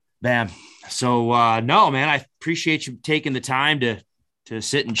Bam. So no, man, I appreciate you taking the time to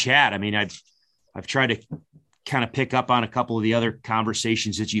sit and chat. I mean, I've tried to kind of pick up on a couple of the other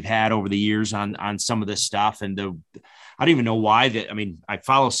conversations that you've had over the years on some of this stuff. And I don't even know why that. I mean, I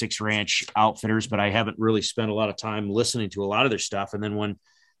follow Six Ranch Outfitters, but I haven't really spent a lot of time listening to a lot of their stuff. And then when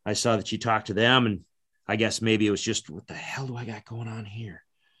I saw that you talked to them, and I guess maybe it was just, what the hell do I got going on here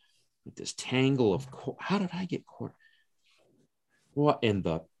with this tangle of, how did I get caught? What in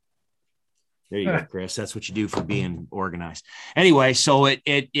the, there you go, Chris. That's what you do for being organized. Anyway, so it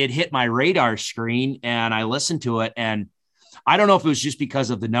hit my radar screen and I listened to it. And I don't know if it was just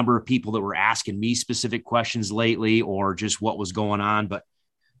because of the number of people that were asking me specific questions lately or just what was going on, but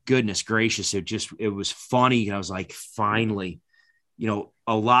goodness gracious, it was funny. And I was like, finally,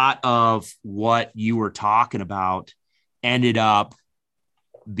 a lot of what you were talking about ended up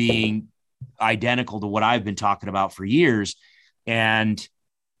being identical to what I've been talking about for years. And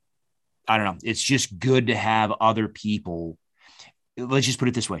I don't know. It's just good to have other people. Let's just put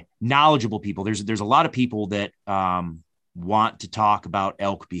it this way: knowledgeable people. There's a lot of people that want to talk about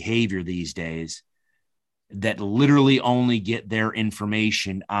elk behavior these days that literally only get their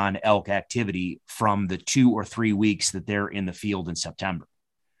information on elk activity from the 2 or 3 weeks that they're in the field in September.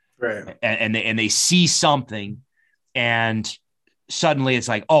 Right. And they see something and suddenly it's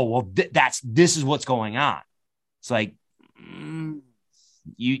like, oh, well, this is what's going on. It's like,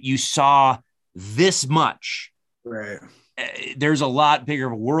 you saw this much, right? There's a lot bigger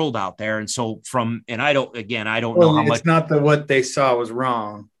of a world out there. And so I don't know how much. It's not that what they saw was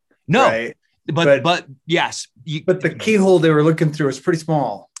wrong. No, right? but yes. But the keyhole they were looking through was pretty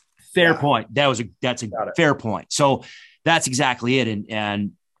small. Fair point. That's a fair point. So that's exactly it.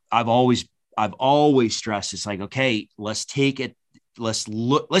 And I've always stressed, it's like, okay, let's take it. Let's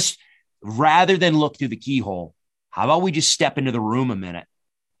rather than look through the keyhole, how about we just step into the room a minute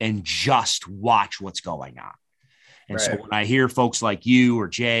and just watch what's going on? And so when I hear folks like you or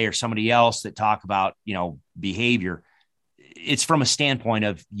Jay or somebody else that talk about, behavior, it's from a standpoint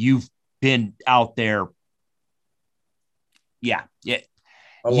of you've been out there. Yeah.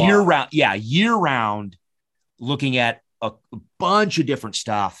 Year round looking at a bunch of different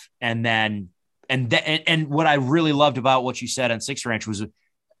stuff. And what I really loved about what you said on Six Ranch was,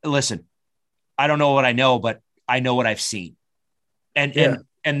 listen, I don't know what I know, but I know what I've seen. And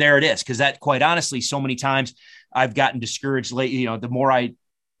there it is. Cause that, quite honestly, so many times I've gotten discouraged lately. The more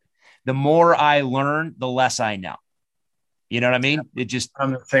I learn, the less I know. You know what I mean?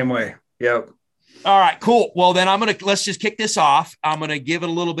 I'm the same way. Yep. All right, cool. Well, then let's just kick this off. I'm going to give it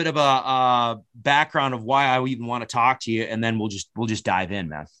a little bit of a background of why I even want to talk to you. And then we'll just dive in,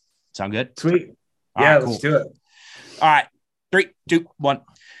 man. Sound good? Sweet. All right, cool. Let's do it. All right. 3, 2, 1.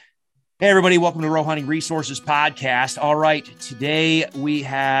 Hey, everybody. Welcome to Rowe Hunting Resources Podcast. All right. Today we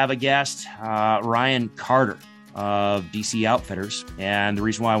have a guest, Ryan Carter of DC Outfitters. And the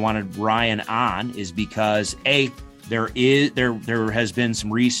reason why I wanted Ryan on is because, there has been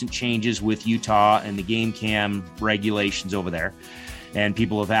some recent changes with Utah and the game cam regulations over there. And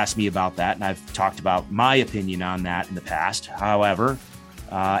people have asked me about that. And I've talked about my opinion on that in the past. However,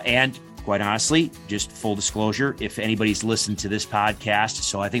 and quite honestly, just full disclosure, if anybody's listened to this podcast,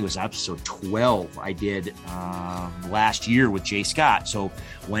 so I think it was episode 12 I did last year with Jay Scott. So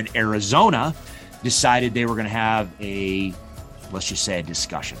when Arizona decided they were going to have let's just say a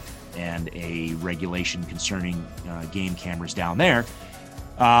discussion and a regulation concerning game cameras down there.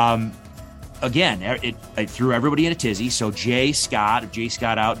 Again, it threw everybody in a tizzy. So Jay Scott of Jay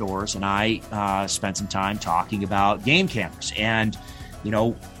Scott Outdoors and I spent some time talking about game cameras. And,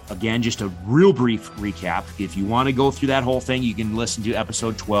 again, just a real brief recap. If you want to go through that whole thing, you can listen to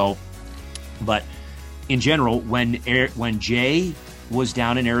episode 12. But in general, when Jay was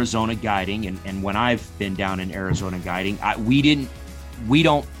down in Arizona guiding, and when I've been down in Arizona guiding, we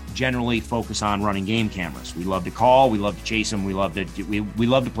don't generally focus on running game cameras. We love to call, we love to chase them, we love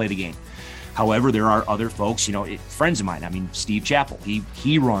to play the game. However, there are other folks, friends of mine. I mean, Steve Chappell,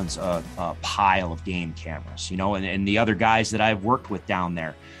 he runs a pile of game cameras, and the other guys that I've worked with down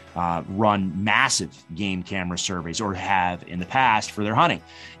there run massive game camera surveys or have in the past for their hunting.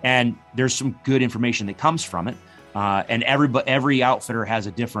 And there's some good information that comes from it. And every outfitter has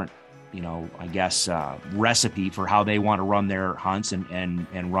a different recipe for how they want to run their hunts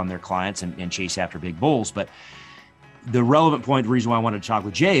and run their clients and chase after big bulls. But the relevant point, the reason why I wanted to talk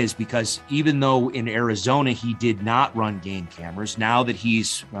with Jay is because even though in Arizona he did not run game cameras, now that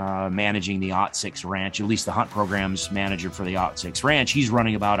he's managing the OT6 ranch, at least the hunt program's manager for the OT6 ranch, he's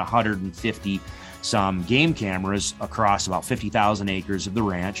running about 150 some game cameras across about 50,000 acres of the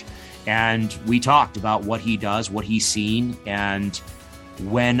ranch. And we talked about what he does, what he's seen, and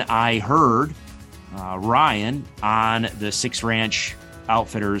when I heard Ryan on the Six Ranch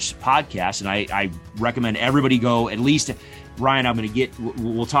Outfitters podcast. And I recommend everybody go at least. Ryan,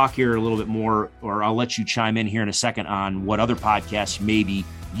 we'll talk here a little bit more, or I'll let you chime in here in a second on what other podcasts maybe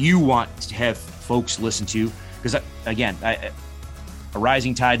you want to have folks listen to. Because again, a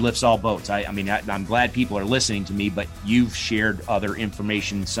rising tide lifts all boats. I'm glad people are listening to me, but you've shared other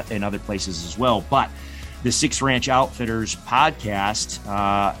information in other places as well. But the Six Ranch Outfitters podcast,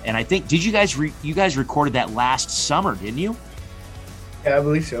 and I think, did you guys recorded that last summer, didn't you? Yeah, I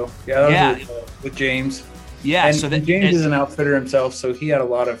believe so. Yeah, with James. Yeah, and James is an outfitter himself, so he had a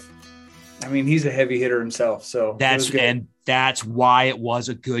lot of. He's a heavy hitter himself, so that's why it was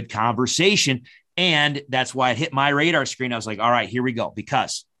a good conversation. And that's why it hit my radar screen. I was like, all right, here we go.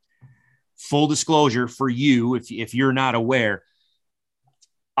 Because full disclosure for you, if you're not aware,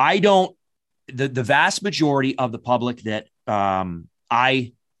 the vast majority of the public that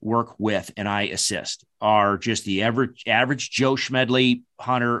I work with and I assist are just the average Joe Schmedley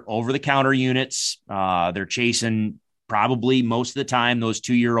hunter over the counter units. They're chasing probably most of the time those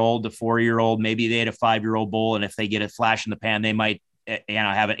 2-year-old to 4-year-old, maybe they had a 5-year-old bull. And if they get a flash in the pan, they might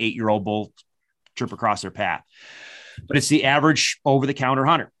have an 8-year-old bull trip across their path, but it's the average over the counter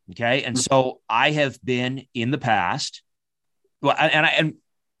hunter. Okay. And so I have been in the past. Well, I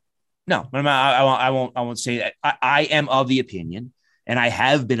won't say that. I am of the opinion, and I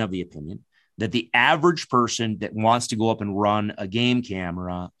have been of the opinion, that the average person that wants to go up and run a game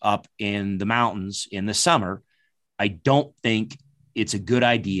camera up in the mountains in the summer, I don't think it's a good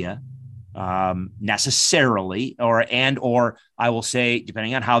idea necessarily, or I will say,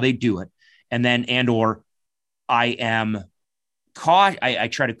 depending on how they do it. And then, I try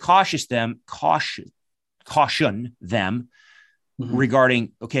to caution them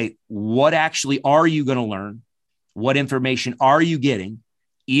regarding, okay, what actually are you going to learn? What information are you getting?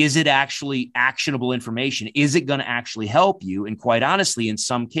 Is it actually actionable information? Is it going to actually help you? And quite honestly, in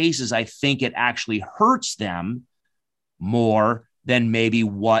some cases, I think it actually hurts them more than maybe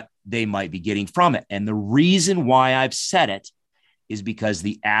what they might be getting from it. And the reason why I've said it is because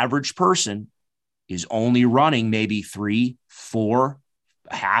the average person is only running maybe 3, 4,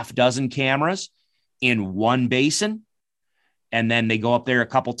 half dozen cameras in one basin. And then they go up there a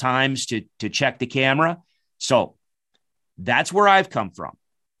couple times to check the camera. So that's where I've come from.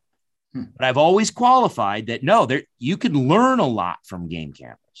 But I've always qualified that you can learn a lot from game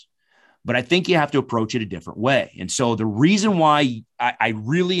cameras, but I think you have to approach it a different way. And so the reason why I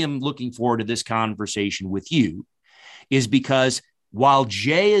really am looking forward to this conversation with you is because while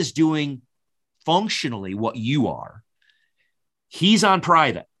Jay is doing functionally what you are, he's on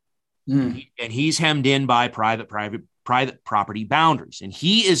private and he's hemmed in by private property boundaries. And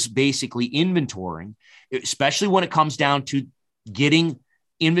he is basically inventorying, especially when it comes down to getting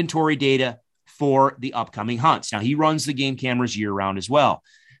inventory data for the upcoming hunts. Now, he runs the game cameras year round as well,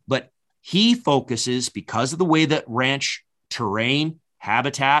 but he focuses, because of the way that ranch terrain,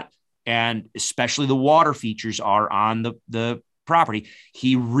 habitat, and especially the water features are on the property,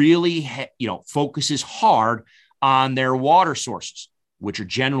 he really focuses hard on their water sources, which are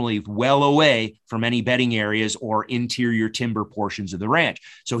generally well away from any bedding areas or interior timber portions of the ranch.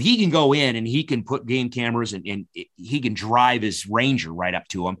 So he can go in and he can put game cameras and he can drive his Ranger right up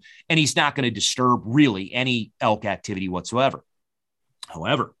to them, and he's not going to disturb really any elk activity whatsoever.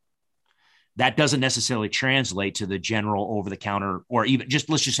 However, that doesn't necessarily translate to the general over-the-counter, or even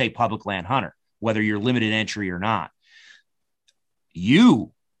let's just say public land hunter, whether you're limited entry or not.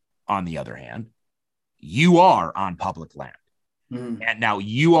 You, on the other hand, you are on public land. And now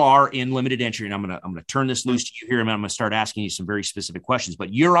you are in limited entry, and I'm going to turn this loose to you here, and I'm going to start asking you some very specific questions.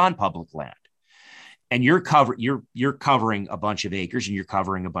 But you're on public land, and you're covering a bunch of acres, and you're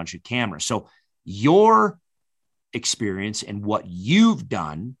covering a bunch of cameras. So your experience and what you've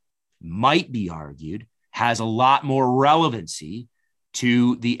done might be argued has a lot more relevancy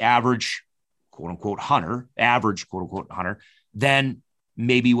to the average quote unquote hunter than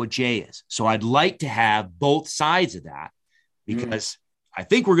maybe what Jay is. So I'd like to have both sides of that, because I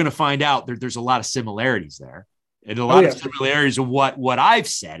think we're going to find out that there's a lot of similarities there, and a lot of similarities of what I've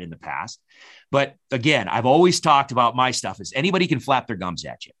said in the past. But again, I've always talked about my stuff is anybody can flap their gums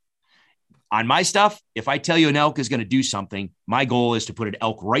at you. On my stuff, if I tell you an elk is going to do something, my goal is to put an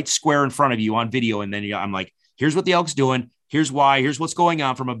elk right square in front of you on video. And then I'm like, here's what the elk's doing. Here's why. Here's what's going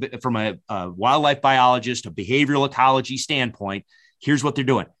on from a wildlife biologist, a behavioral ecology standpoint. Here's what they're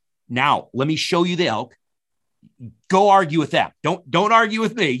doing. Now, let me show you the elk. Go argue with them. Don't argue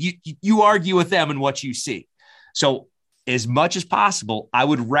with me. You argue with them and what you see. So as much as possible, I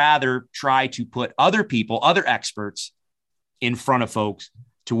would rather try to put other people, other experts in front of folks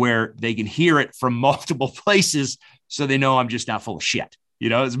to where they can hear it from multiple places so they know I'm just not full of shit.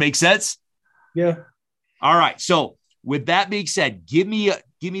 Does it make sense? Yeah. All right. So with that being said, give me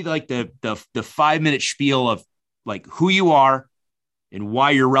like the 5-minute spiel of like who you are and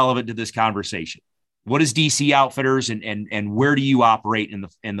why you're relevant to this conversation. What is DC Outfitters and where do you operate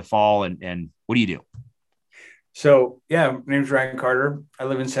in the fall and what do you do? So yeah, my name's Ryan Carter. I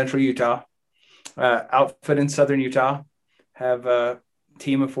live in Central Utah, outfit in Southern Utah, have a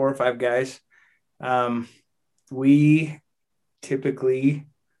team of 4 or 5 guys. We typically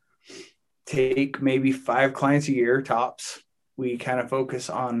take maybe 5 clients a year tops. We kind of focus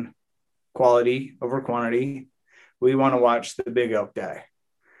on quality over quantity. We want to watch the big elk die.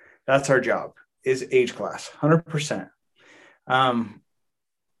 That's our job, is age class, 100%.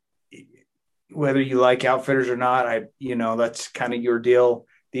 Whether you like outfitters or not, that's kind of your deal.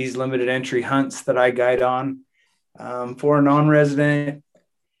 These limited entry hunts that I guide on, for a non-resident,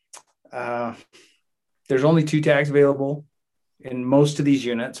 there's only 2 tags available in most of these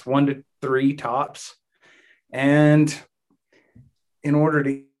units, 1 to 3 tops. And in order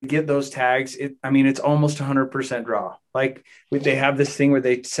to get those tags, it's almost 100% draw. Like they have this thing where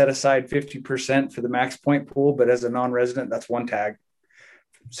they set aside 50% for the max point pool, but as a non-resident, that's 1 tag.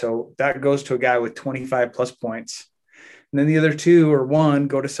 So that goes to a guy with 25 plus points. And then the other 2 or 1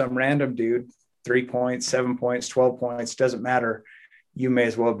 go to some random dude, 3 points, 7 points, 12 points, doesn't matter. You may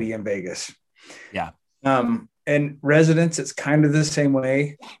as well be in Vegas. Yeah. And residents, it's kind of the same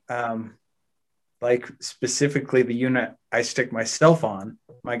way. Like specifically the unit I stick myself on,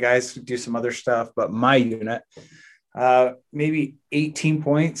 my guys do some other stuff, but my unit, maybe 18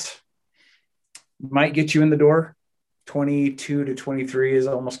 points might get you in the door. 22 to 23 is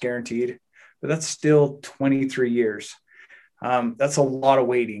almost guaranteed, but that's still 23 years. That's a lot of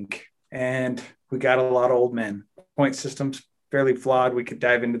waiting, and we got a lot of old men. Point system's fairly flawed. We could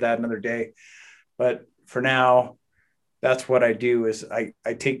dive into that another day, but for now, that's what I do is I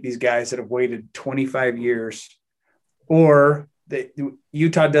take these guys that have waited 25 years, or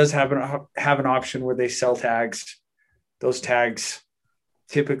Utah does have an option where they sell tags. Those tags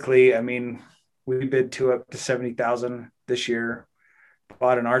typically, we bid 2 up to 70,000 this year,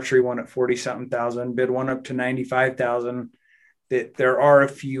 bought an archery one at 40 something thousand, bid one up to 95,000. There are a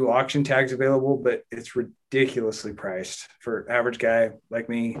few auction tags available, but it's ridiculously priced for average guy like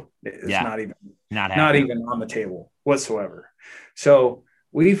me. It's not even on the table whatsoever. So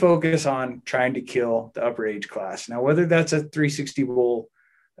we focus on trying to kill the upper age class. Now, whether that's a 360 bull,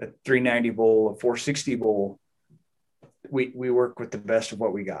 a 390 bull, a 460 bull, we work with the best of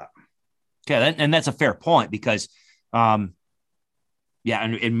what we got. Okay. And that's a fair point because, and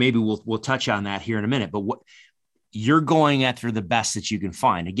maybe we'll touch on that here in a minute, but you're going after the best that you can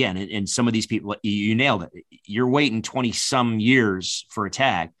find. Again, and some of these people, you nailed it. You're waiting 20 some years for a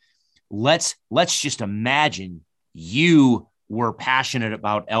tag. Let's just imagine you were passionate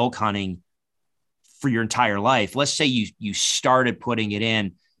about elk hunting for your entire life. Let's say you started putting it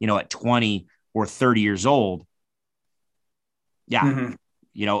in, at 20 or 30 years old. Yeah. Mm-hmm.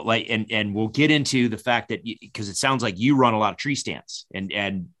 And we'll get into the fact that because it sounds like you run a lot of tree stands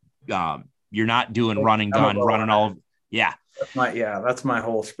and you're not doing run and gun, running all of, yeah. That's my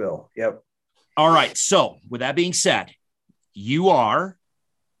whole spill. Yep. All right. So with that being said, you're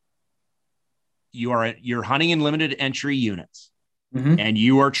hunting in limited entry units, mm-hmm. and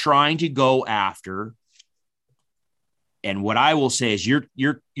you are trying to go after. And what I will say is you're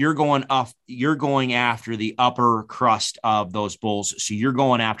going after the upper crust of those bulls. So you're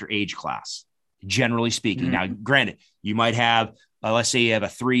going after age class, generally speaking. Mm-hmm. Now, granted, you might have, let's say you have a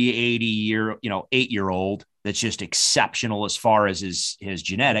 380 8-year-old that's just exceptional as far as his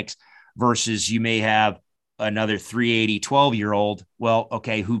genetics versus you may have another 380 12-year-old. Well,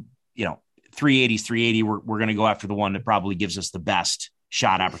 okay, 380 is 380. We're going to go after the one that probably gives us the best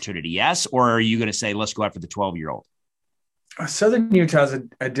shot opportunity. Yes. Or are you going to say, let's go after the 12-year-old? Southern Utah is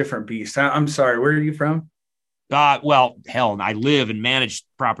a different beast. I'm sorry. Where are you from? Well, hell, I live and manage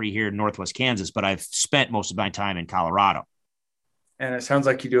property here in Northwest Kansas, but I've spent most of my time in Colorado. And it sounds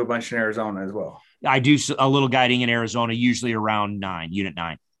like you do a bunch in Arizona as well. I do a little guiding in Arizona, usually around Unit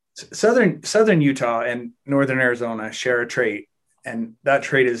 9. Southern Utah and Northern Arizona share a trait. And that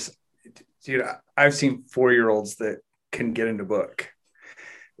trait is, I've seen 4-year-olds that can get into book.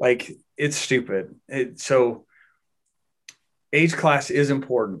 Like, it's stupid. So age class is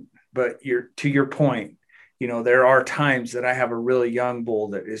important, but to your point, there are times that I have a really young bull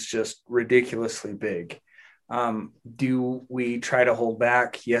that is just ridiculously big. Do we try to hold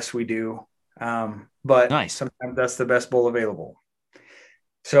back? Yes, we do. But nice. Sometimes that's the best bull available.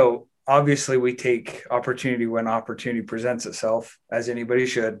 So obviously we take opportunity when opportunity presents itself, as anybody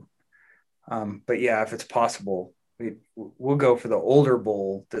should. But yeah, if it's possible, we'll go for the older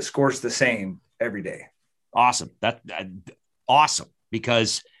bull that scores the same every day. Awesome. Awesome.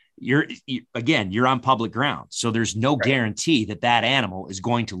 Because you're on public ground. So there's no guarantee that animal is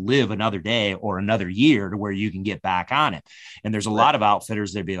going to live another day or another year to where you can get back on it. And there's a lot of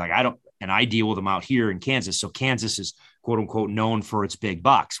outfitters that be like, I deal with them out here in Kansas. So Kansas is quote unquote known for its big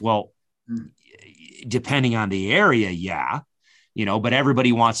bucks. Well, depending on the area. Yeah. But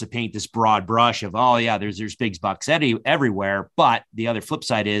everybody wants to paint this broad brush of, oh yeah, there's big bucks everywhere. But the other flip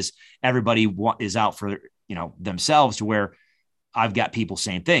side is everybody is out for, themselves, to where I've got people,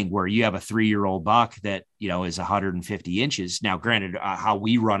 same thing, where you have a 3-year-old buck that, is 150 inches. Now, granted, how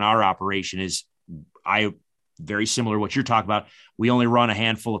we run our operation is very similar to what you're talking about. We only run a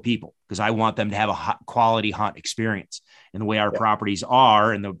handful of people because I want them to have a quality hunt experience. And the way our properties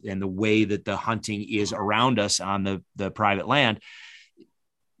are, and the way that the hunting is around us on the private land,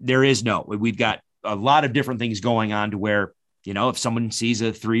 we've got a lot of different things going on to where, if someone sees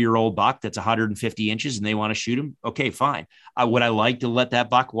a 3-year-old buck that's 150 inches and they want to shoot him, okay, fine. Would I like to let that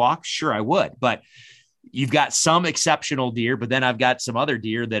buck walk? Sure, I would. But you've got some exceptional deer, but then I've got some other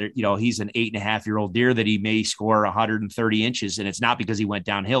deer that, he's an 8.5-year-old deer that he may score 130 inches. And it's not because he went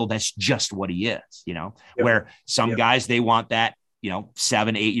downhill. That's just what he is, where some guys, they want that,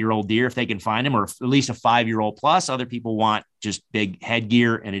 7-8-year-old deer if they can find him, or at least a 5-year-old plus. Other people want just big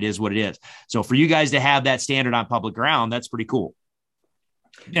headgear, and it is what it is. So for you guys to have that standard on public ground, that's pretty cool.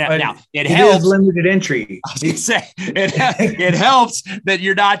 Now it helps. Is limited entry. I was gonna say, it helps that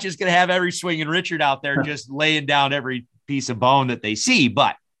you're not just going to have every swinging Richard out there just laying down every piece of bone that they see,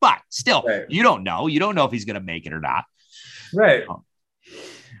 but still, you don't know if he's going to make it or not. Right.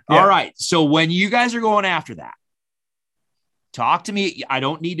 All right. So when you guys are going after that, talk to me. I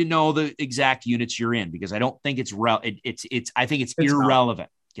don't need to know the exact units you're in, because I don't think it's I think it's irrelevant.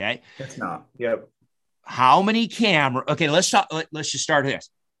 Not. Okay. It's not. Yep. How many camera? Okay, let's just start this.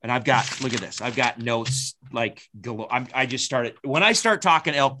 And look at this. I've got notes like galore. I just started, when I start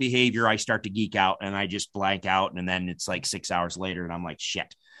talking elk behavior, I start to geek out and I just blank out. And then it's like 6 hours later and I'm like,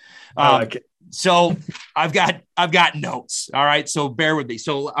 shit. So I've got notes. All right. So bear with me.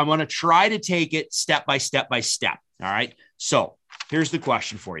 So I'm going to try to take it step by step by step. All right. So here's the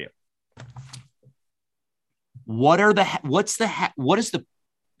question for you. What is the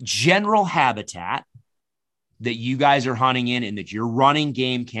general habitat that you guys are hunting in and that you're running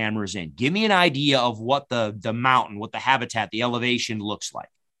game cameras in? Give me an idea of what the mountain, what the habitat, the elevation looks like.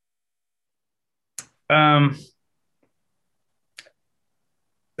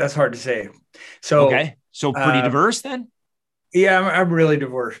 That's hard to say. So, okay. So pretty diverse then? Yeah, I'm really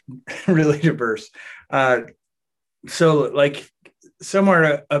diverse, really diverse. So like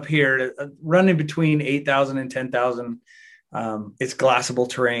somewhere up here, running between 8,000 and 10,000, it's glassable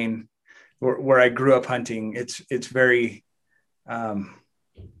terrain. Where I grew up hunting, it's very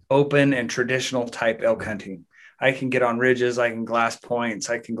open and traditional type elk hunting. I can get on ridges, I can glass points,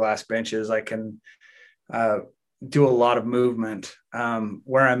 I can glass benches, I can do a lot of movement.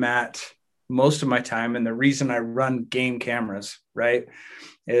 Where I'm at most of my time, and the reason I run game cameras, right,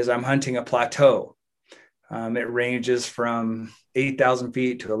 is I'm hunting a plateau. It ranges from 8,000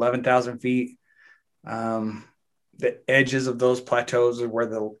 feet to 11,000 feet. The edges of those plateaus are where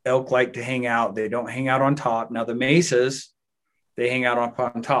the elk like to hang out. They don't hang out on top. Now the mesas, they hang out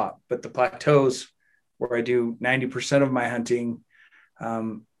on top, but the plateaus where I do 90% of my hunting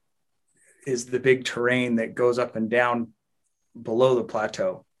is the big terrain that goes up and down below the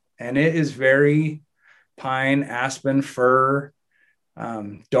plateau. And it is very pine, aspen, fir,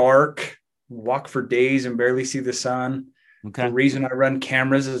 dark, walk for days and barely see the sun. Okay. The reason I run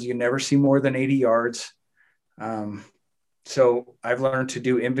cameras is you never see more than 80 yards. So I've learned to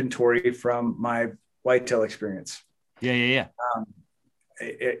do inventory from my whitetail experience. Yeah.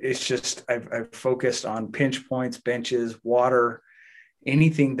 It's just, I've focused on pinch points, benches, water,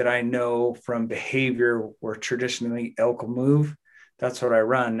 anything that I know from behavior where traditionally elk will move. That's what I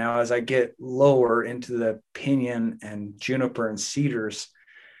run. Now, as I get lower into the pinyon and juniper and cedars,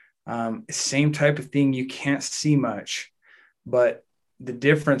 same type of thing. You can't see much, but the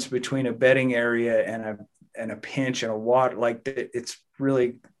difference between a bedding area and a pinch and a water, like it's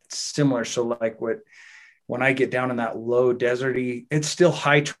really similar. So like when I get down in that low deserty, it's still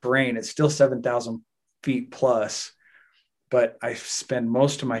high terrain. It's still 7,000 feet plus, but I spend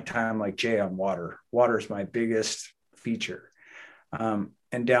most of my time like Jay on water. Water is my biggest feature.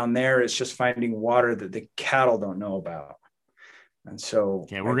 And down there, it's just finding water that the cattle don't know about. And so,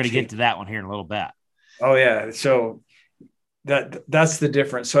 okay, we're going to get to that one here in a little bit. Oh yeah. So that's the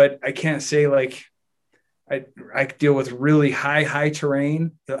difference. So I can't say like I deal with really high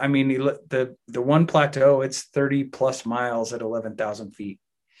terrain. I mean, the one plateau, it's 30 plus miles at 11,000 feet.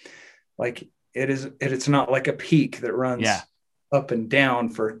 Like it's not like a peak that runs up and down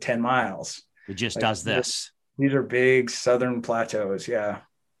for 10 miles. It just like, does this. These are big southern plateaus. Yeah.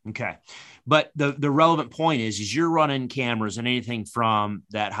 Okay. But the relevant point is you're running cameras in anything from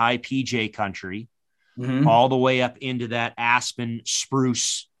that high PJ country all the way up into that aspen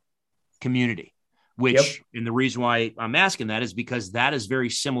spruce community, which, and the reason why I'm asking that is because that is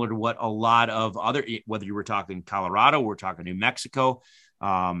very similar to what a lot of other, whether you were talking Colorado, we're talking New Mexico,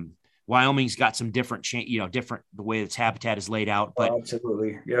 Wyoming's got some different, different the way its habitat is laid out, but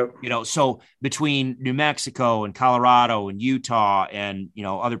absolutely. Yep. So between New Mexico and Colorado and Utah and,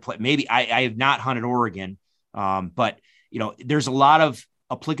 other places, maybe I have not hunted Oregon, but there's a lot of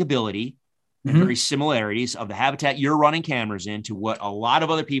applicability and very similarities of the habitat you're running cameras in to what a lot of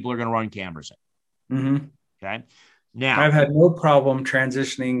other people are going to run cameras in. Okay. Now I've had no problem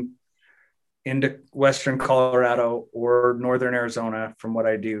transitioning into Western Colorado or Northern Arizona from what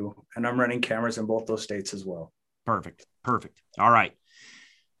I do. And I'm running cameras in both those states as well. Perfect. All right.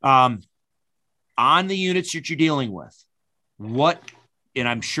 On the units that you're dealing with, and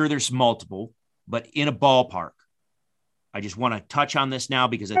I'm sure there's multiple, but in a ballpark, I just want to touch on this now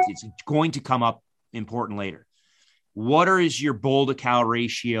because it's going to come up important later. What is your bull to cow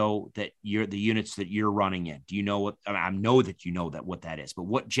ratio that the units that you're running in? Do you know what? I know that you know what that is, but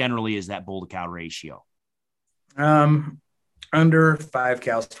what generally is that bull to cow ratio? Under 5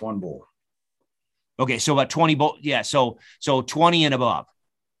 cows to 1 bull. Okay, so about 20 bull. Yeah, so 20 and above.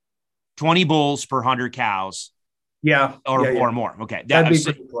 20 bulls per 100 cows. Yeah, or more. Okay, that'd be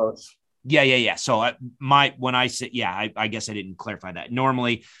pretty close. Yeah. So when I say I guess I didn't clarify that.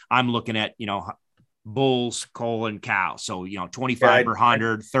 Normally, I'm looking at bulls, cow. So 25 per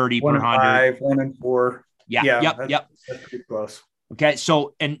 100, 30 per 100, 1 and 4. Yep. That's pretty close. Okay,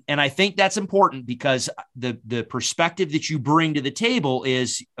 so and I think that's important because the perspective that you bring to the table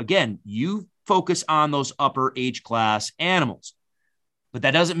is, again, you focus on those upper age class animals, but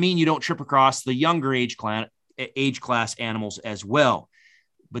that doesn't mean you don't trip across the younger age class animals as well.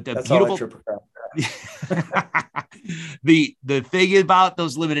 But the the thing about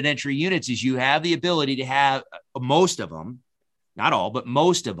those limited entry units is you have the ability to have most of them, not all, but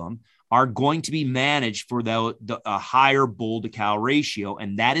most of them are going to be managed for a higher bull to cow ratio.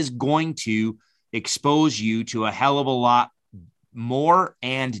 And that is going to expose you to a hell of a lot more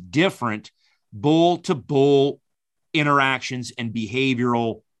and different bull to bull interactions and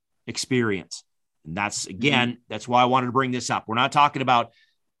behavioral experience. And that's, again, that's why I wanted to bring this up. We're not talking about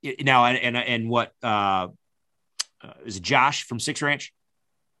now and what is it Josh from Six Ranch?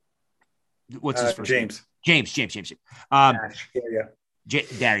 What's his first name? James. Nash.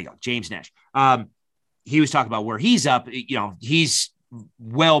 There you go. James Nash. He was talking about where he's up, he's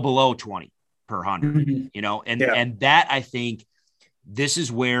well below 20 per 100, and that, I think this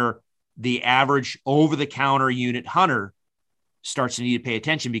is where the average over the counter unit hunter starts to need to pay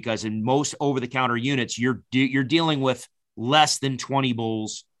attention, because in most over the counter units, you're dealing with less than 20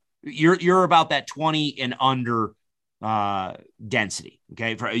 bulls. You're about that 20 and under density.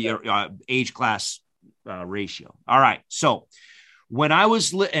 Okay. For your age class ratio. All right. So when I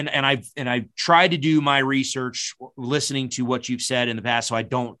was, and I tried to do my research, listening to what you've said in the past. So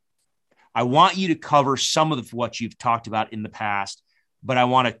I want you to cover some of what you've talked about in the past, but I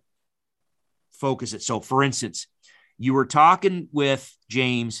want to focus it. So for instance, you were talking with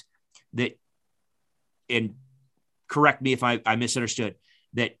James that, and correct me if I misunderstood,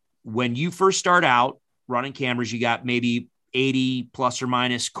 that when you first start out running cameras, you got maybe 80 plus or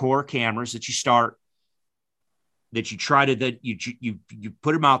minus core cameras that you start, that you try to, that you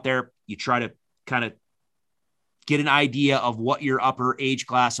put them out there. You try to kind of get an idea of what your upper age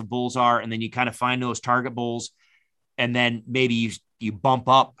class of bulls are. And then you kind of find those target bulls. And then maybe you bump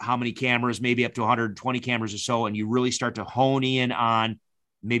up how many cameras, maybe up to 120 cameras or so. And you really start to hone in on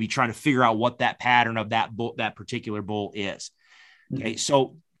maybe trying to figure out what that pattern of that bull, that particular bull is. Okay.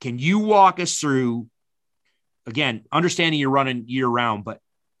 So can you walk us through, again, understanding you're running year round, but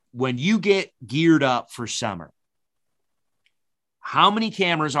when you get geared up for summer, how many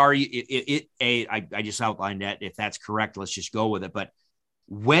cameras are you? I just outlined that. If that's correct, let's just go with it. But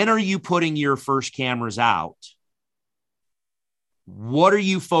when are you putting your first cameras out? What are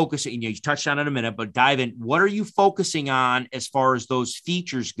you focusing? You touched on it in a minute, but dive in. What are you focusing on as far as those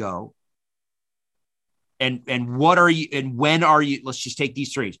features go? And what are you, and when are you, let's just take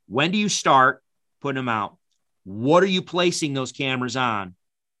these three. When do you start putting them out? What are you placing those cameras on?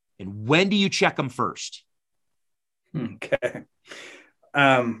 And when do you check them first? Okay.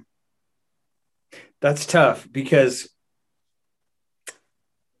 Um, that's tough because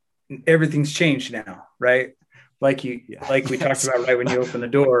everything's changed now, right? Like we talked about right when you open the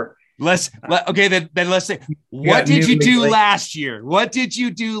door. Okay, then let's say, You what got did new you do regulations. last year? What did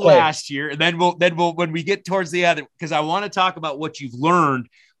you do Okay. last year? And then we'll when we get towards the other, because I want to talk about what you've learned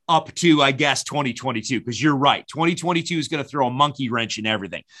up to, I guess, 2022, because you're right. 2022 is going to throw a monkey wrench in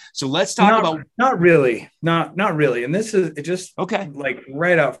everything. So let's talk about. Not really. Not really. And this is just Okay. like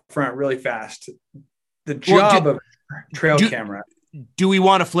right up front, really fast. The job of trail camera. Do we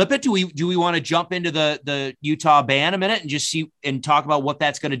want to flip it? Do we want to jump into the Utah ban a minute and just see and talk about what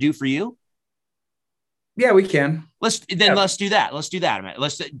that's going to do for you? Yeah, we can. Let's do that. Let's do that a minute.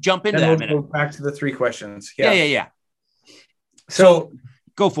 Let's jump into that a minute. Go back to the 3 questions. Yeah. So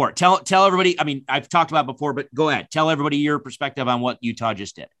go for it. Tell everybody. I mean, I've talked about it before, but go ahead. Tell everybody your perspective on what Utah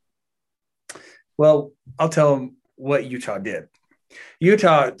just did. Well, I'll tell them what Utah did.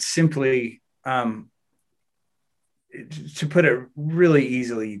 Utah simply, to put it really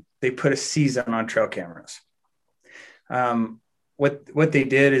easily, they put a season on trail cameras. What they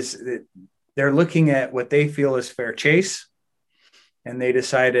did is that they're looking at what they feel is fair chase. And they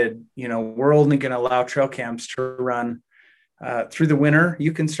decided, we're only going to allow trail cams to run through the winter.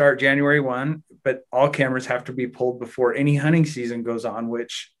 You can start January 1, but all cameras have to be pulled before any hunting season goes on,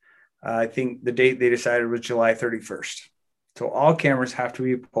 which I think the date they decided was July 31st. So all cameras have to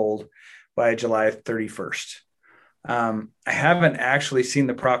be pulled by July 31st. I haven't actually seen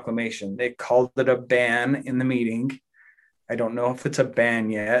the proclamation. They called it a ban in the meeting. I don't know if it's a ban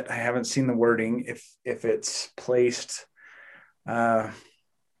yet. I haven't seen the wording. If it's placed, the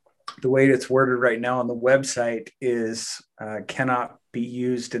way it's worded right now on the website is cannot be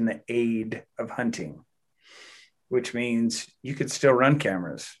used in the aid of hunting, which means you could still run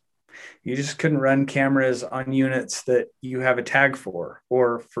cameras. You just couldn't run cameras on units that you have a tag for,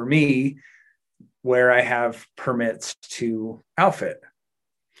 or for me, where I have permits to outfit.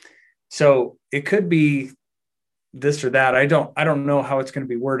 So it could be this or that. I don't know how it's going to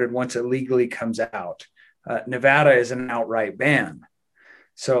be worded once it legally comes out. Nevada is an outright ban.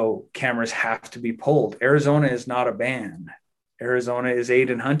 So cameras have to be pulled. Arizona is not a ban. Arizona is aid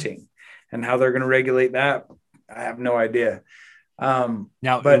in hunting. And how they're going to regulate that, I have no idea.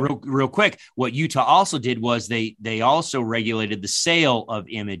 Real quick, what Utah also did was they also regulated the sale of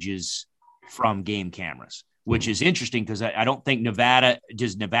images from game cameras, which is interesting because I don't think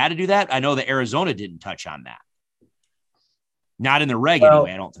does Nevada do that? I know that Arizona didn't touch on that. Not in the reg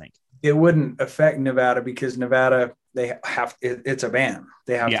anyway, I don't think. It wouldn't affect Nevada because Nevada, it's a ban.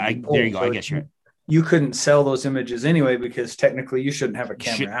 They have to be pulled. There you go. So I guess you couldn't sell those images anyway because technically you shouldn't have a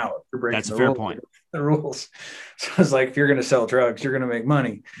camera out. That's a fair point. The rules. So it's like if you're going to sell drugs, you're going to make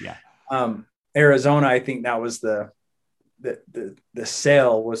money. Yeah. Arizona, I think that was the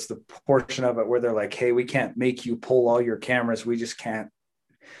sale was the portion of it where they're like, hey, we can't make you pull all your cameras. You just can't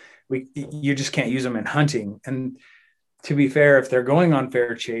use them in hunting. And to be fair, if they're going on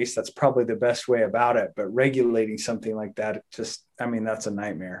fair chase, that's probably the best way about it. But regulating something like that, that's a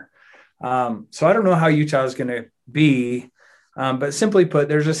nightmare. So I don't know how Utah is going to be, but simply put,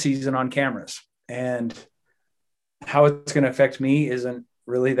 there's a season on cameras, and how it's going to affect me isn't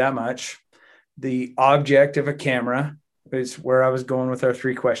really that much. The object of a camera is where I was going with our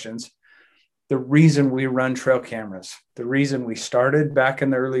 3 questions. The reason we run trail cameras, the reason we started back in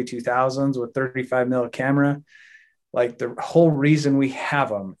the early 2000s with 35 mil camera, like the whole reason we have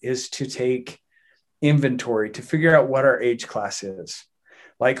them is to take inventory, to figure out what our age class is.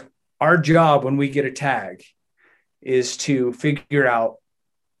 Like our job when we get a tag is to figure out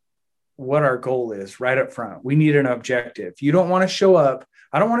what our goal is right up front. We need an objective. You don't want to show up.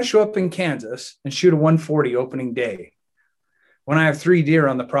 I don't want to show up in Kansas and shoot a 140 opening day when I have 3 deer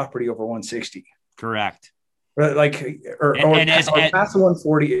on the property over 160. Correct. Or pass a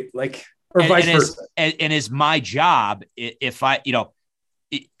 140, like, or vice versa. And is my job, if I,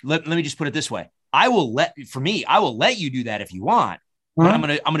 let me just put it this way. I will let you do that if you want. But I'm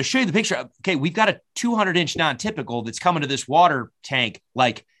gonna show you the picture. Okay, we've got a 200-inch non-typical that's coming to this water tank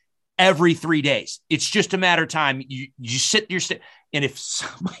like every 3 days. It's just a matter of time. You sit, and if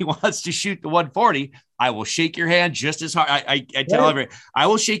somebody wants to shoot the 140, I will shake your hand just as hard. I tell everyone, I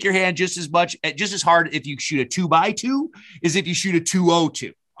will shake your hand just as hard if you shoot a 2x2 as if you shoot a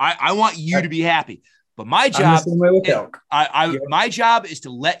 202. I want you to be happy. But my job, my job is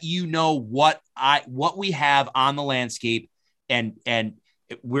to let you know what we have on the landscape. And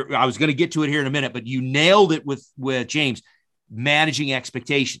I was going to get to it here in a minute, but you nailed it with James, managing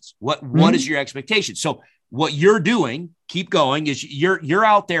expectations. What is your expectation? So what you're doing, keep going, is you're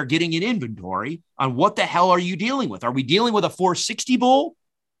out there getting an inventory on what the hell are you dealing with? Are we dealing with a 460 bull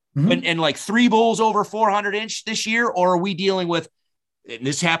and like 3 bulls over 400 inch this year? Or are we dealing with, and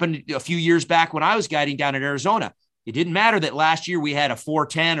this happened a few years back when I was guiding down in Arizona. It didn't matter that last year we had a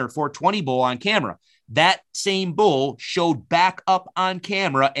 410 or 420 bull on camera. That same bull showed back up on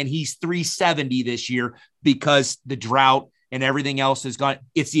camera, and he's 370 this year because the drought and everything else has gone.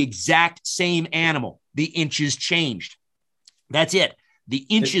 It's the exact same animal. The inches changed. That's it. The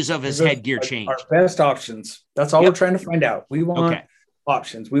inches of his headgear changed. Our best options. That's all we're trying to find out. We want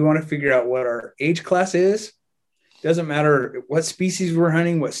options. We want to figure out what our age class is. Doesn't matter what species we're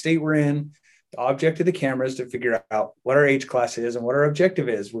hunting, what state we're in. The object of the camera is to figure out what our age class is and what our objective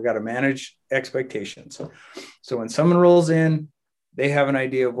is. We got to manage expectations. So when someone rolls in, they have an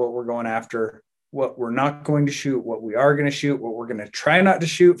idea of what we're going after, what we're not going to shoot, what we are going to shoot, what we're going to try not to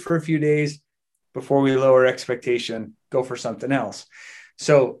shoot for a few days before we lower expectation, go for something else.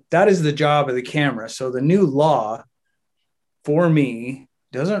 So that is the job of the camera. So the new law for me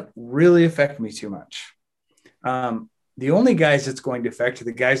doesn't really affect me too much. The only guys it's going to affect are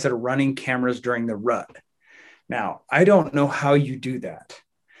the guys that are running cameras during the rut. Now, I don't know how you do that.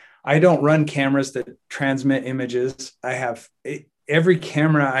 I don't run cameras that transmit images. I have every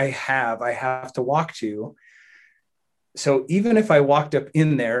camera I have to walk to. So even if I walked up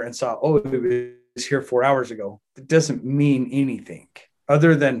in there and saw, oh, it was here 4 hours ago, it doesn't mean anything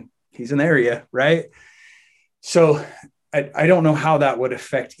other than he's in the area, right? So I don't know how that would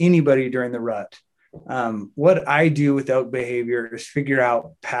affect anybody during the rut. What I do with elk behavior is figure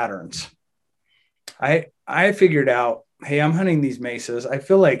out patterns. I figured out, hey, I'm hunting these mesas. I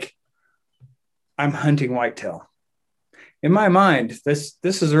feel like I'm hunting whitetail. In my mind, this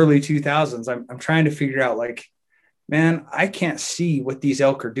is early 2000s. I'm trying to figure out, like, man, I can't see what these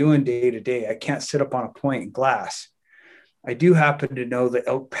elk are doing day to day. I can't sit up on a point in glass. I do happen to know the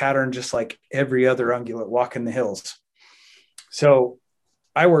elk pattern just like every other ungulate walking the hills. So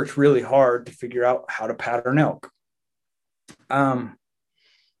I worked really hard to figure out how to pattern elk.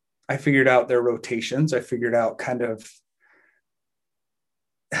 I figured out their rotations. I figured out kind of,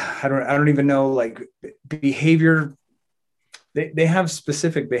 I don't even know, like, behavior. They have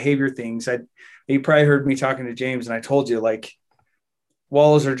specific behavior things. You probably heard me talking to James, and I told you, like,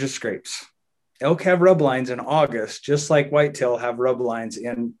 wallows are just scrapes. Elk have rub lines in August, just like whitetail have rub lines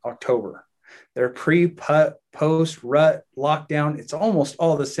in October. They're pre-putt, post, rut, lockdown. It's almost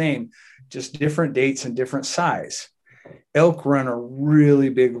all the same, just different dates and different size. Elk run a really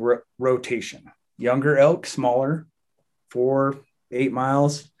big rotation. Younger elk, smaller, 4-8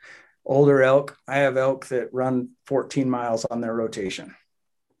 miles. Older elk, I have elk that run 14 miles on their rotation.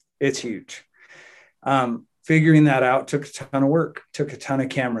 It's huge. Figuring that out took a ton of work, took a ton of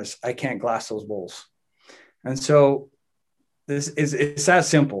cameras. I can't glass those bulls. And so it's that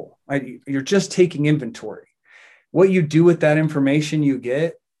simple. You're just taking inventory. What you do with that information you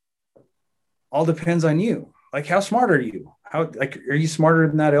get all depends on you. Like, how smart are you? Are you smarter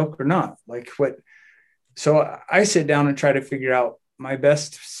than that elk or not? So I sit down and try to figure out my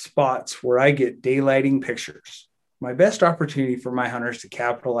best spots where I get daylighting pictures, my best opportunity for my hunters to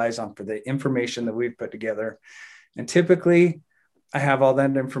capitalize on for the information that we've put together. And typically I have all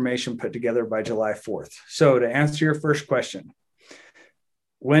that information put together by July 4th. So to answer your first question,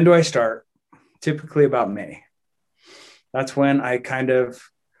 when do I start? Typically about May. That's when I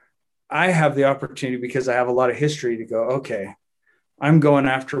have the opportunity, because I have a lot of history, to go, okay, I'm going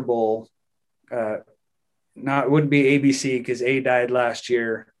after a bull. It wouldn't be ABC because A died last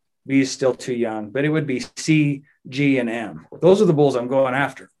year. B is still too young, but it would be C, G, and M. Those are the bulls I'm going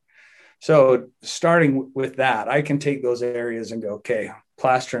after. So starting with that, I can take those areas and go, okay,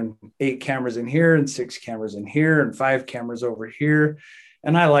 plastering 8 cameras in here and 6 cameras in here and 5 cameras over here.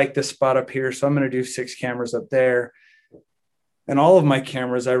 And I like this spot up here, so I'm going to do 6 cameras up there. And all of my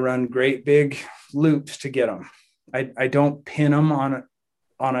cameras, I run great big loops to get them. I don't pin them on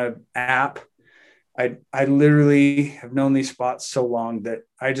an app. I literally have known these spots so long that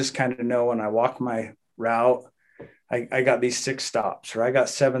I just kind of know when I walk my route, I got these 6 stops, or I got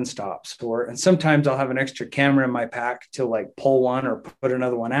 7 stops, and sometimes I'll have an extra camera in my pack to, like, pull one or put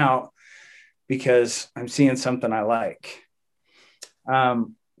another one out because I'm seeing something I like.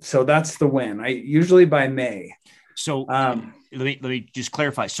 So that's the win. I usually by May. So let me just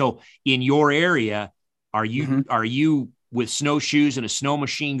clarify. So in your area, are you with snowshoes and a snow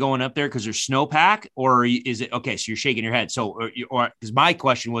machine going up there because there's snowpack, or is it okay? So you're shaking your head. So, or because my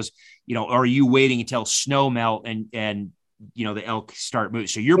question was, are you waiting until snow melt and the elk start moving?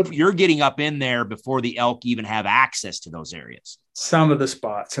 So you're getting up in there before the elk even have access to those areas. Some of the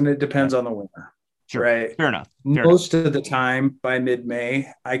spots, and it depends on the winter. Sure. right? Fair enough. Most of the time by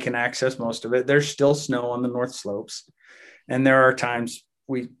mid-May, I can access most of it. There's still snow on the north slopes. And there are times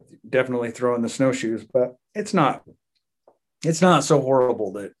we definitely throw in the snowshoes, but it's not so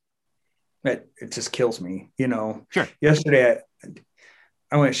horrible that it just kills me, you know. Sure. Yesterday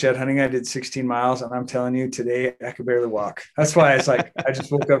I went shed hunting. I did 16 miles, and I'm telling you, today I could barely walk. That's why it's like I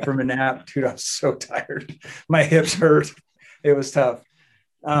just woke up from a nap. Dude, I'm so tired. My hips hurt. It was tough.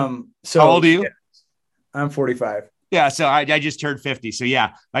 So how old are you? Yeah, I'm 45. Yeah. So I just turned 50. So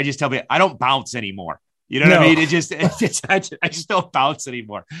yeah, I just tell me I don't bounce anymore. You know what I mean? I just don't bounce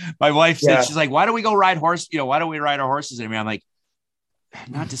anymore. My wife said, she's like, why don't we go ride horse? You know, why don't we ride our horses anymore? I'm like,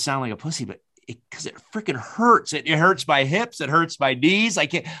 not to sound like a pussy, but because it freaking hurts. It hurts my hips. It hurts my knees. I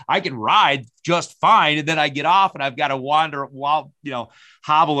can ride just fine. And then I get off and I've got to wander while,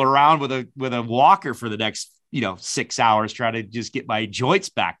 hobble around with a walker for the next, 6 hours, trying to just get my joints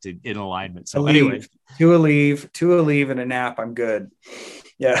back in alignment. So anyway, to a leave and a nap, I'm good.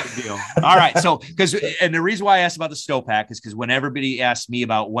 Yeah. Good deal. All right. So, and the reason why I asked about the snowpack is because when everybody asks me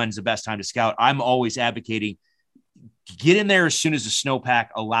about when's the best time to scout, I'm always advocating get in there as soon as the snowpack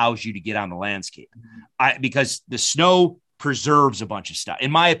allows you to get on the landscape. Because the snow preserves a bunch of stuff.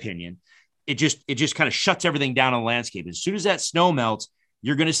 In my opinion, it just kind of shuts everything down on the landscape. As soon as that snow melts,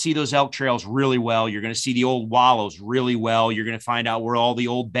 you're going to see those elk trails really well. You're going to see the old wallows really well. You're going to find out where all the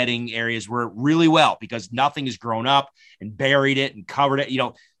old bedding areas were really well because nothing has grown up and buried it and covered it.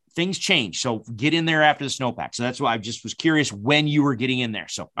 Things change. So get in there after the snowpack. So that's why I just was curious when you were getting in there.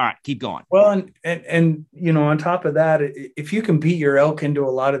 So, all right, keep going. Well, and on top of that, if you can beat your elk into a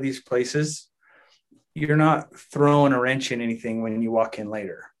lot of these places, you're not throwing a wrench in anything when you walk in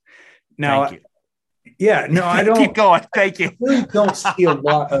later. Now, thank you. Yeah, no, I don't. Keep going. Thank you. I really don't see a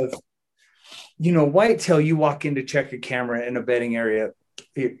lot of, whitetail. You walk in to check a camera in a bedding area,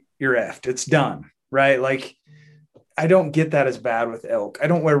 you're effed. It's done, right? Like, I don't get that as bad with elk. I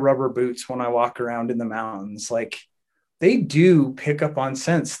don't wear rubber boots when I walk around in the mountains. Like, they do pick up on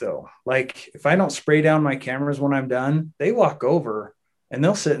scents, though. Like, if I don't spray down my cameras when I'm done, they walk over and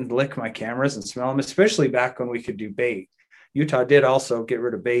they'll sit and lick my cameras and smell them, especially back when we could do bait. Utah did also get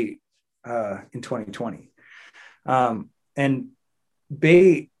rid of bait in 2020. And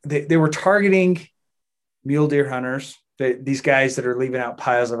bait, they were targeting mule deer hunters, these guys that are leaving out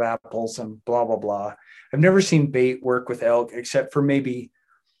piles of apples and blah, blah, blah. I've never seen bait work with elk except for maybe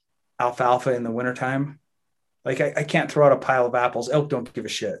alfalfa in the wintertime. Like I can't throw out a pile of apples. Elk don't give a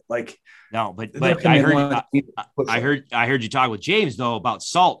shit. Like, no, but I heard you talk with James though about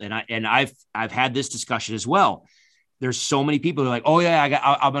salt, and I've had this discussion as well. There's so many people who are like, oh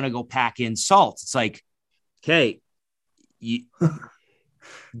yeah, I'm going to go pack in salt. It's like, okay, you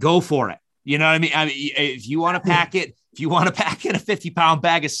go for it. You know what I mean? If you want to pack it, if you want to pack in a 50-pound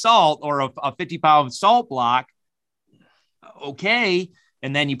bag of salt or a 50-pound salt block, okay.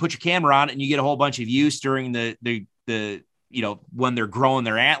 And then you put your camera on it and you get a whole bunch of use during the when they're growing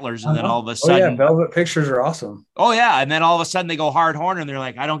their antlers, and then all of a sudden, velvet pictures are awesome. Oh yeah, and then all of a sudden they go hard horn, and they're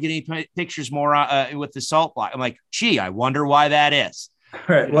like, I don't get any pictures more with the salt block. I'm like, gee, I wonder why that is.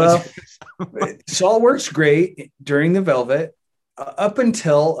 Right. Well, salt works great during the velvet up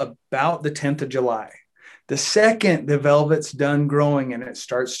until about the 10th of July. The second the velvet's done growing and it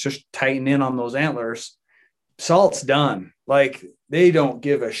starts to tighten in on those antlers, salt's done. Like, they don't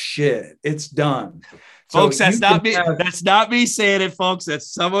give a shit. It's done. Folks, that's not me. That's not me saying it, folks.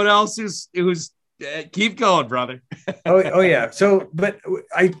 That's someone else who's keep going, brother. oh yeah. So, but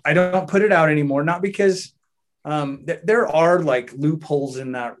I don't put it out anymore. Not because there are like loopholes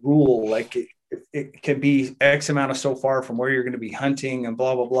in that rule. Like it can be X amount of so far from where you're going to be hunting and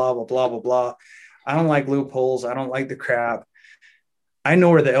blah, blah, blah, blah, blah, blah, blah. I don't like loopholes. I don't like the crap. I know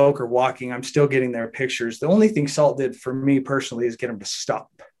where the elk are walking. I'm still getting their pictures. The only thing salt did for me personally is get them to stop.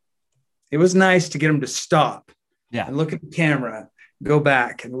 It was nice to get them to stop and look at the camera, go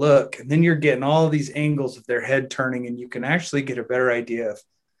back and look. And then you're getting all of these angles of their head turning, and you can actually get a better idea of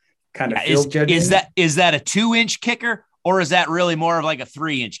kind of field judging. Is that a 2-inch kicker, or is that really more of like a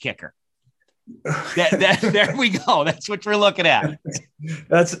 3-inch kicker? There we go. That's what we're looking at.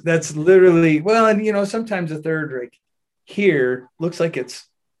 That's literally, well, and sometimes a third rig here looks like it's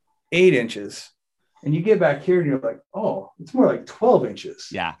 8 inches. And you get back here and you're like, oh, it's more like 12 inches.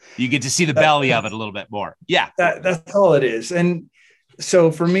 Yeah. You get to see the belly of it a little bit more. Yeah. That's all it is. And so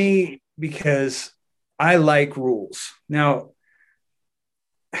for me, because I like rules. Now,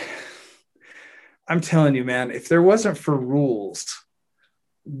 I'm telling you, man, if there wasn't for rules,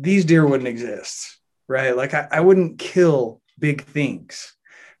 these deer wouldn't exist, right? Like I wouldn't kill big things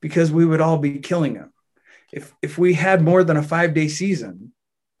because we would all be killing them. If we had more than a 5-day season,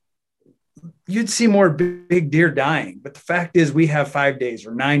 you'd see more big deer dying. But the fact is, we have 5 days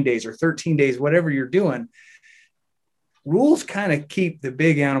or 9 days or 13 days, whatever you're doing. Rules kind of keep the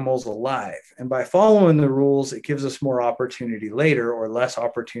big animals alive. And by following the rules, it gives us more opportunity later or less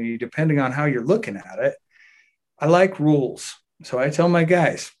opportunity, depending on how you're looking at it. I like rules. So I tell my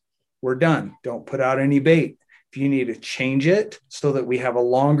guys, we're done. Don't put out any bait. If you need to change it so that we have a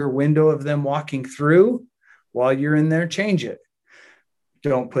longer window of them walking through while you're in there, change it.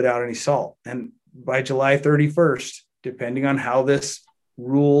 Don't put out any salt. And by July 31st, depending on how this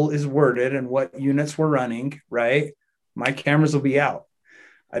rule is worded and what units we're running, right, my cameras will be out.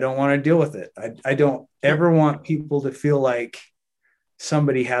 I don't want to deal with it. I don't ever want people to feel like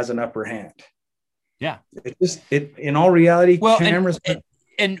somebody has an upper hand. Yeah. It in all reality, well, cameras.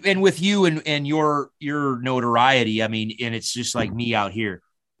 And with you and your notoriety, I mean, and it's just like me out here.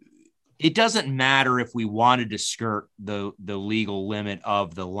 It doesn't matter if we wanted to skirt the legal limit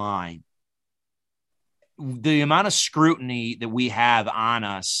of the line. The amount of scrutiny that we have on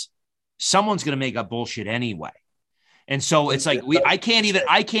us, someone's going to make up bullshit anyway. And so it's like I can't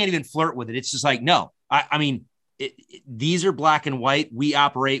even flirt with it. It's just like, no, I mean, these are black and white. We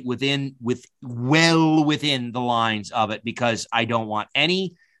operate within the lines of it, because I don't want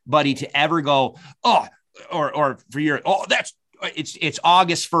anybody to ever go, oh, or for your, oh, that's, it's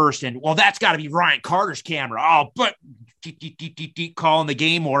August 1st. And well, that's gotta be Ryan Carter's camera. Oh, but calling the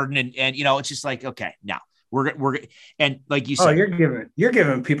game warden. And, you know, it's just like, okay, now we're, and like you said, you're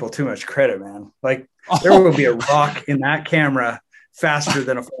giving people too much credit, man. Like there will be a rock in that camera faster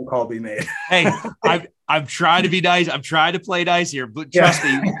than a phone call be made. Hey, I'm trying to be nice. I'm trying to play nice here, but trust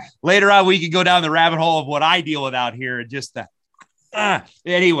me, later on we can go down the rabbit hole of what I deal with out here and just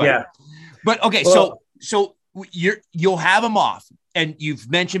anyway. Yeah. But okay, well, so you'll have them off, and you've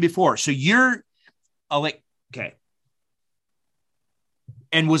mentioned before. So you're like, okay.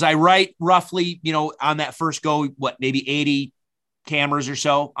 And was I right, roughly, you know, on that first go, what, maybe 80 cameras or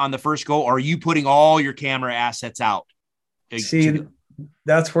so on the first go? Or are you putting all your camera assets out? See,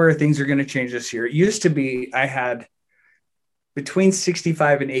 that's where things are going to change this year. It used to be I had between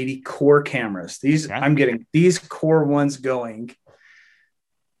 65 and 80 core cameras. I'm getting these core ones going.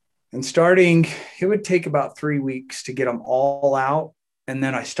 And starting, it would take about 3 weeks to get them all out. And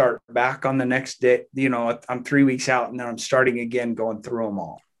then I start back on the next day. You know, I'm 3 weeks out, and then I'm starting again, going through them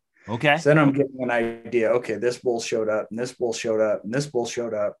all. Okay. So then I'm getting an idea. Okay, this bull showed up, and this bull showed up, and this bull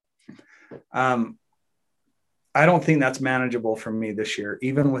showed up. I don't think that's manageable for me this year,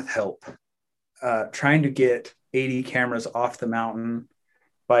 even with help. Trying to get 80 cameras off the mountain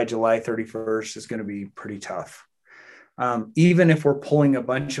by July 31st is going to be pretty tough. Even if we're pulling a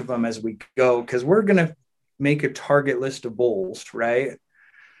bunch of them as we go, because we're going to make a target list of bulls, right?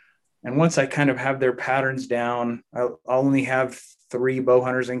 And once I kind of have their patterns down, I'll only have 3 bow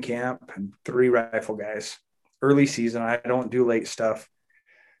hunters in camp and 3 rifle guys. Early season, I don't do late stuff.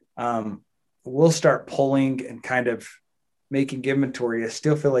 We'll start pulling and kind of making inventory. I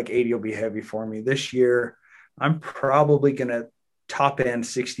still feel like 80 will be heavy for me this year. I'm probably going to top end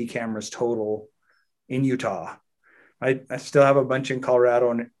 60 cameras total in Utah. I still have a bunch in Colorado,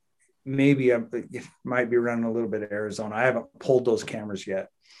 and maybe I might be running a little bit of Arizona. I haven't pulled those cameras yet.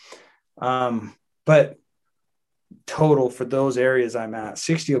 But total for those areas I'm at,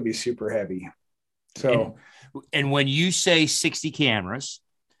 60 will be super heavy. So, and when you say 60 cameras,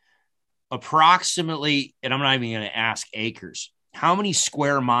 approximately, and I'm not even going to ask acres, how many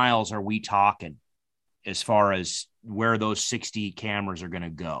square miles are we talking as far as where those 60 cameras are going to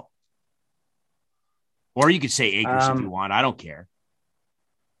go? Or you could say acres if you want. I don't care.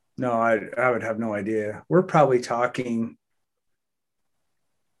 No, I would have no idea. We're probably talking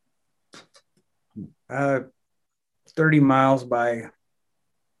 30 miles by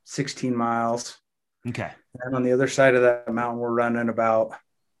 16 miles. Okay. And on the other side of that mountain, we're running about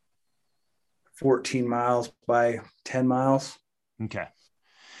 14 miles by 10 miles. Okay.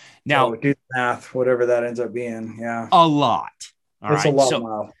 Now, so do the math, whatever that ends up being. Yeah. A lot. It's a lot of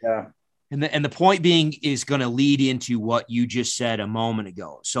miles. Yeah. And the point being is going to lead into what you just said a moment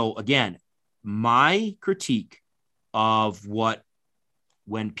ago. So again, my critique of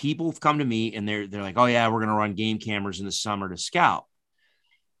when people come to me and they're like, oh yeah, we're going to run game cameras in the summer to scout.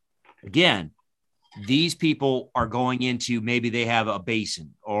 Again, these people are going into, maybe they have a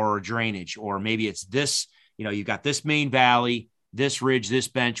basin or drainage, or maybe it's this, you know, you've got this main valley, this ridge, this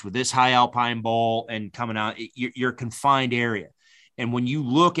bench with this high alpine bowl and coming out, you're confined area. And when you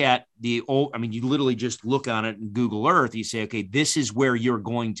look at you literally just look on it in Google Earth, you say, okay, this is where you're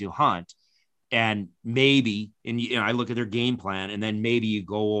going to hunt. And maybe, and you know, I look at their game plan, and then maybe you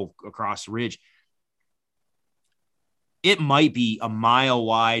go across the ridge. it might be a mile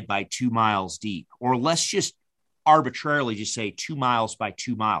wide by 2 miles deep, or let's just arbitrarily just say 2 miles by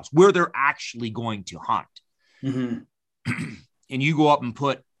 2 miles where they're actually going to hunt. Mm-hmm. And you go up and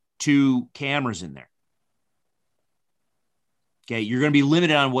put 2 cameras in there. Okay. You're going to be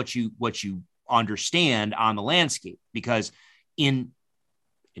limited on what you understand on the landscape, because and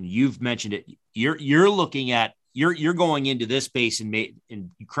you've mentioned it, you're looking at, you're going into this basin,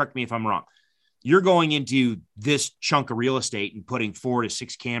 and correct me if I'm wrong, you're going into this chunk of real estate and putting 4 to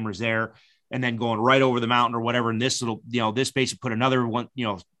 6 cameras there, and then going right over the mountain or whatever. And this little, this basin, put another one,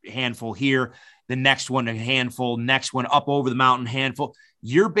 handful here, the next one, a handful, next one up over the mountain, handful.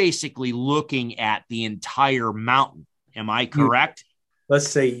 You're basically looking at the entire mountain. Am I correct? Let's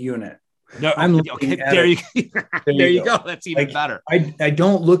say unit. No, I'm looking at there. There you go. That's even better. I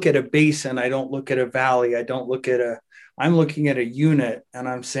don't look at a basin. I don't look at a valley. I'm looking at a unit, and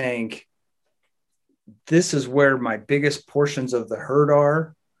I'm saying, this is where my biggest portions of the herd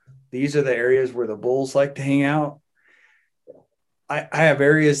are. These are the areas where the bulls like to hang out. I have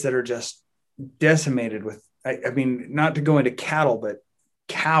areas that are just decimated with, I mean, not to go into cattle, but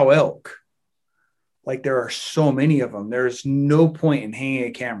cow elk. Like, there are so many of them. There's no point in hanging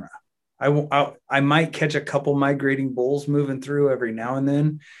a camera. I might catch a couple migrating bulls moving through every now and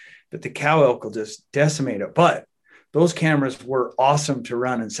then, but the cow elk will just decimate it. But those cameras were awesome to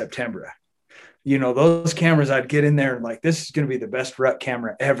run in September. Those cameras, I'd get in there and like, this is going to be the best rut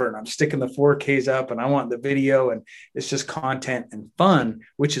camera ever. And I'm sticking the 4Ks up, and I want the video, and it's just content and fun,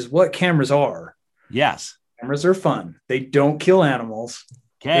 which is what cameras are. Yes. Cameras are fun. They don't kill animals.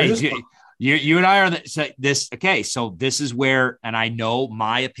 Okay. You and I are this. Okay. So this is where, and I know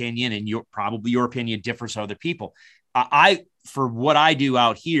my opinion and your opinion differs from other people. For what I do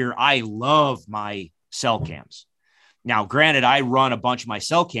out here, I love my cell cams. Now, granted, I run a bunch of my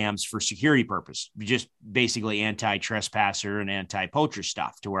cell cams for security purpose, just basically anti-trespasser and anti-poacher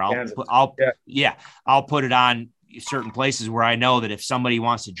stuff, to where I'll put it on certain places where I know that if somebody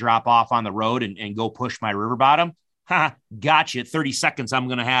wants to drop off on the road and go push my river bottom, gotcha. 30 seconds, I'm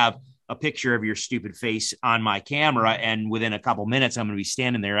going to have a picture of your stupid face on my camera. And within a couple minutes, I'm going to be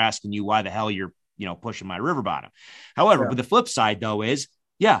standing there asking you why the hell you're, pushing my river bottom. However, but the flip side though is,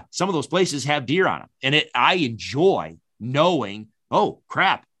 some of those places have deer on them, and I enjoy knowing, oh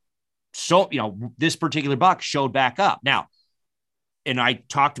crap. So, this particular buck showed back up now. And I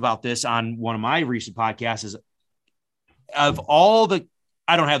talked about this on one of my recent podcasts, is of all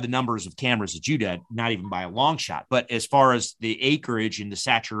I don't have the numbers of cameras that you did, not even by a long shot, but as far as the acreage and the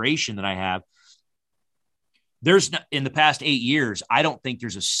saturation that I have, in the past 8 years, I don't think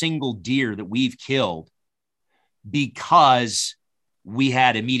there's a single deer that we've killed because we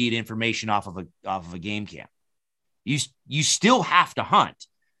had immediate information off of a game cam. You still have to hunt.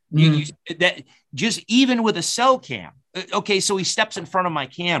 That just even with a cell cam. Okay. So he steps in front of my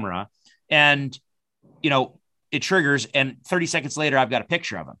camera, and, it triggers, and 30 seconds later, I've got a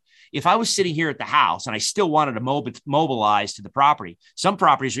picture of him. If I was sitting here at the house and I still wanted to mobilize to the property, some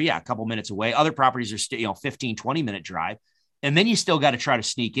properties are, a couple minutes away. Other properties are still, 15, 20 minute drive. And then you still got to try to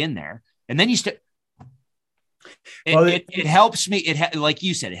sneak in there. And then it helps me. Like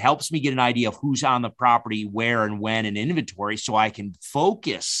you said, it helps me get an idea of who's on the property, where and when, and inventory, so I can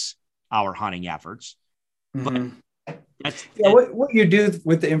focus our hunting efforts. Mm-hmm. But what you do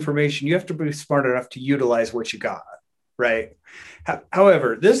with the information, you have to be smart enough to utilize what you got, right?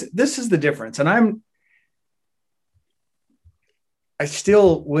 However, this is the difference, and I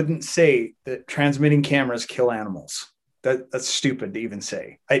still wouldn't say that transmitting cameras kill animals. That's stupid to even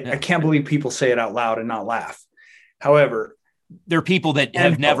say. I can't believe people say it out loud and not laugh. However, there are people that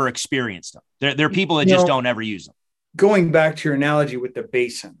have never experienced them. There are people that just don't ever use them. Going back to your analogy with the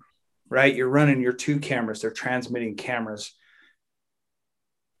basin, right? You're running your 2 cameras. They're transmitting cameras.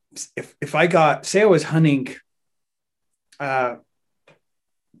 If say I was hunting, I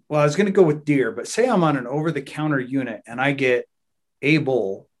was going to go with deer, but say I'm on an over-the-counter unit and I get a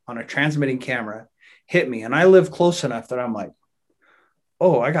bull on a transmitting camera hit me, and I live close enough that I'm like,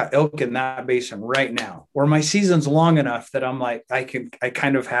 oh, I got elk in that basin right now. Or my season's long enough that I'm like, I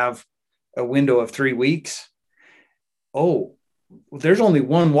kind of have a window of 3 weeks. Oh, there's only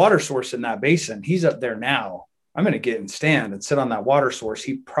one water source in that basin. He's up there now. I'm going to get and stand and sit on that water source.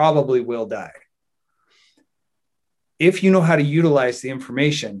 He probably will die. If you know how to utilize the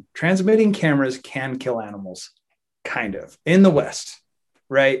information, transmitting cameras can kill animals, kind of, in the West,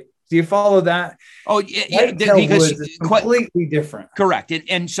 right? Do you follow that? Oh, yeah, because it's completely different. Correct.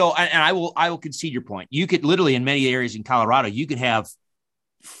 And so, and I will concede your point. You could literally, in many areas in Colorado, you could have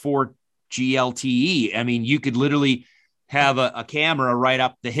 4 GLTE. I mean, you could literally have a camera right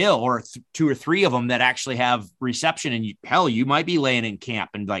up the hill, or two or three of them that actually have reception. And you might be laying in camp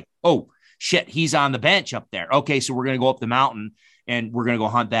and like, oh shit, he's on the bench up there. Okay, so we're going to go up the mountain and we're going to go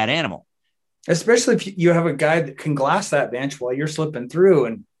hunt that animal. Especially if you have a guy that can glass that bench while you're slipping through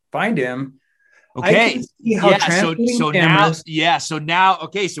and find him. Okay. So now,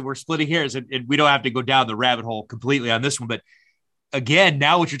 okay. So we're splitting hairs, and we don't have to go down the rabbit hole completely on this one, but again,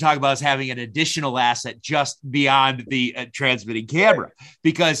 now what you're talking about is having an additional asset just beyond the transmitting camera,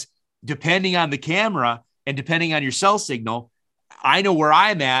 because depending on the camera and depending on your cell signal, I know where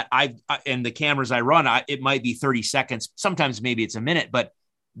I'm at. And the cameras I run, it might be 30 seconds. Sometimes maybe it's a minute, but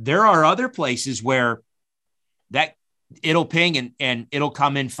there are other places where that it'll ping and it'll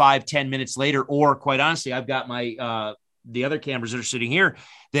come in 5-10 minutes later. Or quite honestly, I've got my, the other cameras that are sitting here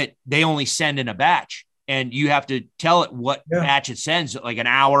that they only send in a batch, and you have to tell it what batch it sends, like an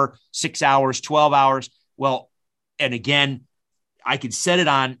hour, 6 hours, 12 hours. Well, and again, I could set it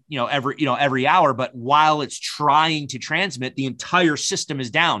on, every hour, but while it's trying to transmit, the entire system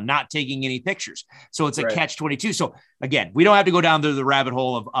is down, not taking any pictures. So it's a catch-22. So again, we don't have to go down to the rabbit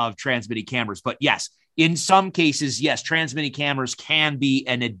hole of transmitting cameras, but yes, in some cases, yes, transmitting cameras can be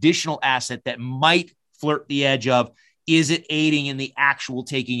an additional asset that might flirt the edge of, is it aiding in the actual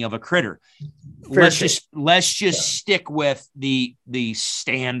taking of a critter? Let's just stick with the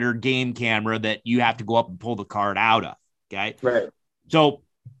standard game camera that you have to go up and pull the card out of. Okay. Right. So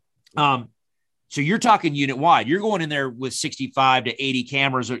you're talking unit wide. You're going in there with 65 to 80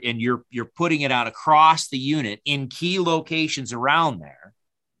 cameras, and you're putting it out across the unit in key locations around there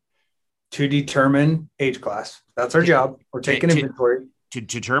to determine age class. That's our job. We're taking inventory to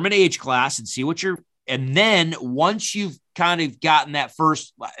determine age class and see what and then once you've kind of gotten that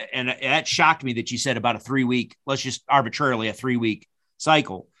first, and that shocked me that you said about a 3-week, let's just arbitrarily a 3-week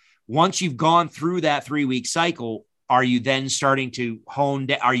cycle. Once you've gone through that 3-week cycle, are you then starting to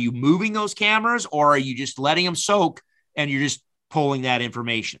are you moving those cameras, or are you just letting them soak and you're just pulling that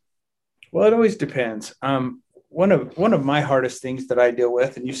information? Well, it always depends. One of my hardest things that I deal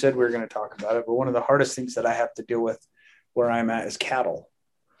with, and you said we were going to talk about it, but one of the hardest things that I have to deal with where I'm at is cattle.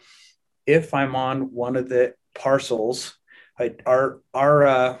 If I'm on one of the parcels, our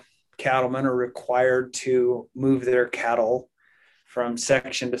cattlemen are required to move their cattle from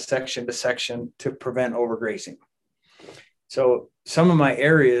section to section to section to prevent overgrazing. So some of my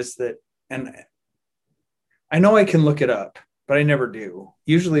areas and I know I can look it up, but I never do.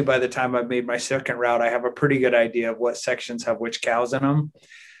 Usually by the time I've made my second route, I have a pretty good idea of what sections have which cows in them.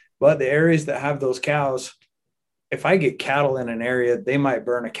 But the areas that have those cows, if I get cattle in an area, they might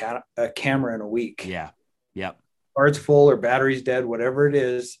burn a camera in a week. Yeah. Yep. Card's full or battery's dead, whatever it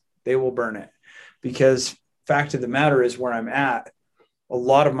is, they will burn it. Because fact of the matter is, where I'm at, a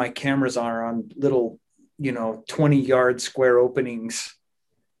lot of my cameras are on little, 20-yard square openings,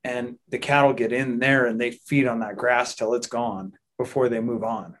 and the cattle get in there and they feed on that grass till it's gone before they move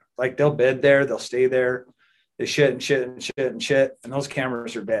on. Like, they'll bed there, they'll stay there, they shit and shit and shit and shit, and those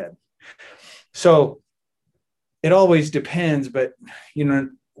cameras are dead. So it always depends, but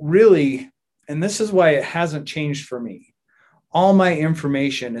really, and this is why it hasn't changed for me. All my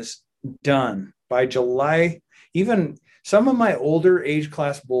information is done by July. Even some of my older age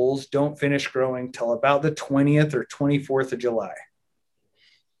class bulls don't finish growing till about the 20th or 24th of July.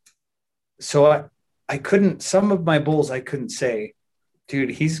 So I couldn't, some of my bulls, I couldn't say,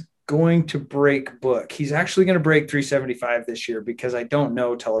 dude, he's going to break book. He's actually going to break 375 this year, because I don't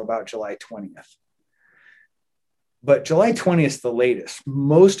know till about July 20th. But July 20th is the latest.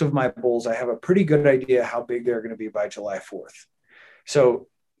 Most of my bulls, I have a pretty good idea how big they're going to be by July 4th. So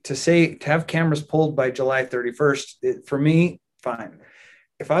to have cameras pulled by July 31st, for me, fine.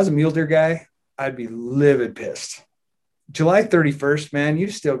 If I was a mule deer guy, I'd be livid pissed. July 31st, man,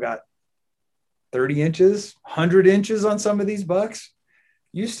 you've still got 30 inches, 100 inches on some of these bucks.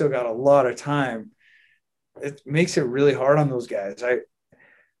 You still got a lot of time. It makes it really hard on those guys.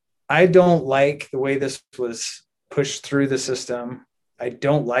 I don't like the way this was pushed through the system. I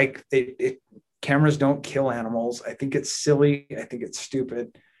don't like it. Cameras don't kill animals. I think it's silly. I think it's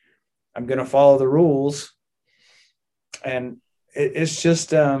stupid. I'm going to follow the rules. And it's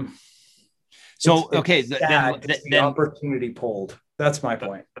just, so, okay. The opportunity pulled. That's my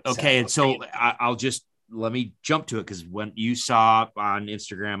point. Okay. And so let me jump to it. Cause when you saw on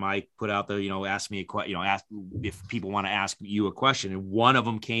Instagram, I put out the, ask me a question, ask if people want to ask you a question. And one of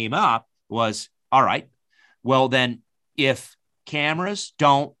them came up was, all right, well then if cameras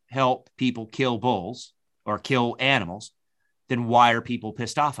don't help people kill bulls or kill animals, then why are people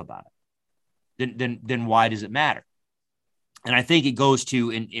pissed off about it? Then why does it matter? And I think it goes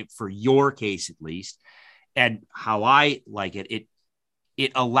to, for your case at least, and how I like it,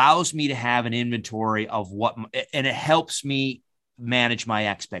 it allows me to have an inventory of what, and it helps me manage my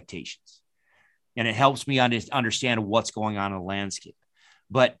expectations, and it helps me understand what's going on in the landscape.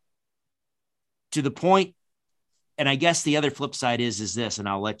 But to the point, and I guess the other flip side is this, and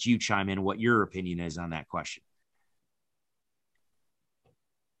I'll let you chime in what your opinion is on that question.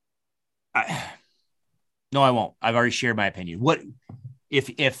 No, I won't. I've already shared my opinion. What if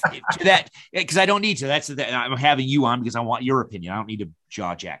to that, because I don't need to. I'm having you on because I want your opinion. I don't need to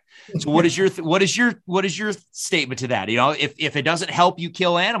jaw jack. So what is your statement to that? If it doesn't help you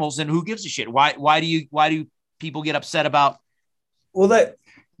kill animals, then who gives a shit? Why do people get upset about? Well, that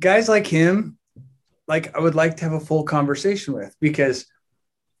guys like him, like I would like to have a full conversation with, because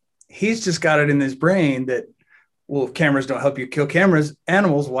he's just got it in his brain that, well, if cameras don't help you kill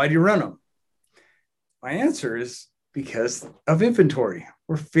animals, why do you run them? My answer is because of inventory.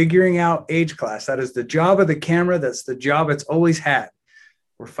 We're figuring out age class. That is the job of the camera. That's the job it's always had.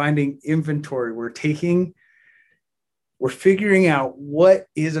 We're finding inventory. We're figuring out what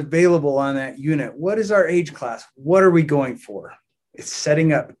is available on that unit. What is our age class? What are we going for? It's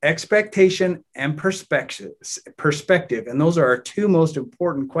setting up expectation and perspective. And those are our two most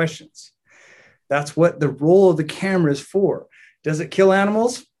important questions. That's what the role of the camera is for. Does it kill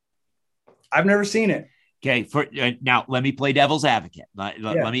animals? I've never seen it. Okay. Now let me play devil's advocate. Let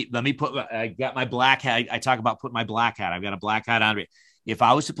me put, I got my black hat. I talk about putting my black hat. I've got a black hat on. If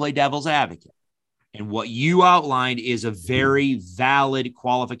I was to play devil's advocate, and what you outlined is a very valid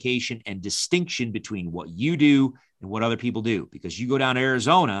qualification and distinction between what you do and what other people do, because you go down to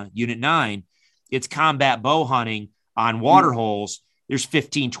Arizona, Unit 9, it's combat bow hunting on water holes. There's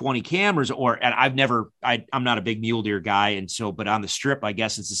 15, 20 cameras, I'm not a big mule deer guy. And so, but on the strip, I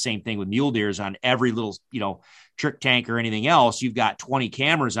guess it's the same thing with mule deers. On every little, trick tank or anything else, you've got 20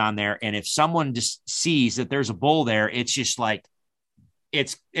 cameras on there. And if someone just sees that there's a bull there, it's just like,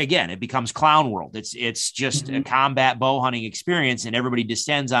 it becomes clown world. It's just a combat bow hunting experience, and everybody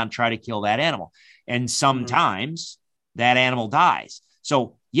descends on try to kill that animal. And sometimes that animal dies.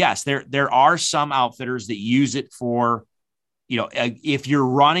 So yes, there are some outfitters that use it for, if you're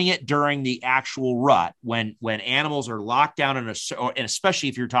running it during the actual rut, when animals are locked down and especially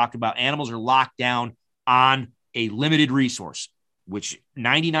if you're talking about animals are locked down on a limited resource, which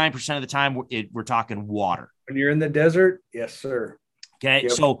 99% of the time we're talking water. When you're in the desert, yes, sir. Okay.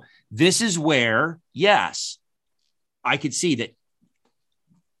 Yep. So this is where, yes, I could see that.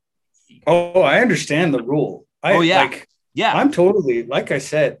 Oh, I understand the rule. I'm totally, like I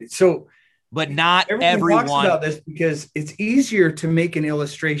said, so, but not everyone talks about this because it's easier to make an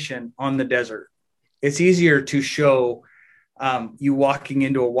illustration on the desert. It's easier to show you walking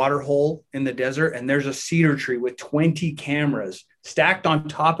into a water hole in the desert, and there's a cedar tree with 20 cameras stacked on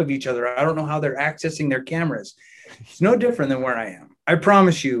top of each other. I don't know how they're accessing their cameras. It's no different than where I am. I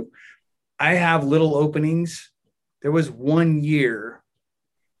promise you, I have little openings. There was 1 year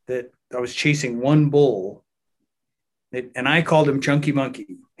that I was chasing one bull, and I called him Chunky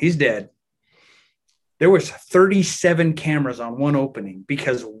Monkey. He's dead. There was 37 cameras on one opening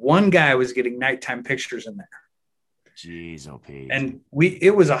because one guy was getting nighttime pictures in there. Jeez, OP. And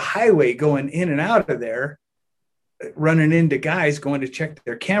it was a highway going in and out of there, running into guys going to check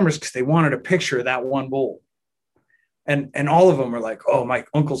their cameras because they wanted a picture of that one bull. And all of them were like, oh, my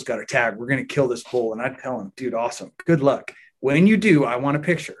uncle's got a tag. We're going to kill this bull. And I'd tell him, dude, awesome. Good luck. When you do, I want a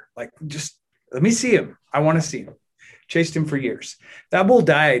picture. Like, just let me see him. I want to see him. Chased him for years. That bull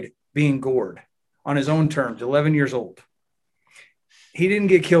died being gored on his own terms, 11 years old. He didn't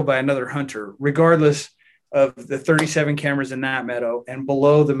get killed by another hunter, regardless of the 37 cameras in that meadow. And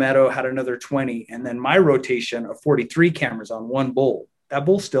below the meadow had another 20. And then my rotation of 43 cameras on one bull. That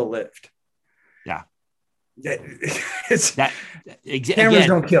bull still lived. Yeah. Cameras again,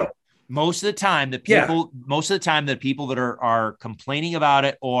 don't kill. Most of the time, the people that are complaining about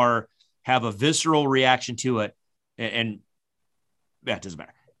it or have a visceral reaction to it, and that doesn't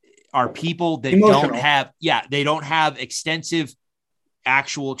matter, are people that they don't have extensive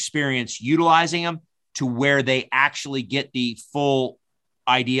actual experience utilizing them to where they actually get the full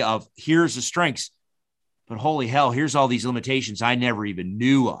idea of here's the strengths. But holy hell, here's all these limitations I never even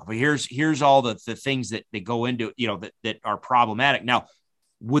knew of. Here's all the things that they go into, that are problematic. Now,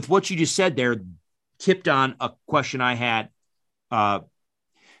 with what you just said there, tipped on a question I had.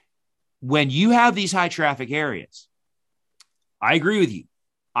 When you have these high traffic areas, I agree with you.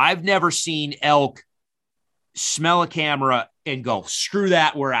 I've never seen elk smell a camera and go, screw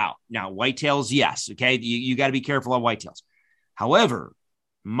that, we're out. Now, whitetails, yes. Okay. You got to be careful on whitetails. However,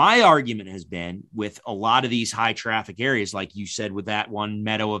 my argument has been with a lot of these high traffic areas, like you said, with that one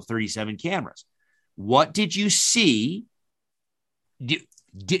meadow of 37 cameras, What did you see? Did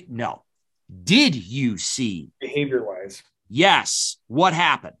you see behavior wise? Yes. What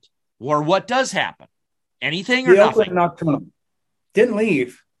happened? Or what does happen? Anything or The elk nothing? went nocturnal. Didn't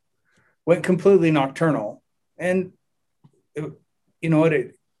leave. Went completely nocturnal. And you know what?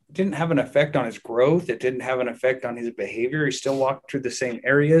 It didn't have an effect on his growth. It didn't have an effect on his behavior. He still walked through the same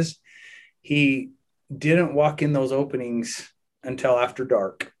areas. He didn't walk in those openings until after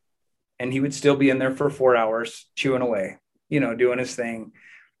dark. And he would still be in there for 4 hours, chewing away, doing his thing.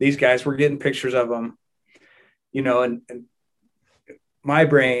 These guys were getting pictures of him, and my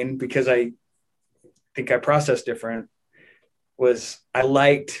brain, because I think I processed different, was I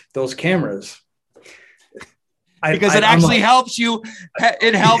liked those cameras. Because it actually helps you.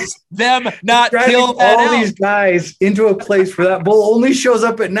 It helps them not kill that all elk. These guys into a place where that bull only shows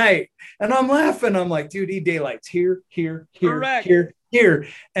up at night. And I'm laughing. I'm like, dude, he daylights here, Correct. here.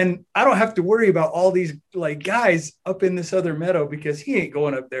 And I don't have to worry about all these like guys up in this other meadow because he ain't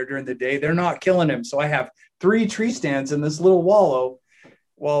going up there during the day. They're not killing him. So I have 3 tree stands in this little wallow.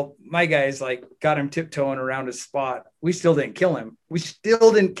 Well, my guys like got him tiptoeing around his spot. We still didn't kill him.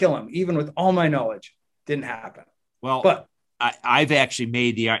 Even with all my knowledge. Didn't happen. Well, but I've actually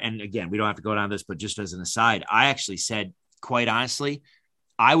made and again, we don't have to go down this, but just as an aside, I actually said, quite honestly,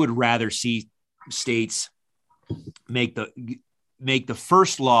 I would rather see states make the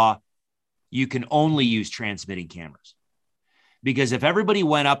first law, you can only use transmitting cameras. Because if everybody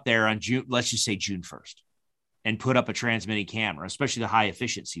went up there on let's just say June 1st and put up a transmitting camera, especially the high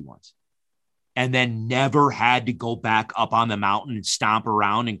efficiency ones, and then never had to go back up on the mountain and stomp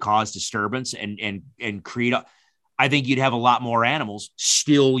around and cause disturbance and create I think you'd have a lot more animals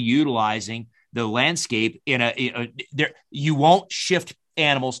still utilizing the landscape you won't shift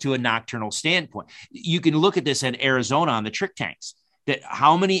animals to a nocturnal standpoint. You can look at this in Arizona on the trick tanks, that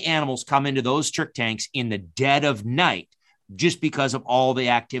how many animals come into those trick tanks in the dead of night just because of all the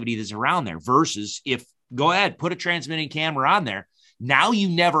activity that's around there versus if go ahead, put a transmitting camera on there. Now you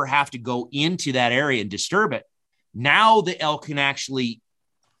never have to go into that area and disturb it. Now the elk can actually,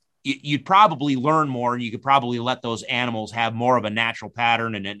 you'd probably learn more and you could probably let those animals have more of a natural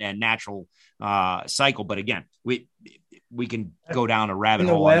pattern and natural cycle. But again, we can go down a rabbit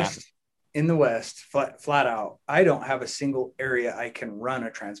hole on that. In the West, flat out, I don't have a single area I can run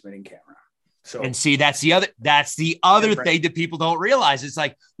a transmitting camera. So, and see, that's the other thing that people don't realize. It's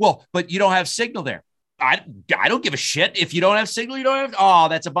like, well, but you don't have signal there. I don't give a shit. If you don't have signal, you don't have, oh,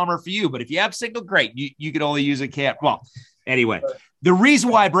 that's a bummer for you. But if you have signal, great. You can only use a cam. Well, anyway, the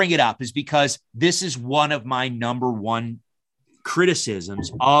reason why I bring it up is because this is one of my number one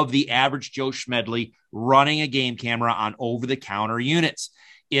criticisms of the average Joe Schmedley running a game camera on over-the-counter units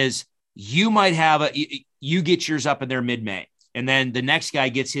is you might have you get yours up in there mid-May. And then the next guy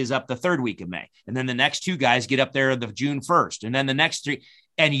gets his up the third week of May. And then the next 2 guys get up there the June 1st. And then the next 3.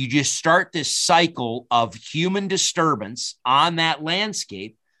 And you just start this cycle of human disturbance on that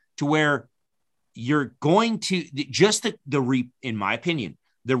landscape to where you're going to just in my opinion,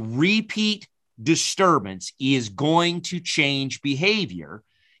 the repeat disturbance is going to change behavior.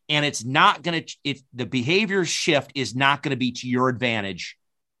 And it's not going to, the behavior shift is not going to be to your advantage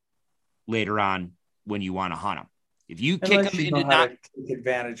later on when you want to hunt them. If you kick them into not take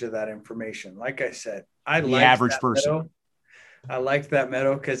advantage of that information, like I said, the average person. I liked that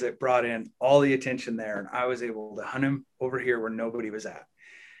meadow because it brought in all the attention there, and I was able to hunt him over here where nobody was at.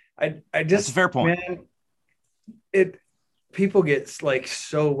 I just That's a fair point. Man, people get like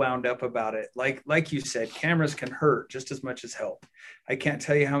so wound up about it. Like you said, cameras can hurt just as much as help. I can't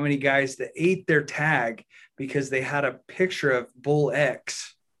tell you how many guys that ate their tag because they had a picture of Bull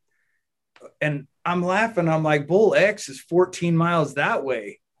X. And I'm laughing. I'm like, Bull X is 14 miles that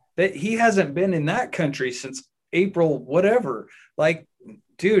way. That he hasn't been in that country since April, whatever. Like,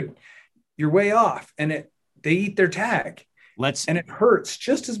 dude, you're way off. And they eat their tag. And it hurts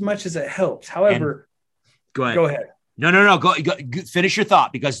just as much as it helps. However, go ahead. Go ahead. No. Go finish your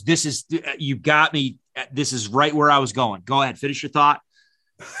thought because this is you got me. This is right where I was going. Go ahead, finish your thought.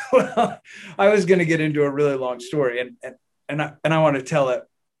 Well, I was going to get into a really long story, and I want to tell it.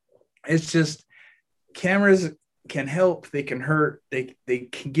 It's just cameras can help. They can hurt. They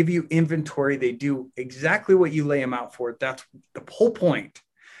can give you inventory. They do exactly what you lay them out for. That's the whole point.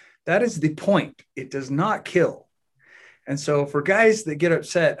 That is the point. It does not kill. And so for guys that get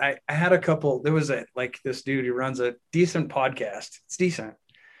upset, I had a couple, there was this dude who runs a decent podcast. It's decent.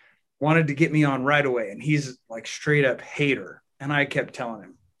 Wanted to get me on right away. And he's like straight up hater. And I kept telling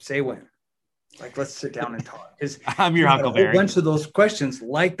him, say when. Like, let's sit down and talk. Because I'm your Uncle Barry. A bunch of those questions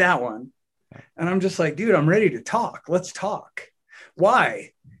like that one. And I'm just like, dude, I'm ready to talk. Let's talk.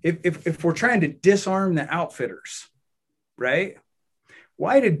 Why? if we're trying to disarm the outfitters, right?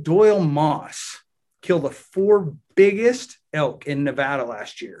 Why did Doyle Moss kill the 4 biggest elk in Nevada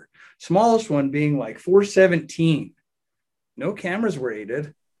last year? Smallest one being like 417. No cameras were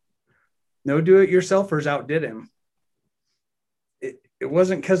aided. No do-it-yourselfers outdid him. It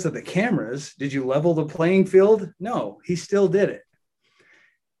wasn't because of the cameras. Did you level the playing field? No, he still did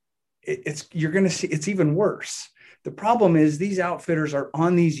it. You're going to see it's even worse. The problem is these outfitters are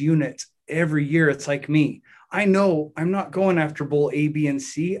on these units every year. It's like me. I know I'm not going after bull A, B, and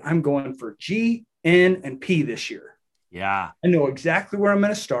C. I'm going for G, N, and P this year. Yeah. I know exactly where I'm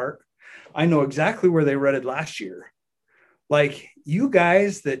going to start. I know exactly where they rutted last year. Like, you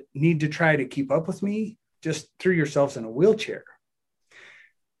guys that need to try to keep up with me, just threw yourselves in a wheelchair.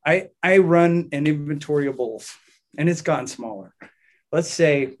 I run an inventory of bulls, and it's gotten smaller. Let's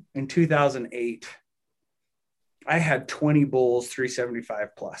say in 2008, I had 20 bulls,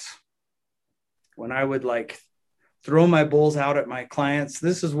 375 plus. When I would like throw my bulls out at my clients,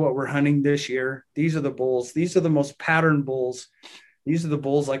 this is what we're hunting this year. These are the bulls. These are the most patterned bulls. These are the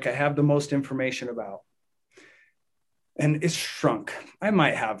bulls like I have the most information about. And it's shrunk. I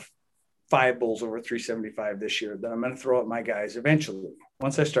might have 5 bulls over 375 this year that I'm going to throw at my guys eventually,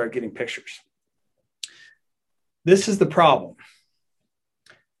 once I start getting pictures. This is the problem.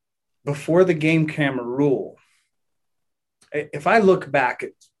 Before the game camera rule, if I look back at,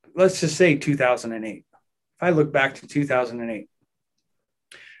 let's just say 2008, if I look back to 2008,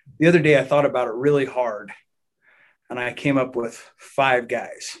 the other day I thought about it really hard, and I came up with 5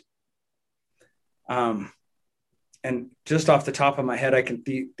 guys. And just off the top of my head, I can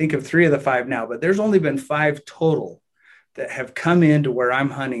think of 3 of the 5 now, but there's only been 5 total that have come into where I'm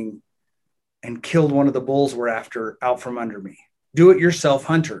hunting and killed one of the bulls we're after out from under me. Do-it-yourself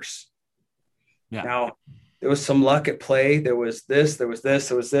hunters. Yeah. Now, there was some luck at play. There was this,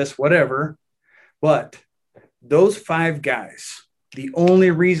 whatever. But those 5 guys, the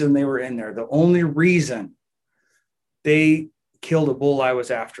only reason they were in there, the only reason they killed a bull I was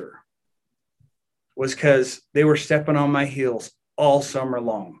after was because they were stepping on my heels all summer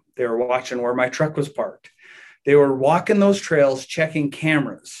long. They were watching where my truck was parked. They were walking those trails, checking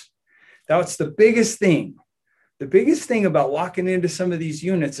cameras. That's the biggest thing. The biggest thing about walking into some of these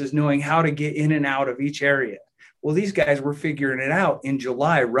units is knowing how to get in and out of each area. Well, these guys were figuring it out in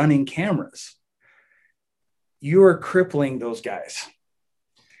July, running cameras. You are crippling those guys.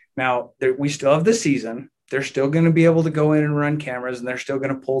 Now, we still have the season. They're still going to be able to go in and run cameras, and they're still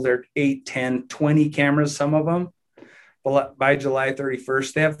going to pull their 8, 10, 20 cameras, some of them. But by July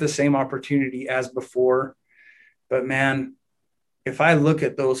 31st, they have the same opportunity as before. But, man, if I look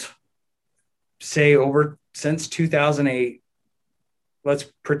at those, say, since 2008, let's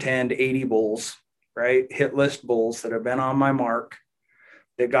pretend 80 bulls, right? Hit list bulls that have been on my mark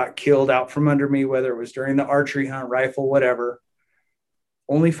that got killed out from under me, whether it was during the archery hunt, rifle, whatever.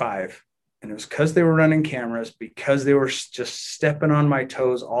 Only 5. And it was because they were running cameras, because they were just stepping on my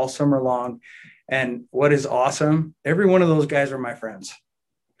toes all summer long. And what is awesome, every one of those guys are my friends.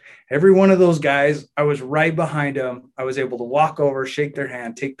 Every one of those guys, I was right behind them. I was able to walk over, shake their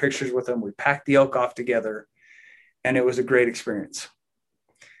hand, take pictures with them. We packed the elk off together, and it was a great experience.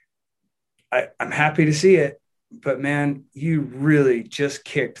 I'm happy to see it, but man, you really just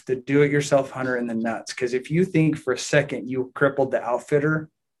kicked the do-it-yourself hunter in the nuts. Because if you think for a second you crippled the outfitter,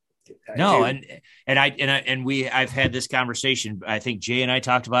 no, I've had this conversation. I think Jay and I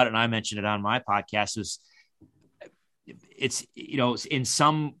talked about it, and I mentioned it on my podcast. It's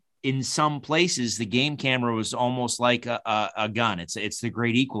in some places the game camera was almost like a gun. It's the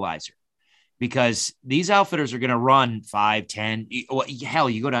great equalizer, because these outfitters are going to run 5, 10. Hell,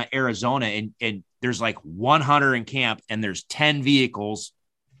 you go to Arizona and there's like 1 hunter in camp, and there's 10 vehicles.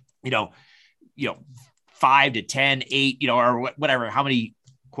 5 to 10, 8, or whatever. How many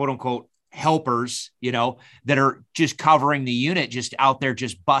quote unquote helpers, that are just covering the unit, just out there,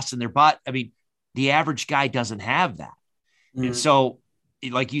 just busting their butt. I mean, the average guy doesn't have that. Mm-hmm. And so,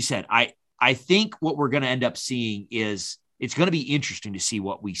 like you said, I think what we're going to end up seeing is it's going to be interesting to see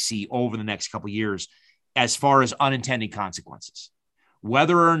what we see over the next couple of years as far as unintended consequences,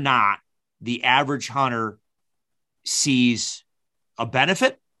 whether or not the average hunter sees a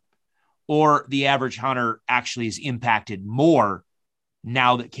benefit or the average hunter actually is impacted more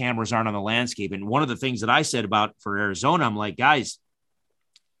now that cameras aren't on the landscape. And one of the things that I said about for Arizona, I'm like, guys,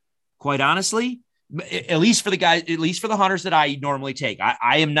 quite honestly, at least for the hunters that I normally take,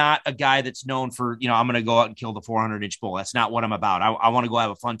 I am not a guy that's known for, I'm going to go out and kill the 400-inch bull. That's not what I'm about. I want to go have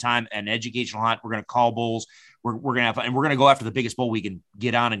a fun time, an educational hunt. We're going to call bulls. we're going to have fun, and we're going to go after the biggest bull we can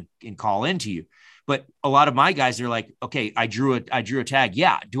get on and call into you. But a lot of my guys, they're like, okay, I drew a tag.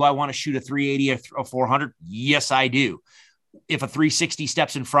 Yeah. Do I want to shoot a 380 or 400? Yes, I do. If a 360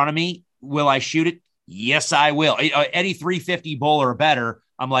 steps in front of me, will I shoot it? Yes, I will. Any 350 bull or better,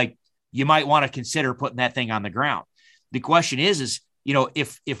 I'm like, you might want to consider putting that thing on the ground. The question is,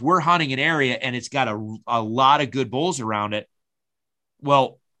 if we're hunting an area and it's got a lot of good bulls around it,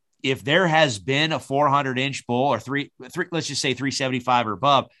 well, if there has been a 400-inch bull or three, let's just say 375 or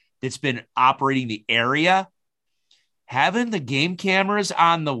above, that's been operating the area, having the game cameras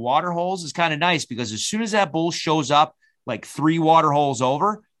on the water holes is kind of nice, because as soon as that bull shows up, like 3 water holes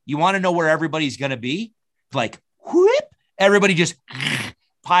over, you want to know where everybody's going to be. Like, whoop, everybody just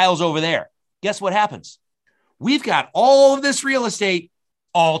piles over there. Guess what happens? We've got all of this real estate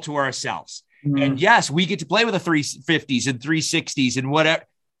all to ourselves. Mm-hmm. And yes, we get to play with the 350s and 360s and whatever.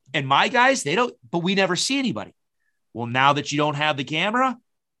 And my guys, they don't, but we never see anybody. Well, now that you don't have the camera,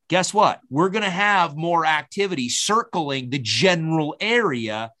 guess what? We're going to have more activity circling the general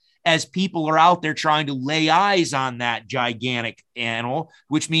area as people are out there trying to lay eyes on that gigantic animal,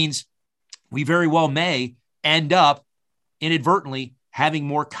 which means we very well may end up inadvertently having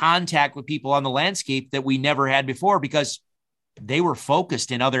more contact with people on the landscape that we never had before, because they were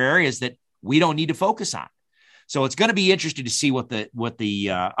focused in other areas that we don't need to focus on. So it's going to be interesting to see what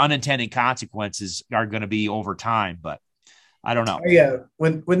the unintended consequences are going to be over time, but I don't know. Yeah.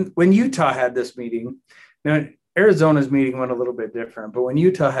 When Utah had this meeting, now Arizona's meeting went a little bit different, but when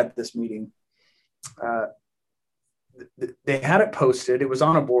Utah had this meeting, they had it posted. It was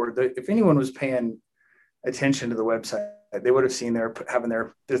on a board. If anyone was paying attention to the website, they would have seen they're having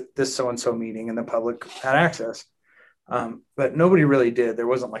this so-and-so meeting, and the public had access. But nobody really did. There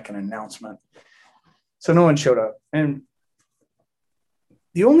wasn't like an announcement. So no one showed up. And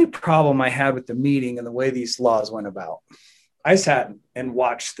the only problem I had with the meeting and the way these laws went about, I sat and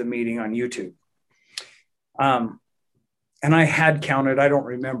watched the meeting on YouTube. And I had counted, I don't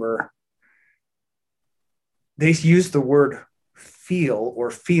remember. They used the word feel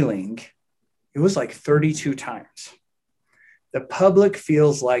or feeling. It was like 32 times. The public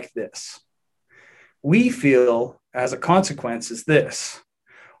feels like this. We feel as a consequence is this.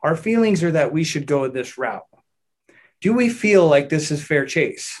 Our feelings are that we should go this route. Do we feel like this is fair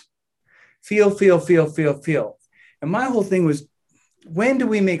chase? Feel. And my whole thing was, when do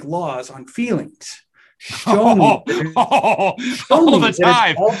we make laws on feelings? Show me. All the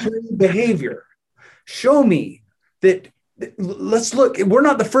time. Altering behavior. Show me that. Let's look. We're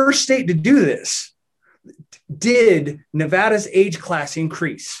not the first state to do this. Did Nevada's age class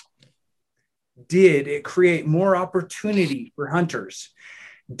increase? Did it create more opportunity for hunters?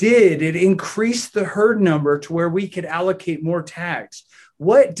 Did it increase the herd number to where we could allocate more tags?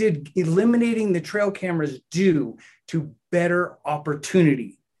 What did eliminating the trail cameras do to better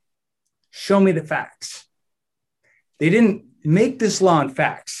opportunity? Show me the facts. They didn't make this law on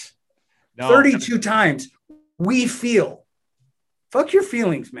facts. No. 32 times. We feel. Fuck your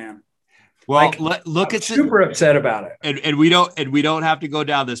feelings, man. Well, look at super upset about it. And we don't have to go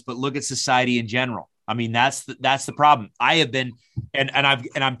down this, but look at society in general. I mean, that's the problem. I have been,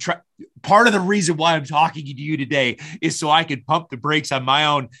 I'm part of the reason why I'm talking to you today is so I can pump the brakes on my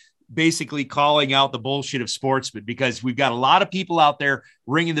own, basically calling out the bullshit of sportsmen, because we've got a lot of people out there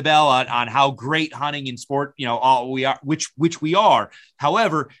ringing the bell on how great hunting and sport, all we are, which we are.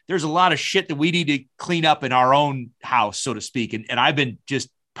 However, there's a lot of shit that we need to clean up in our own house, so to speak. And I've been just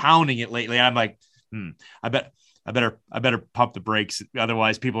pounding it lately. And I'm like, I better pump the brakes.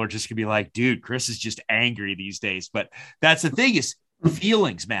 Otherwise people are just gonna be like, dude, Chris is just angry these days. But that's the thing, is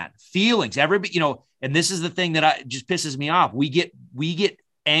feelings, man, feelings. Everybody, and this is the thing that just pisses me off. We get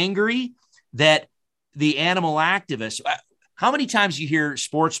angry that the animal activists, how many times you hear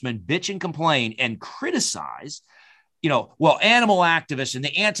sportsmen bitch and complain and criticize, animal activists and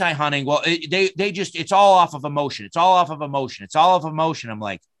the anti-hunting, they just, it's all off of emotion. It's all off of emotion. It's all off of emotion. I'm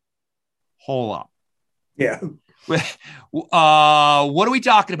like, hold up. Yeah. What are we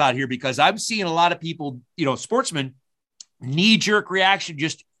talking about here? Because I'm seeing a lot of people, sportsmen, knee-jerk reaction,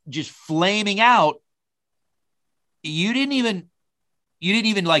 just flaming out. You didn't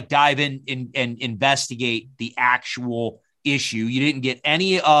even like dive in and investigate the actual issue. You didn't get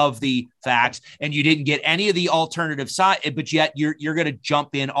any of the facts, and you didn't get any of the alternative side, but yet you're going to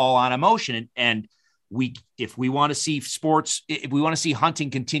jump in all on emotion. And if we want to see sports, if we want to see hunting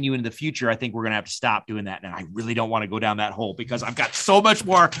continue in the future, I think we're going to have to stop doing that. And I really don't want to go down that hole, because I've got so much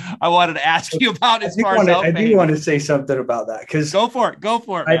more I wanted to ask you about as far as I do want to say something about that, because go for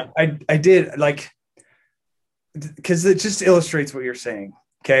it. I did, like, because it just illustrates what you're saying.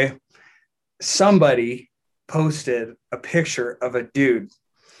 Okay. Somebody posted a picture of a dude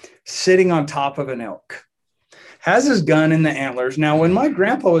sitting on top of an elk, has his gun in the antlers. Now, when my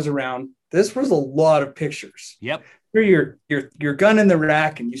grandpa was around, this was a lot of pictures. Yep. Your gun in the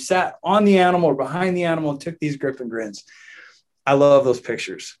rack, and you sat on the animal or behind the animal and took these grip and grins. I love those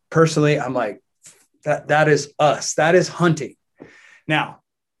pictures. Personally, I'm like, that is us. That is hunting. Now,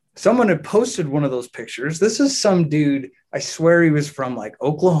 someone had posted one of those pictures. This is some dude, I swear he was from like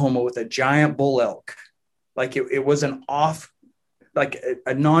Oklahoma, with a giant bull elk. Like it was an off, like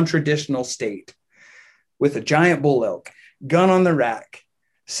a non-traditional state with a giant bull elk, gun on the rack,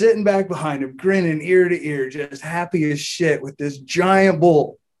 sitting back behind him, grinning ear to ear, just happy as shit with this giant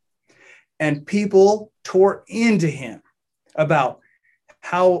bull. And people tore into him about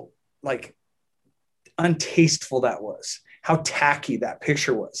how like untasteful that was, how tacky that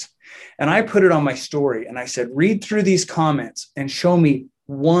picture was. And I put it on my story and I said, read through these comments and show me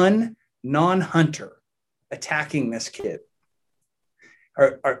one non-hunter attacking this kid.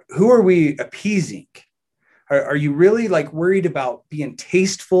 Who are we appeasing? Are you really like worried about being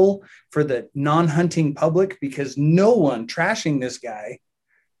tasteful for the non-hunting public? Because no one trashing this guy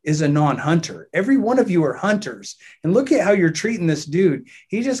is a non-hunter. Every one of you are hunters. And look at how you're treating this dude.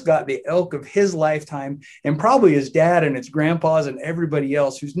 He just got the elk of his lifetime, and probably his dad and his grandpas and everybody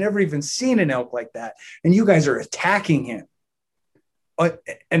else who's never even seen an elk like that. And you guys are attacking him.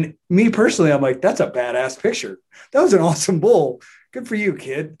 And me personally, I'm like, that's a badass picture. That was an awesome bull. Good for you,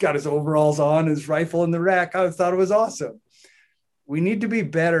 kid. Got his overalls on, his rifle in the rack. I thought it was awesome. We need to be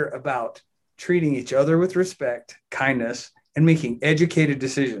better about treating each other with respect, kindness, and making educated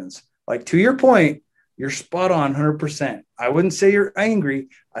decisions. Like, to your point, you're spot on 100%. I wouldn't say you're angry.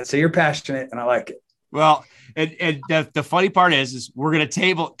 I'd say you're passionate, and I like it. Well, and the funny part is we're going to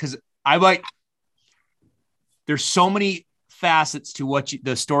table, because there's so many facets to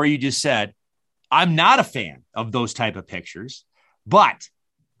the story you just said. I'm not a fan of those type of pictures, but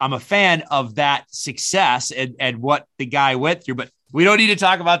I'm a fan of that success and what the guy went through. But we don't need to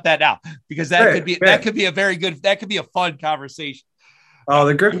talk about that now, because that could be a fun conversation. Oh,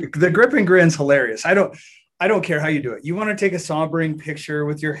 the grip and grin's hilarious. I don't care how you do it. You want to take a sombering picture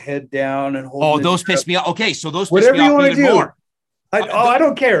with your head down and hold. Oh, those piss me off. Okay, so those piss me off even more. I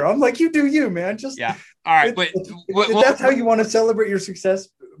don't care. I'm like, you do you, man. Just yeah. All right, but that's how you want to celebrate your success.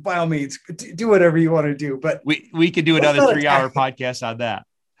 By all means, do whatever you want to do. But we could do another 3-hour podcast on that.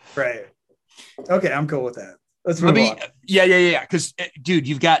 Right. Okay, I'm cool with that. Let's move on. Yeah. Because, dude,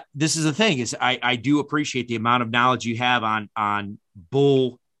 this is the thing is I do appreciate the amount of knowledge you have on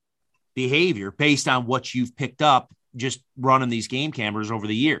bull behavior based on what you've picked up just running these game cameras over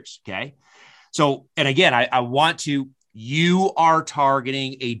the years. Okay. So, and again, you are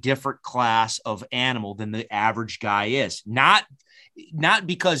targeting a different class of animal than the average guy is. Not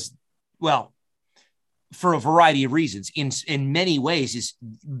because, well, for a variety of reasons. In many ways, is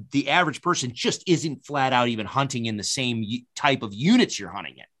the average person just isn't flat out even hunting in the same type of units you're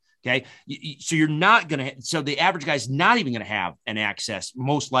hunting in. Okay. So you're not going to, so the average guy's not even going to have an access,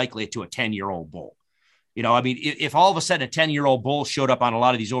 most likely, to a 10-year-old bull. You know, I mean, if all of a sudden a 10-year-old bull showed up on a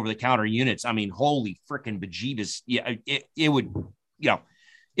lot of these over-the-counter units, I mean, holy freaking bejeebus, yeah, it would,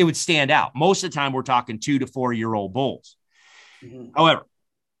 it would stand out. Most of the time, we're talking 2 to 4-year-old bulls. Mm-hmm. However,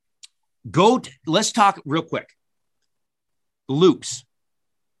 let's talk real quick. Loops.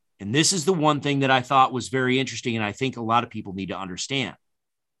 And this is the one thing that I thought was very interesting, and I think a lot of people need to understand.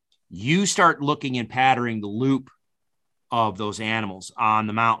 You start looking and patterning the loop of those animals on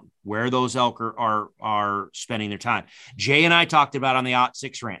the mountain, where those elk are spending their time. Jay and I talked about on the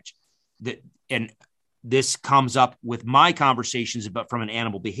OT6 ranch and this comes up with my conversations about, from an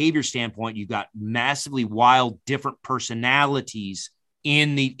animal behavior standpoint, you've got massively wild, different personalities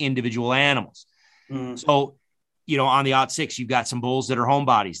in the individual animals. Mm. So, on the OT6, you've got some bulls that are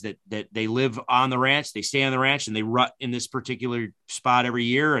homebodies that they live on the ranch, they stay on the ranch, and they rut in this particular spot every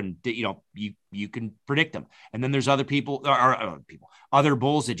year. And, you can predict them. And then there's other other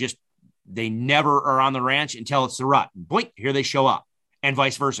bulls that they never are on the ranch until it's the rut. Boink, here they show up, and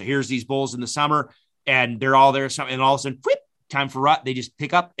vice versa. Here's these bulls in the summer and they're all there. And all of a sudden, whip, time for rut. They just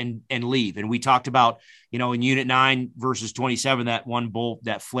pick up and leave. And we talked about, in unit 9 versus 27, that one bull,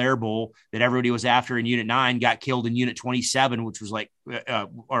 that flare bull that everybody was after in unit 9 got killed in unit 27, which was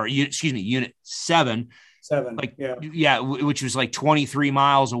unit 7, which was like 23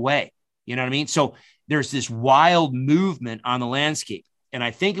 miles away. You know what I mean? So there's this wild movement on the landscape. And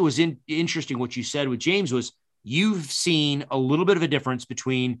I think it was interesting what you said with James was you've seen a little bit of a difference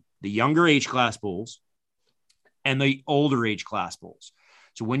between the younger age class bulls and the older age class bulls.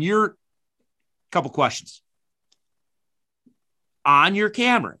 So when you're, couple questions on your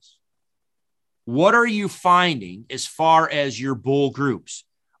cameras, What are you finding as far as your bull groups?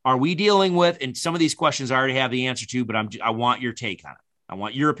 Are we dealing with, and some of these questions I already have the answer to, but I want your take on it. I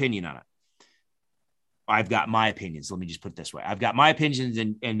want your opinion on it. I've got my opinions. Let me just put it this way. I've got my opinions,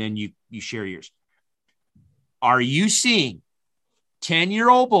 and then you share yours. Are you seeing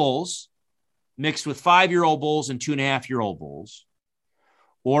 10-year-old bulls mixed with 5-year-old bulls and 2.5-year-old bulls?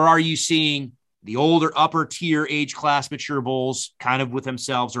 Or are you seeing the older upper tier age class mature bulls kind of with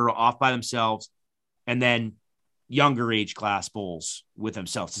themselves or off by themselves, and then younger age class bulls with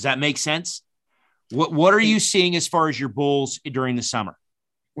themselves? Does that make sense? What are you seeing as far as your bulls during the summer?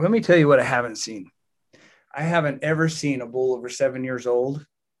 Let me tell you what I haven't seen. I haven't ever seen a bull over 7 years old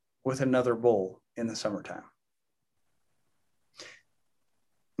with another bull in the summertime.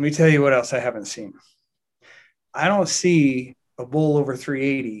 Let me tell you what else I haven't seen. I don't see a bull over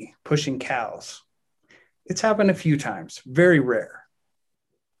 380 pushing cows. It's happened a few times, very rare.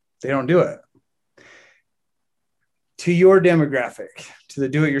 They don't do it. To your demographic, to the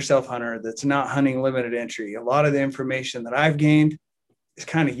do-it-yourself hunter that's not hunting limited entry, a lot of the information that I've gained is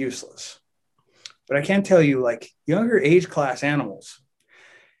kind of useless. But I can tell you, like, younger age class animals,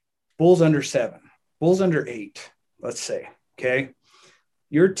 bulls under 7, bulls under 8, let's say, okay?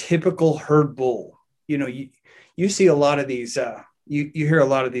 Your typical herd bull, you see a lot of these, you hear a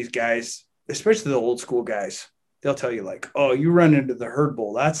lot of these guys, especially the old school guys, they'll tell you like, oh, you run into the herd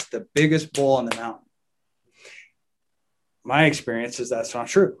bull. That's the biggest bull on the mountain. My experience is that's not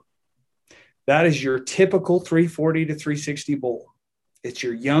true. That is your typical 340 to 360 bull. It's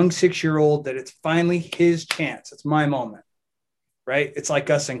your young 6-year-old that it's finally his chance. It's my moment, right? It's like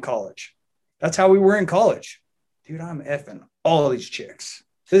us in college. That's how we were in college. Dude, I'm effing all these chicks.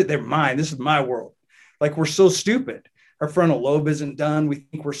 They're mine. This is my world. Like, we're so stupid. Our frontal lobe isn't done. We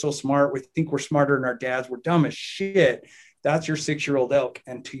think we're so smart. We think we're smarter than our dads. We're dumb as shit. That's your 6-year-old elk.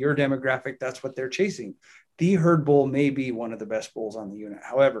 And to your demographic, that's what they're chasing. The herd bull may be one of the best bulls on the unit.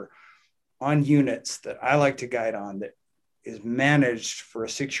 However, on units that I like to guide on that is managed for a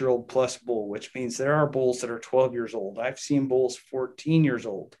 6-year-old plus bull, which means there are bulls that are 12 years old. I've seen bulls 14 years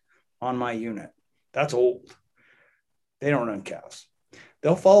old on my unit. That's old. They don't run cows.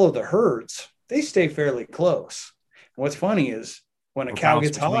 They'll follow the herds. They stay fairly close. And what's funny is when a cow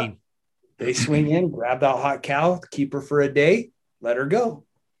gets hot, they swing in, grab that hot cow, keep her for a day, let her go.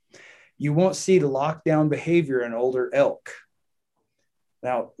 You won't see the lockdown behavior in older elk.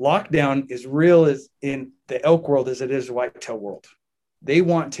 Now, lockdown is real as in the elk world as it is the whitetail world. They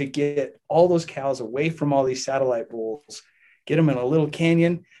want to get all those cows away from all these satellite bulls, get them in a little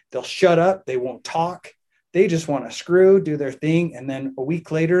canyon. They'll shut up. They won't talk. They just want to screw, do their thing. And then a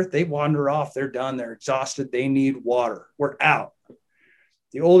week later, they wander off. They're done. They're exhausted. They need water. We're out.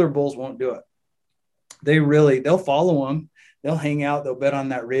 The older bulls won't do it. They'll follow them. They'll hang out. They'll bet on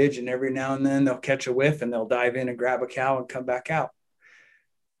that ridge. And every now and then they'll catch a whiff and they'll dive in and grab a cow and come back out.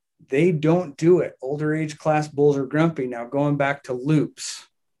 They don't do it. Older age class bulls are grumpy. Now, going back to loops,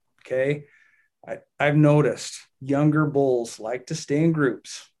 okay, I've noticed younger bulls like to stay in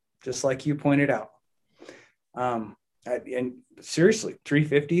groups, just like you pointed out. And seriously,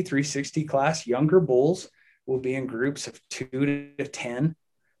 350, 360 class younger bulls will be in groups of 2 to 10,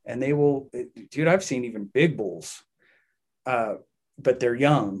 and they will, dude, I've seen even big bulls, but they're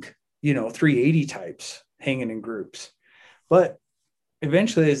young, 380 types hanging in groups. But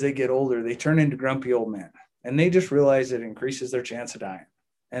eventually, as they get older, they turn into grumpy old men, and they just realize it increases their chance of dying.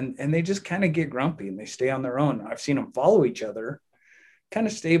 And they just kind of get grumpy and they stay on their own. I've seen them follow each other, kind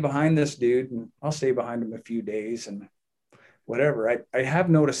of stay behind this dude, and I'll stay behind him a few days and whatever. I have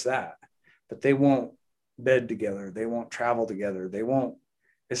noticed that, but they won't bed together. They won't travel together. They won't.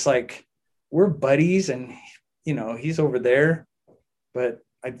 It's like we're buddies and, he's over there, but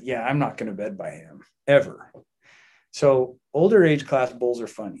I'm not going to bed by him ever. So older age class bulls are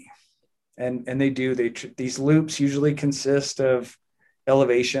funny, and these loops usually consist of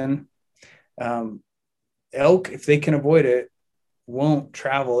elevation. Elk, if they can avoid it, won't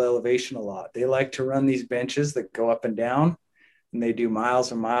travel elevation a lot. They like to run these benches that go up and down, and they do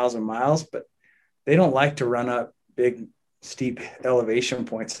miles and miles and miles, but they don't like to run up big, steep elevation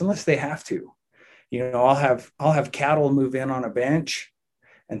points unless they have to. I'll have cattle move in on a bench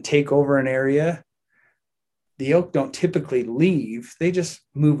and take over an area. The elk don't typically leave. They just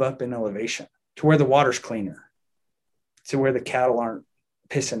move up in elevation to where the water's cleaner, to where the cattle aren't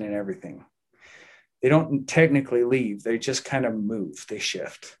pissing and everything. They don't technically leave. They just kind of move. They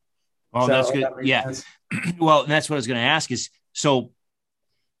shift. Oh, so, that's good. Yeah. Well, that's what I was going to ask is, so,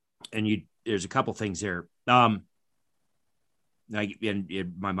 and there's a couple things there. My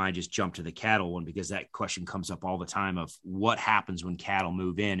mind just jumped to the cattle one because that question comes up all the time of what happens when cattle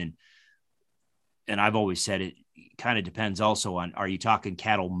move in. And and I've always said it kind of depends also on, are you talking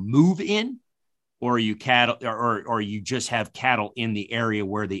cattle move in, or are you cattle, or you just have cattle in the area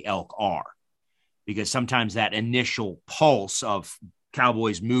where the elk are? Because sometimes that initial pulse of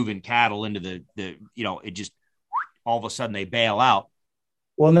cowboys moving cattle into the it just all of a sudden they bail out.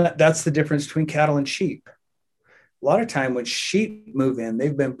 Well, that's the difference between cattle and sheep. A lot of time when sheep move in,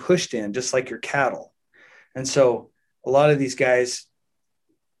 they've been pushed in just like your cattle. And so a lot of these guys,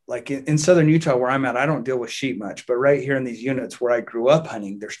 like in southern Utah where I'm at, I don't deal with sheep much, but right here in these units where I grew up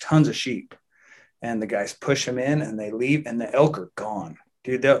hunting, there's tons of sheep. And the guys push them in and they leave and the elk are gone.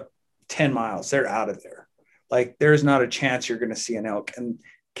 Dude, they're 10 miles, they're out of there. Like there's not a chance you're going to see an elk. And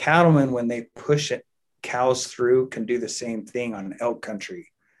cattlemen, when they push it, cows through, can do the same thing on elk country.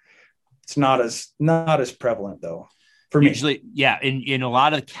 It's not as prevalent though for me. Usually, yeah. In a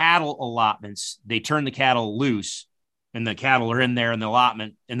lot of cattle allotments, they turn the cattle loose and the cattle are in there in the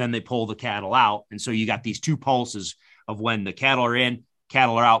allotment, and then they pull the cattle out. And so you got these two pulses of when the cattle are in,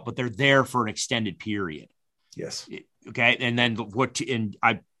 cattle are out, but they're there for an extended period. Yes. Okay. And then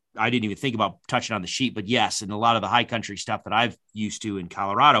I didn't even think about touching on the sheep, but yes, and a lot of the high country stuff that I've used to in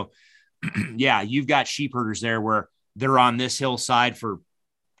Colorado, yeah, you've got sheep herders there where they're on this hillside for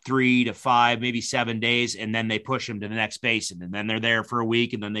 3 to 5, maybe 7 days, and then they push them to the next basin, and then they're there for a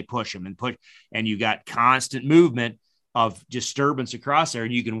week, and then they push them, and you got constant movement of disturbance across there,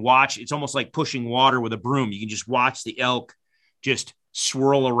 and you can watch. It's almost like pushing water with a broom. You can just watch the elk just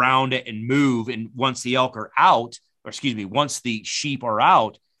swirl around it and move, and once the elk are out, once the sheep are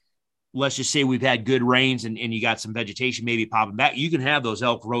out, let's just say we've had good rains and you got some vegetation maybe popping back, you can have those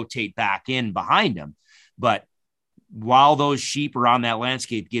elk rotate back in behind them. But while those sheep are on that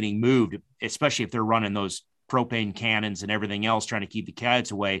landscape getting moved, especially if they're running those propane cannons and everything else, trying to keep the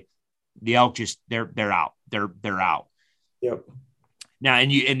coyotes away, the elk just, they're out. They're out. Yep. Now,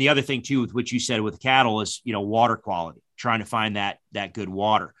 and the other thing too, with what you said with cattle is, water quality, trying to find that good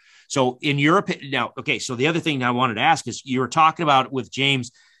water. So in Europe now, okay. So the other thing I wanted to ask is, you were talking about with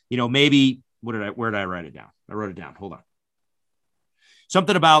James, maybe where did I write it down? I wrote it down. Hold on.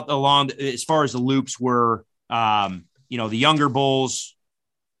 Something about as far as the loops were, the younger bulls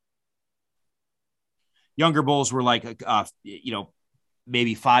were like,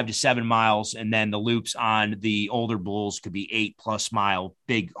 maybe 5 to 7 miles. And then the loops on the older bulls could be 8+ mile,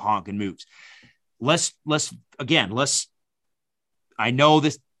 big honking moves. I know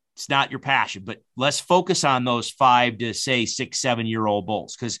this, it's not your passion, but let's focus on those 5 to say 6, 7-year-old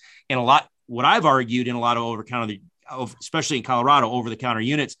bulls. Because what I've argued in a lot of over-counter, especially in Colorado, over-the-counter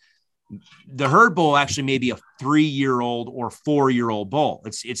units, the herd bull actually may be a 3-year-old or 4-year-old bull.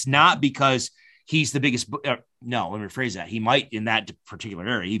 It's not because he's the biggest. No, let me rephrase that. He might, in that particular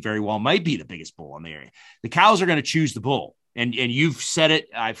area, he very well might be the biggest bull in the area. The cows are going to choose the bull. And you've said it.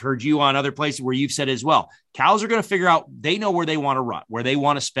 I've heard you on other places where you've said it as well. Cows are going to figure out, they know where they want to run, where they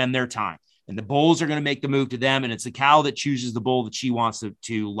want to spend their time. And the bulls are going to make the move to them. And it's the cow that chooses the bull that she wants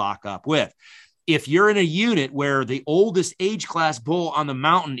to lock up with. If you're in a unit where the oldest age class bull on the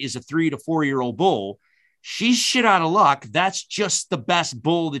mountain is a 3 to 4-year-old bull, she's shit out of luck. That's just the best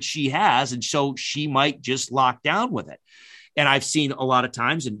bull that she has. And so she might just lock down with it. And I've seen a lot of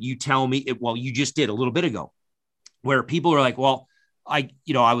times, and you tell me, you just did a little bit ago, where people are like, well, I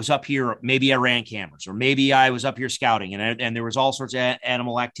was up here, maybe I ran cameras, or maybe I was up here scouting, and there was all sorts of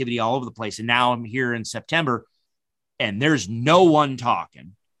animal activity all over the place. And now I'm here in September and there's no one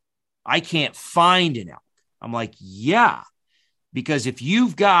talking. I can't find an elk. I'm like, yeah, because if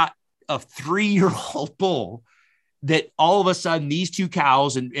you've got a 3-year-old bull that all of a sudden these 2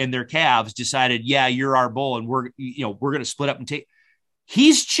 cows and their calves decided, yeah, you're our bull, and we're going to split up and take,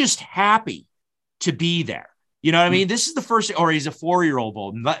 he's just happy to be there. You know what I mean? This is the first, or he's a 4-year-old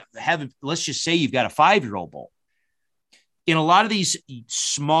bull. Let's just say you've got a 5-year-old bull. In a lot of these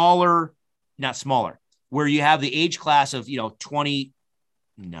not smaller, where you have the age class of,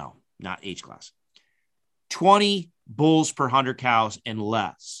 20 bulls per 100 cows and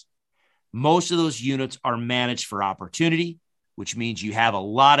less. Most of those units are managed for opportunity, which means you have a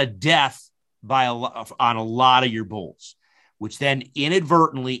lot of death on a lot of your bulls, which then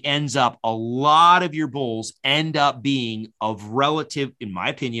inadvertently ends up, a lot of your bulls end up being of relative, in my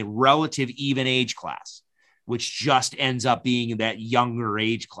opinion, relative even age class, which just ends up being that younger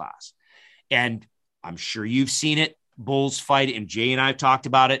age class. And I'm sure you've seen it, bulls fight, and Jay and I have talked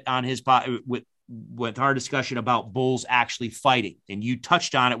about it on his with our discussion about bulls actually fighting. And you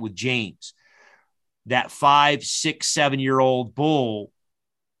touched on it with James, that 5, 6, 7-year-old bull.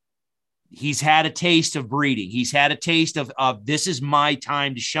 He's had a taste of breeding. He's had a taste of this is my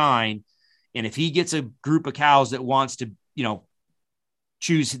time to shine. And if he gets a group of cows that wants to,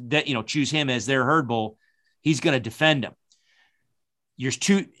 choose him as their herd bull, he's going to defend them.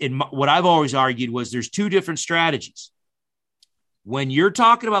 What I've always argued was there's two different strategies. When you're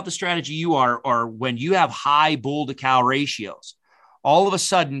talking about the strategy you are, or when you have high bull to cow ratios, all of a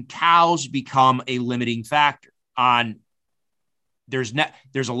sudden cows become a limiting factor there's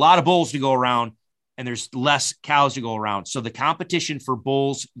a lot of bulls to go around and there's less cows to go around. So the competition for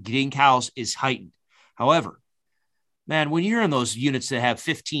bulls getting cows is heightened. However, man, when you're in those units that have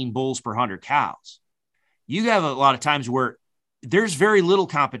 15 bulls per 100 cows, you have a lot of times where there's very little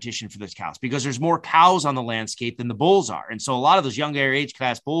competition for those cows because there's more cows on the landscape than the bulls are. And so a lot of those younger age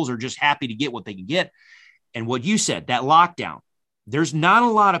class bulls are just happy to get what they can get. And what you said, that lockdown, there's not a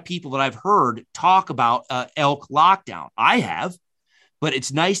lot of people that I've heard talk about elk lockdown. I have, but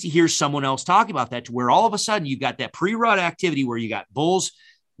it's nice to hear someone else talk about that, to where all of a sudden you've got that pre-rut activity where you got bulls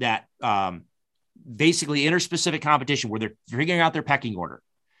that basically interspecific competition where they're figuring out their pecking order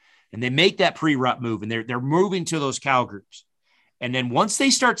and they make that pre-rut move and they're moving to those cow groups. And then once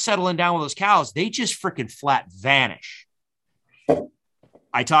they start settling down with those cows, they just freaking flat vanish.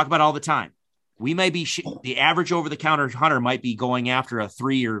 I talk about it all the time. We may be the average over-the-counter hunter might be going after a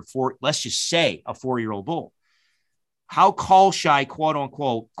 3 or 4, let's just say a 4-year-old bull. How call shy, quote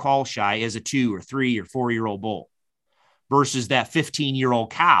unquote, call shy is a 2 or 3 or 4-year-old bull versus that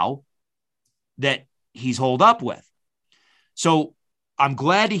 15-year-old cow that he's holed up with. So I'm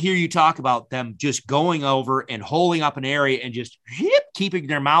glad to hear you talk about them just going over and holding up an area and just keeping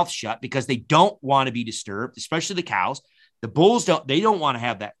their mouth shut because they don't want to be disturbed, especially the cows. The bulls don't want to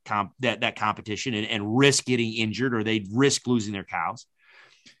have that competition and risk getting injured, or they'd risk losing their cows.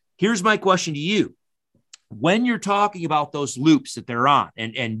 Here's my question to you. When you're talking about those loops that they're on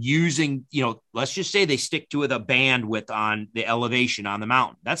and using, let's just say they stick to a bandwidth on the elevation on the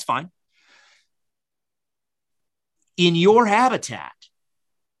mountain. That's fine. In your habitat,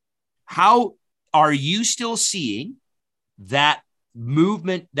 how are you still seeing that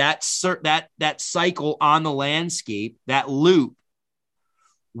movement, that cycle on the landscape, that loop,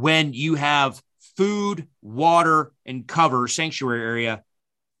 when you have food, water, and cover sanctuary area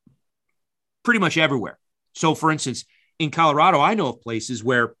pretty much everywhere? So for instance, in Colorado, I know of places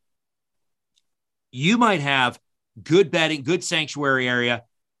where you might have good bedding, good sanctuary area,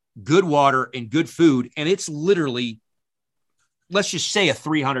 good water, and good food. And it's literally, let's just say, a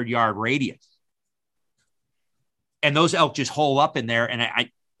 300-yard radius. And those elk just hole up in there. And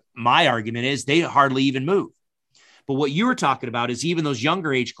my argument is they hardly even move. But what you were talking about is even those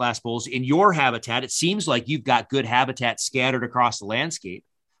younger age class bulls in your habitat, it seems like you've got good habitat scattered across the landscape.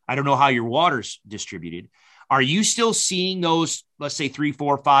 I don't know how your water's distributed. Are you still seeing those, let's say 3,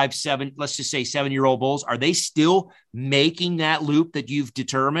 4, 5, 7, let's just say 7-year-old bulls? Are they still making that loop that you've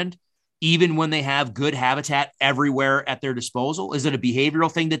determined, even when they have good habitat everywhere at their disposal? Is it a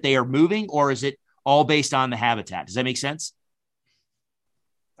behavioral thing that they are moving, or is it all based on the habitat? Does that make sense?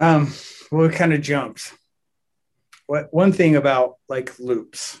 Well, it kind of jumps. One thing about like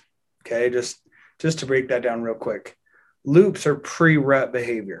loops, okay, just to break that down real quick. Loops are pre-rut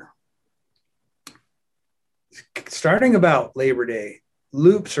behavior. Starting about Labor Day,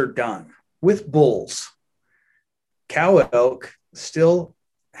 loops are done with bulls. Cow elk still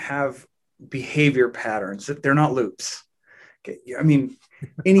have behavior patterns. They're not loops. Okay. I mean,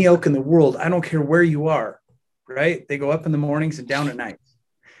 any elk in the world, I don't care where you are, right? They go up in the mornings and down at night.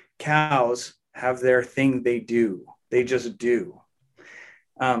 Cows have their thing they do. They just do.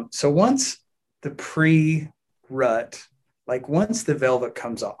 So once the pre-rut, like once the velvet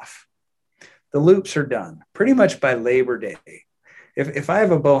comes off, the loops are done pretty much by Labor Day. If I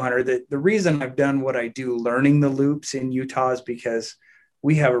have a bow hunter, the reason I've done what I do learning the loops in Utah is because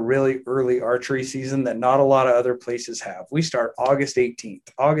we have a really early archery season that not a lot of other places have. We start August 18th,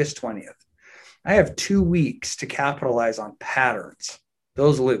 August 20th. I have 2 weeks to capitalize on patterns,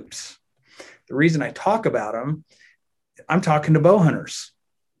 those loops. The reason I talk about them, I'm talking to bow hunters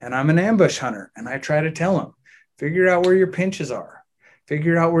and I'm an ambush hunter, and I try to tell them, figure out where your pinches are,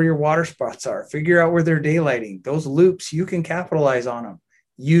 figure out where your water spots are, figure out where they're daylighting. Those loops, you can capitalize on them,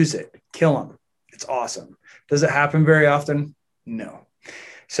 use it, kill them. It's awesome. Does it happen very often? No.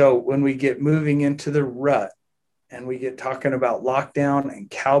 So when we get moving into the rut and we get talking about lockdown and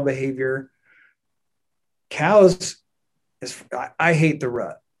cow behavior, cows, I hate the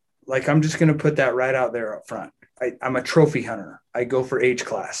rut. Like, I'm just going to put that right out there up front. I'm a trophy hunter. I go for age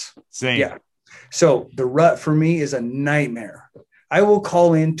class. Same. Yeah. So the rut for me is a nightmare. I will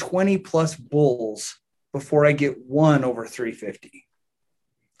call in 20 plus bulls before I get one over 350.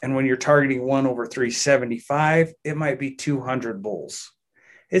 And when you're targeting one over 375, it might be 200 bulls.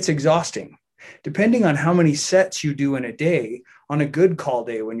 It's exhausting. Depending on how many sets you do in a day, on a good call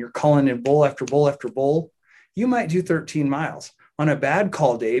day, when you're calling in bull after bull after bull, you might do 13 miles. On a bad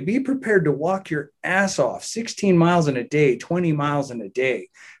call day, be prepared to walk your ass off 16 miles in a day, 20 miles in a day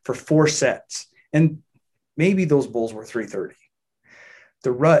for 4 sets. And maybe those bulls were 330.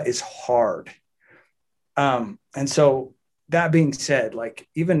 The rut is hard. And so that being said, like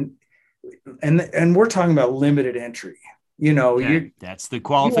even, and we're talking about limited entry, that's the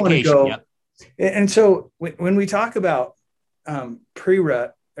qualification. Go, yep. And so when we talk about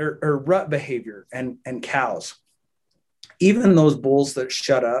pre-rut or rut behavior and cows, even those bulls that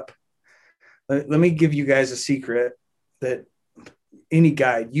shut up, let me give you guys a secret that any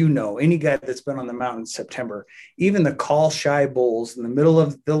guide that's been on the mountain in September, even the call shy bulls in the middle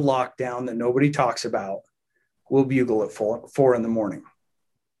of the lockdown that nobody talks about will bugle at 4 in the morning.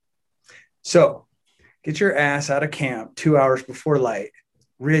 So get your ass out of camp 2 hours before light,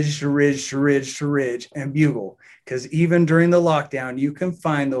 ridge to ridge to ridge to ridge, and bugle. Because even during the lockdown, you can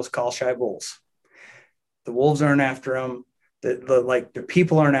find those call shy bulls. The wolves aren't after them. The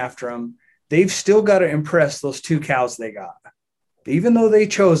people aren't after them. They've still got to impress those 2 cows they got, even though they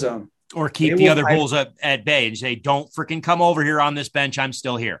chose them. Or keep the other bulls at bay and say, don't freaking come over here on this bench. I'm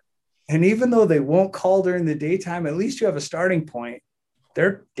still here. And even though they won't call during the daytime, at least you have a starting point.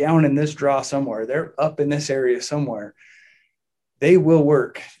 They're down in this draw somewhere. They're up in this area somewhere. They will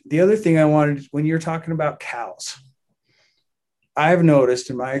work. The other thing I wanted, when you're talking about cows, I've noticed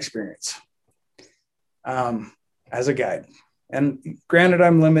in my experience as a guide, and granted,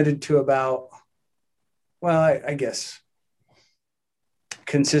 I'm limited to about, I guess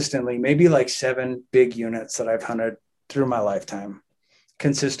consistently, maybe like 7 big units that I've hunted through my lifetime,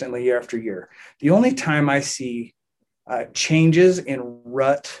 consistently year after year. The only time I see changes in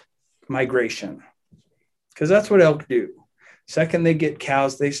rut migration, because that's what elk do. Second they get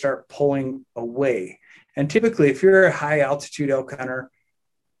cows, they start pulling away. And typically, if you're a high altitude elk hunter,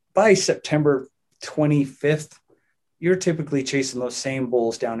 by September 25th, you're typically chasing those same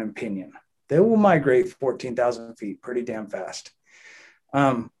bulls down in Pinion. They will migrate 14,000 feet pretty damn fast.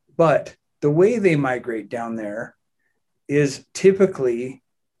 But the way they migrate down there is typically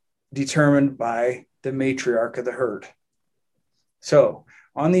determined by the matriarch of the herd. So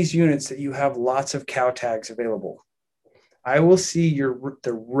on these units that you have lots of cow tags available, I will see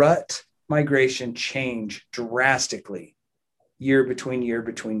the rut migration change drastically year between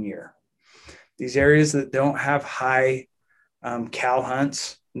year. These areas that don't have high cow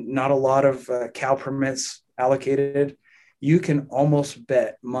hunts, not a lot of cow permits allocated, you can almost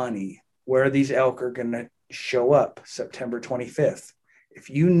bet money where these elk are going to show up September 25th. If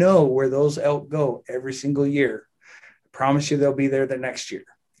you know where those elk go every single year, I promise you they'll be there the next year.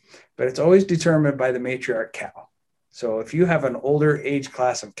 But it's always determined by the matriarch cow. So if you have an older age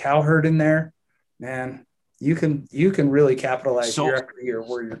class of cow herd in there, man, you can really capitalize year after year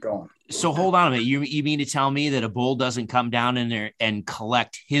where you're going. So hold on a minute. You mean to tell me that a bull doesn't come down in there and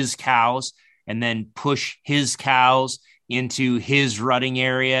collect his cows and then push his cows into his rutting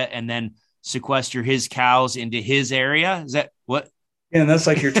area and then sequester his cows into his area? Is that what? Yeah, and that's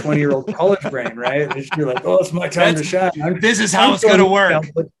like your 20-year-old college brain, right? You're like, oh, it's my time to shine. This is how it's going to work.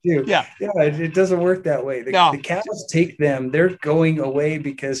 Yeah, it doesn't work that way. The cows take them. They're going away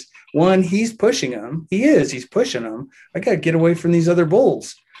because, one, he's pushing them. He's pushing them. I got to get away from these other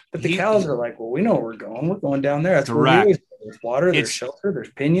bulls. But the cows are like, well, we know where we're going. We're going down there. That's correct. Where we always go. There's water, there's shelter,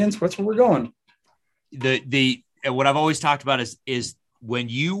 there's pinions. That's where we're going. What I've always talked about is when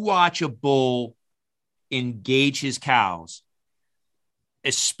you watch a bull engage his cows,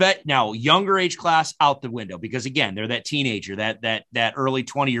 now younger age class out the window, because again, they're that teenager, that early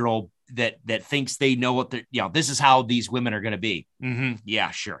 20-year-old that thinks they know what this is how these women are going to be. Mm-hmm. Yeah,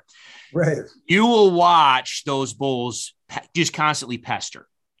 sure. Right. You will watch those bulls just constantly pester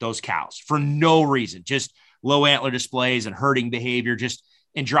those cows for no reason, just low antler displays and herding behavior,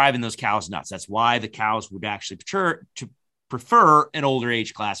 and driving those cows nuts. That's why the cows would actually prefer an older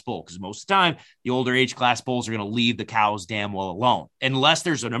age class bull, because most of the time the older age class bulls are going to leave the cows damn well alone unless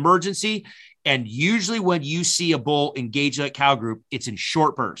there's an emergency. And usually when you see a bull engage that cow group, it's in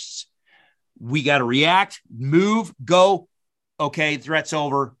short bursts. We got to react, move, go. Okay, threat's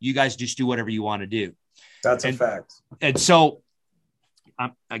over. You guys just do whatever you want to do. That's a fact. And so,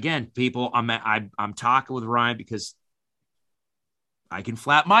 again, people, I'm talking with Ryan because I can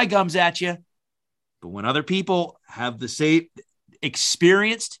flap my gums at you. But when other people have the same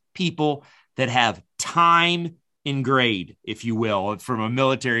experienced people that have time engraved, if you will, from a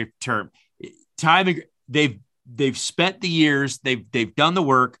military term, they've spent the years, they've done the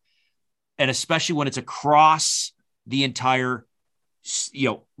work, and especially when it's across the entire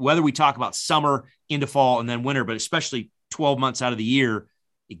whether we talk about summer into fall and then winter, but especially 12 months out of the year,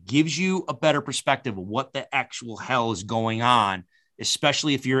 it gives you a better perspective of what the actual hell is going on,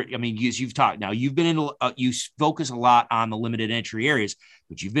 especially if you're, as you've talked now, you've been in, you focus a lot on the limited entry areas,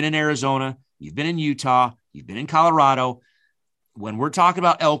 but you've been in Arizona, you've been in Utah, you've been in Colorado. When we're talking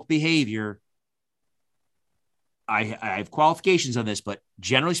about elk behavior, I have qualifications on this, but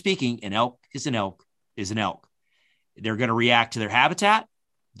generally speaking, an elk is an elk is an elk. They're going to react to their habitat.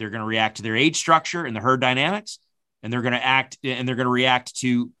 They're going to react to their age structure and the herd dynamics, and they're going to react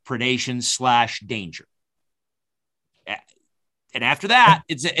to predation / danger. And after that,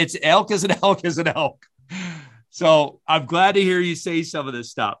 it's elk is an elk is an elk. So I'm glad to hear you say some of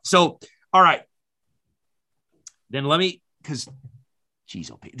this stuff. So, all right, then because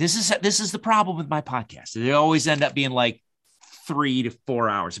this is the problem with my podcast. They always end up being like 3 to 4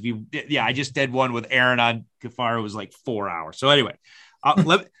 hours. I just did one with Aaron on Kafar. It was like 4 hours. So anyway,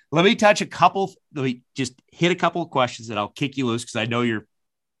 let me touch let me just hit a couple of questions that I'll kick you loose, because I know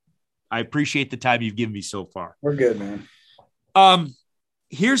I appreciate the time you've given me so far. We're good, man.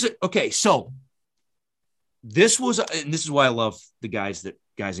 So this is why I love the guys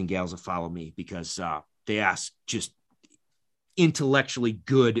and gals that follow me, because they ask just intellectually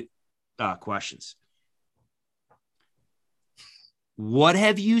good questions. What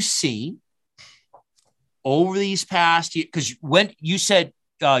have you seen over these past years? Because when you said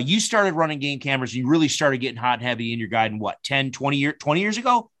you started running game cameras, you really started getting hot and heavy in your guide in what, 20 years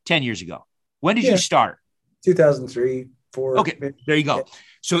ago? 10 years ago. When did you start? 2003, 4. Okay, there you go. Yeah.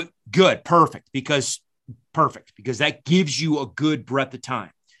 So good, perfect, because that gives you a good breadth of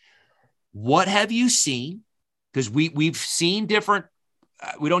time. What have you seen? Because we've seen different,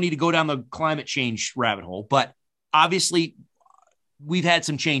 we don't need to go down the climate change rabbit hole, but obviously we've had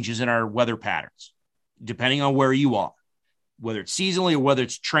some changes in our weather patterns, depending on where you are, whether it's seasonally or whether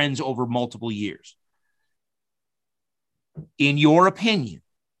it's trends over multiple years. In your opinion,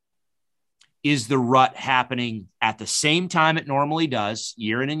 is the rut happening at the same time it normally does,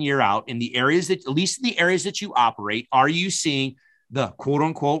 year in and year out, in the areas that, at least in the areas that you operate? Are you seeing the quote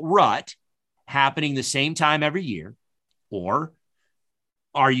unquote rut happening the same time every year? Or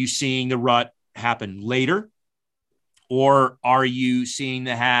are you seeing the rut happen later? Or are you seeing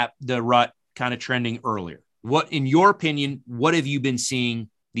the rut kind of trending earlier? What, in your opinion, what have you been seeing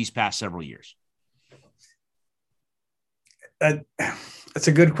these past several years? That's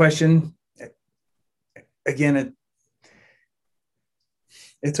a good question. Again,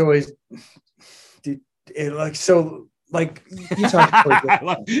 it's always like you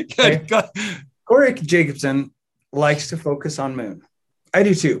talked. Corey Jacobson likes to focus on moon. I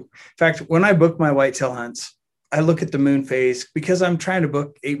do too. In fact, when I book my whitetail hunts, I look at the moon phase, because I'm trying to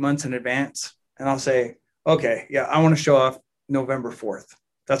book 8 months in advance, and I'll say, okay, yeah, I want to show off November 4th.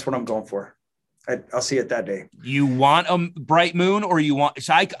 That's what I'm going for. I'll see it that day. You want a bright moon, or you want,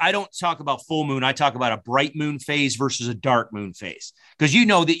 so I don't talk about full moon. I talk about a bright moon phase versus a dark moon phase. Because you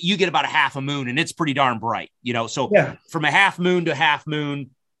know that you get about a half a moon and it's pretty darn bright, so from a half moon to half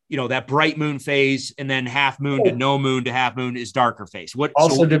moon, that bright moon phase, and then half moon to no moon to half moon is darker phase. What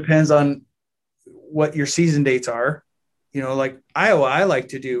also depends on what your season dates are. Like Iowa, I like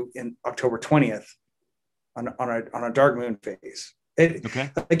to do in October 20th on a dark moon phase.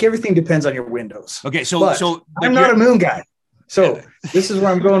 Like everything depends on your windows. Okay, but I'm not a moon guy. So this is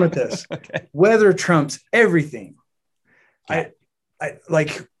where I'm going with this. Okay. Weather trumps everything. I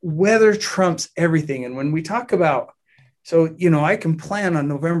like weather trumps everything. And when we talk about, I can plan on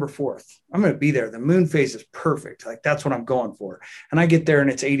November 4th. I'm going to be there. The moon phase is perfect. Like that's what I'm going for. And I get there and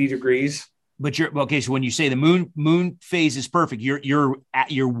it's 80 degrees. But so when you say the moon phase is perfect, you're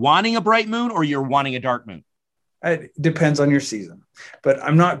wanting a bright moon, or you're wanting a dark moon? It depends on your season, but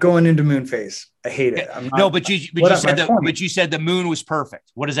I'm not going into moon phase. I hate it. But you said the moon was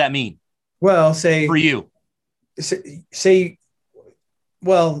perfect. What does that mean? Well, for you, so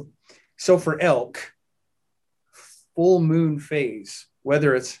for elk, full moon phase,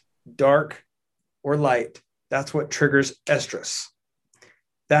 whether it's dark or light, that's what triggers estrus.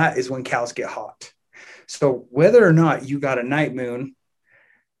 That is when cows get hot. So whether or not you got a night moon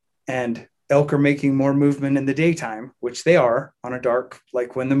and elk are making more movement in the daytime, which they are on a dark,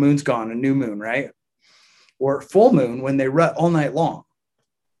 like when the moon's gone, a new moon, right? Or full moon when they rut all night long.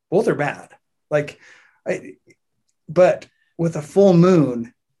 Both are bad. But with a full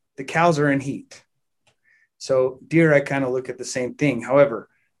moon, the cows are in heat. So deer, I kind of look at the same thing. However,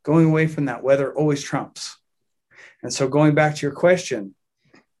 going away from that, weather always trumps. And so going back to your question,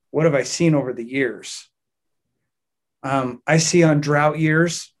 what have I seen over the years? I see on drought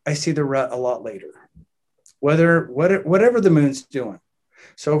years, I see the rut a lot later. whatever the moon's doing.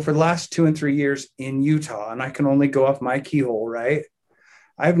 So for the last 2 and 3 years in Utah, and I can only go off my keyhole, right?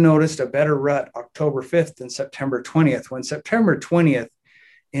 I've noticed a better rut October 5th than September 20th, when September 20th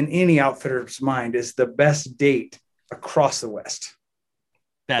in any outfitter's mind is the best date across the West.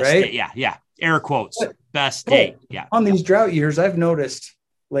 Best right? Date. Yeah. Air quotes. Best date. Yeah. On these drought years, I've noticed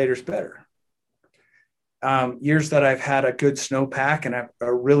later's better. Years that I've had a good snowpack and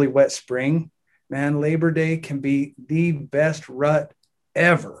a really wet spring, man, Labor Day can be the best rut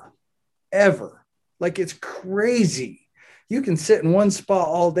ever. Like, it's crazy. You can sit in one spot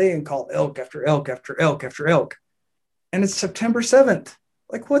all day and call elk after elk after elk after elk. And it's September 7th.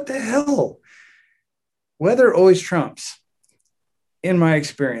 Like, what the hell? Weather always trumps, in my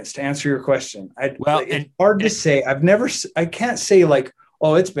experience, to answer your question. It's hard to say. I can't say like,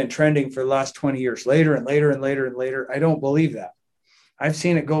 oh, it's been trending for the last 20 years, later and later and later and later. I don't believe that. I've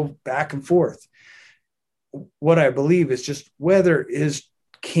seen it go back and forth. What I believe is just weather is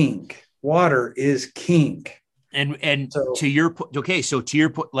king. Water is king. And so, to your point, okay, so to your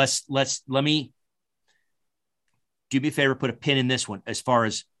point, let me do me a favor, put a pin in this one as far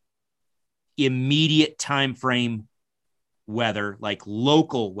as immediate time frame weather, like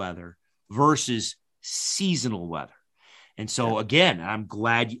local weather versus seasonal weather. And so again, I'm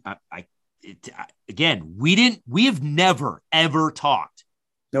glad we have never ever talked.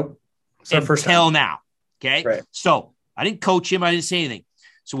 Nope. It's our first time now. Okay. Right. So I didn't coach him. I didn't say anything.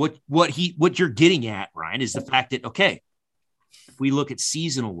 So what you're getting at, Ryan, is the fact that, okay, if we look at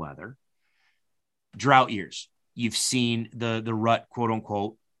seasonal weather, drought years, you've seen the rut, quote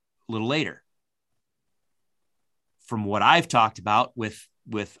unquote, a little later. From what I've talked about with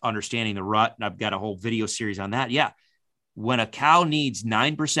understanding the rut, and I've got a whole video series on that. Yeah. When a cow needs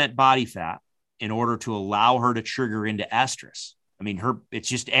 9% body fat in order to allow her to trigger into estrus, I mean, it's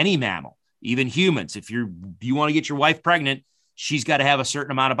just any mammal, even humans. If you want to get your wife pregnant, she's got to have a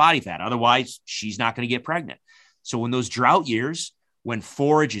certain amount of body fat. Otherwise, she's not going to get pregnant. So when those drought years, when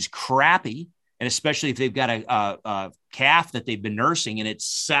forage is crappy, and especially if they've got a calf that they've been nursing and it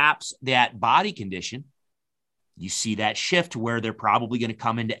saps that body condition, you see that shift where they're probably going to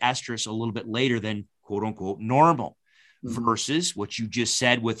come into estrus a little bit later than quote unquote normal. Mm-hmm. Versus what you just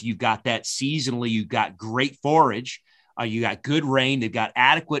said with, you've got that seasonally, you've got great forage, you got good rain, they've got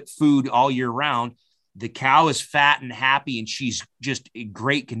adequate food all year round. The cow is fat and happy and she's just in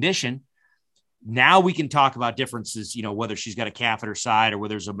great condition. Now we can talk about differences, whether she's got a calf at her side or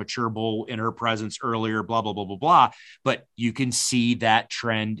whether there's a mature bull in her presence earlier, blah, blah, blah, blah, blah. But you can see that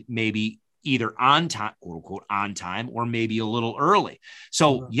trend maybe either on time, quote unquote, on time, or maybe a little early.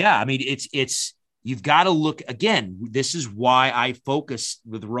 So yeah, I mean, it's, you've got to look again. This is why I focus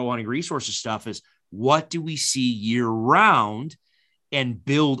with the Row Hunting Resources stuff is, what do we see year round, and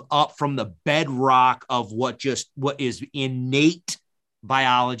build up from the bedrock of what is innate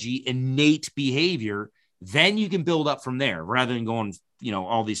biology, innate behavior. Then you can build up from there rather than going,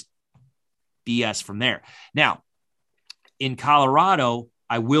 all these BS from there. Now in Colorado,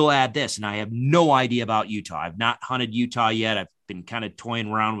 I will add this, and I have no idea about Utah. I've not hunted Utah yet. I've been kind of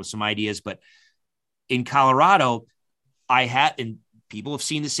toying around with some ideas, but in Colorado, and people have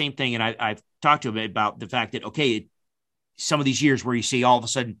seen the same thing. And I've talked to them about the fact that, okay, some of these years where you see all of a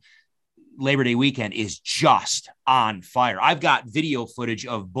sudden Labor Day weekend is just on fire. I've got video footage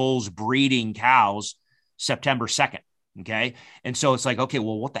of bulls breeding cows September 2nd. Okay. And so it's like, okay,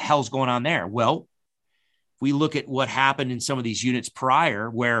 well, what the hell's going on there? Well, we look at what happened in some of these units prior,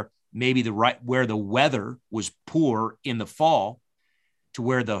 where maybe where the weather was poor in the fall, to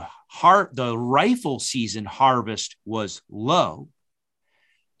where the rifle season harvest was low.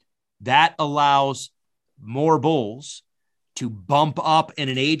 That allows more bulls to bump up in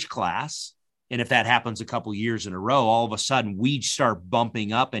an age class. And if that happens a couple years in a row, all of a sudden we start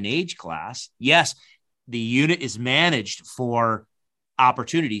bumping up in age class. Yes, the unit is managed for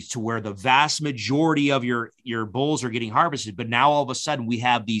opportunities to where the vast majority of your bulls are getting harvested. But now all of a sudden we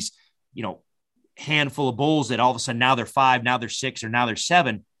have these, handful of bulls that all of a sudden now they're 5, now they're 6, or now they're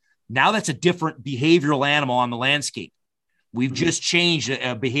 7. Now that's a different behavioral animal on the landscape. We've just changed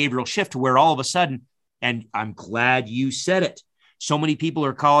a behavioral shift to where all of a sudden, and I'm glad you said it, so many people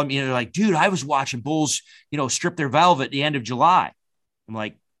are calling me and they're like, dude, I was watching bulls, strip their velvet at the end of July. I'm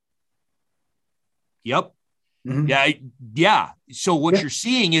like, yep. Mm-hmm. Yeah. So what you're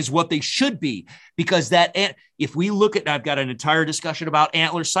seeing is what they should be, because if we look at, I've got an entire discussion about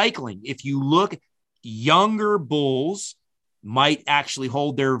antler cycling. If you look, younger bulls might actually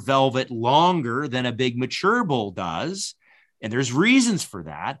hold their velvet longer than a big mature bull does. And there's reasons for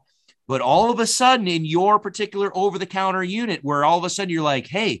that. But all of a sudden in your particular over-the-counter unit, where all of a sudden you're like,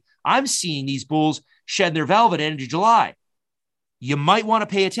 hey, I'm seeing these bulls, shedding their velvet at the end of July. You might want to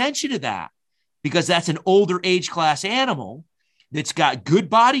pay attention to that because that's an older age class animal that's got good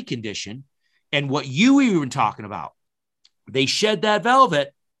body condition. And what you were talking about, they shed that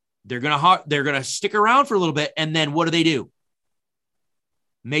velvet. They're gonna stick around for a little bit, and then what do?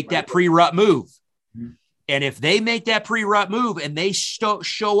 Make that pre-rut move. Mm-hmm. And if they make that pre-rut move and they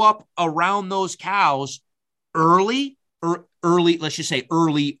show up around those cows early, let's just say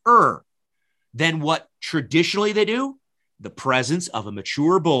earlier, then what traditionally they do, the presence of a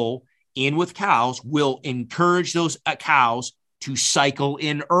mature bull in with cows will encourage those cows to cycle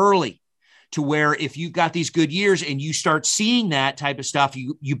in early, to where if you've got these good years and you start seeing that type of stuff,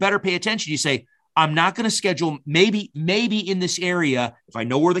 you better pay attention. You say, I'm not going to schedule maybe in this area. If I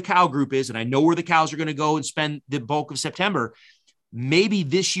know where the cow group is and I know where the cows are going to go and spend the bulk of September, maybe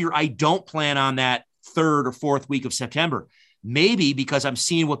this year I don't plan on that third or fourth week of September. Maybe because I'm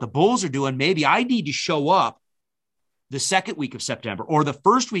seeing what the bulls are doing, maybe I need to show up the second week of September or the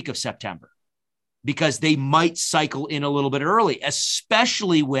first week of September because they might cycle in a little bit early,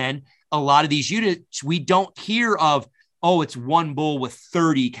 especially when a lot of these units, we don't hear of, oh, it's one bull with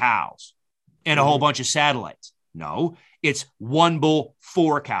 30 cows and a whole bunch of satellites. No, it's one bull,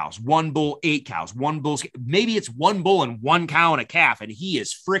 4 cows, one bull, 8 cows, one bull's, maybe it's one bull and 1 cow and a calf, and he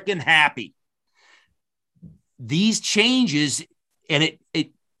is freaking happy. These changes, and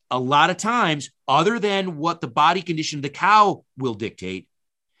it a lot of times, other than what the body condition of the cow will dictate,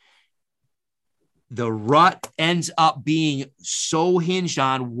 the rut ends up being so hinged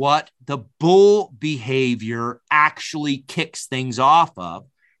on what the bull behavior actually kicks things off of.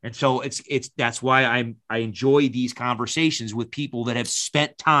 And so that's why I enjoy these conversations with people that have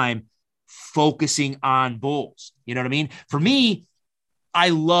spent time focusing on bulls. You know what I mean? For me, I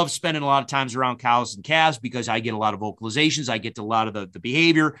love spending a lot of times around cows and calves because I get a lot of vocalizations. I get to a lot of the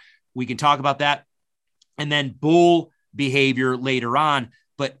behavior. We can talk about that. And then bull behavior later on.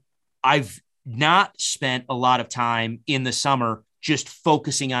 But I've not spent a lot of time in the summer just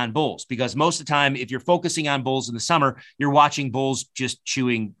focusing on bulls, because most of the time, if you're focusing on bulls in the summer, you're watching bulls just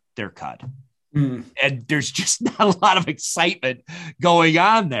chewing their cud. And there's just not a lot of excitement going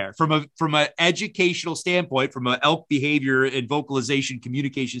on there from an educational standpoint, from an elk behavior and vocalization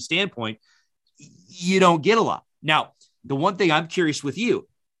communication standpoint. You don't get a lot. Now, the one thing I'm curious with you,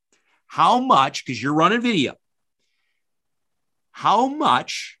 how much, because you're running video, how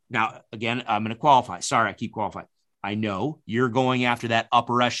much, now, again, I'm going to qualify. Sorry, I keep qualifying. I know you're going after that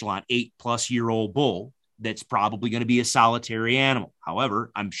upper echelon 8+-year-old bull that's probably going to be a solitary animal.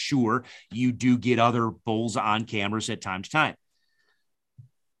 However, I'm sure you do get other bulls on cameras at time to time.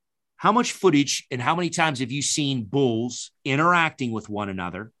 How much footage and how many times have you seen bulls interacting with one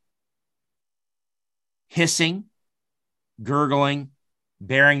another, hissing, gurgling,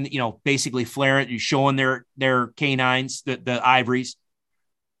 bearing, basically flaring, showing their canines, the ivories?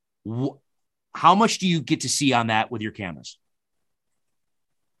 How much do you get to see on that with your cameras?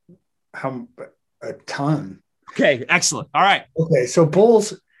 A ton. Okay, excellent. All right. Okay, so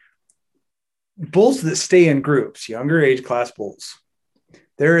bulls that stay in groups, younger age class bulls,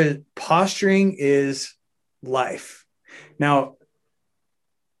 posturing is life. Now,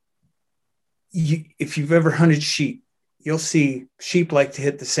 if you've ever hunted sheep, you'll see sheep like to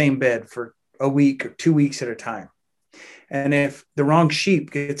hit the same bed for a week or 2 weeks at a time. And if the wrong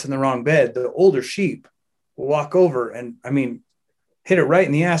sheep gets in the wrong bed, the older sheep will walk over and, hit it right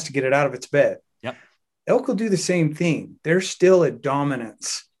in the ass to get it out of its bed. Yep. Elk will do the same thing. They're still at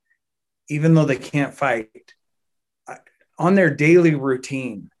dominance, even though they can't fight. On their daily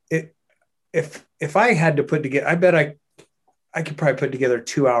routine, if I had to put together, I bet I could probably put together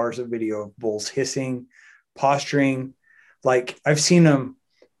 2 hours of video of bulls hissing, posturing. Like I've seen them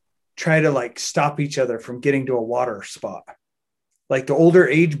try to stop each other from getting to a water spot. Like the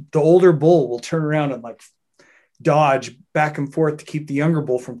older bull will turn around and dodge back and forth to keep the younger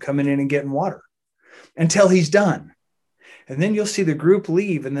bull from coming in and getting water until he's done. And then you'll see the group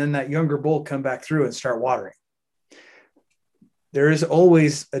leave and then that younger bull come back through and start watering. There is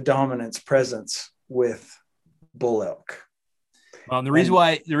always a dominance presence with bull elk. Well, the reason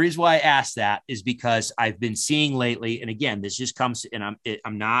why I asked that is because I've been seeing lately, and again, this just comes, and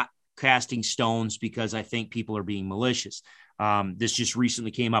I'm not casting stones because I think people are being malicious. This just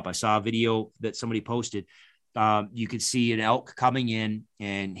recently came up. I saw a video that somebody posted. You could see an elk coming in,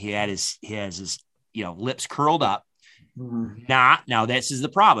 and he has his lips curled up. Mm-hmm. Now this is the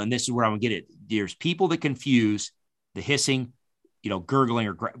problem. This is where I'm gonna get it. There's people that confuse the hissing, gurgling,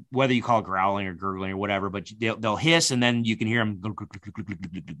 or whether you call it growling or gurgling or whatever, but they'll hiss and then you can hear them,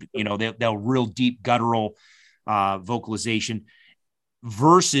 they'll real deep guttural vocalization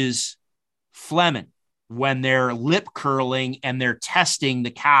versus phlegming. when they're lip curling and they're testing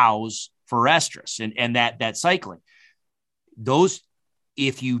the cows for estrus and that cycling. Those,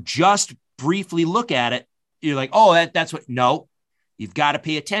 if you just briefly look at it, you're like, oh, that's what, no, you've got to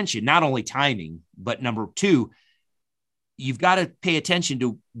pay attention, not only timing, but number two, you've got to pay attention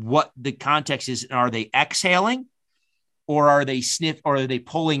to what the context is. Are they exhaling or are they or are they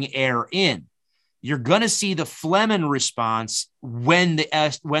pulling air in? You're going to see the phlegm response when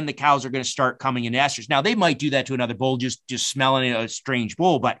the cows are going to start coming in estrus. Now they might do that to another bull, just smelling a strange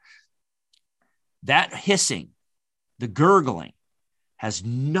bull, but that hissing, the gurgling has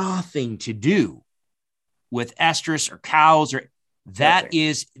nothing to do with estrus or cows, or that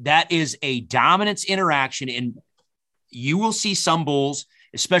is a dominance interaction. And you will see some bulls,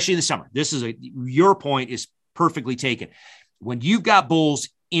 especially in the summer. Your point is perfectly taken. When you've got bulls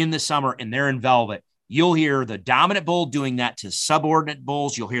in the summer and they're in velvet, you'll hear the dominant bull doing that to subordinate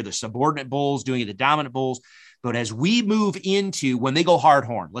bulls. You'll hear the subordinate bulls doing it to dominant bulls. But as we move into when they go hard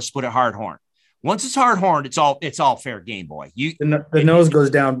horn, let's put it hard horn. Once it's hard horn, it's all fair game, boy. The nose goes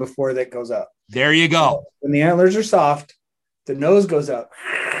down before that goes up. There you go. So when the antlers are soft, the nose goes up.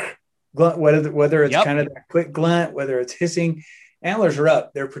 Glunt, whether it's kind of that quick glunt, whether it's hissing, antlers are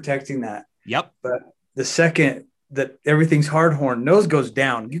up. They're protecting that. Yep. But the second that everything's hard horn, nose goes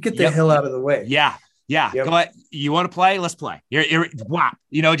down. You get the hell out of the way. Yeah. Yep. Go ahead. You want to play? Let's play. Wow.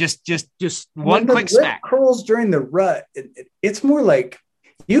 Just one quick smack. Curls during the rut. It's more like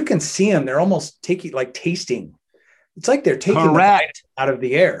you can see them. They're almost tasting. It's like they're taking the bite out of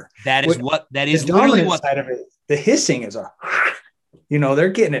the air. That is the literally what side of it. The hissing is they're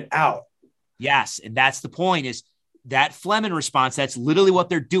getting it out. Yes. And that's the point, is that phlegm response. That's literally what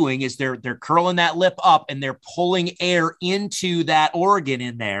they're doing, is they're curling that lip up and they're pulling air into that organ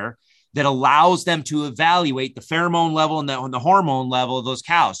in there that allows them to evaluate the pheromone level and the hormone level of those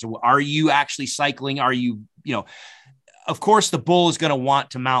cows. So are you actually cycling? Are you, of course the bull is going to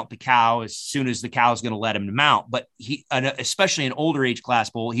want to mount the cow as soon as the cow is going to let him mount, but especially an older age class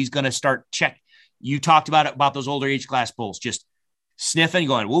bull, he's going to start check. You talked about those older age class bulls, just sniffing,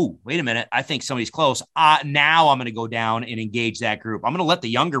 going, whoa, wait a minute. I think somebody's close. Now I'm going to go down and engage that group. I'm going to let the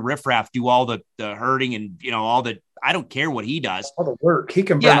younger riffraff do all the herding and, I don't care what he does. All the work. He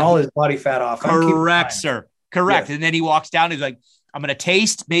can burn all his body fat off. Correct, sir. Correct. Yes. And then he walks down. He's like, I'm going to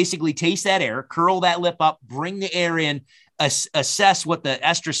taste that air, curl that lip up, bring the air in, assess what the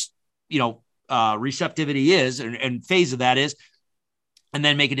estrus, receptivity is and phase of that is, and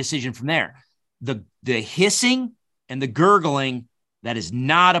then make a decision from there. The hissing and the gurgling, that is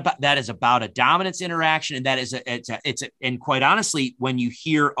about a dominance interaction. And that is and quite honestly, when you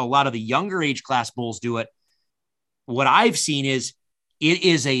hear a lot of the younger age class bulls do it, what I've seen is it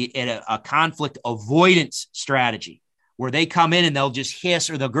is a conflict avoidance strategy where they come in and they'll just hiss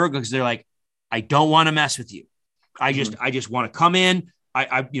or they'll gurgle because they're like, I don't want to mess with you. I just want to come in.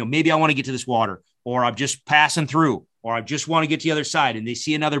 Maybe I want to get to this water, or I'm just passing through, or I just want to get to the other side. And they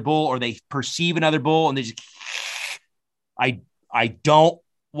see another bull or they perceive another bull and they just, I don't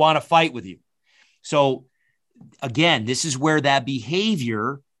want to fight with you. So again, this is where that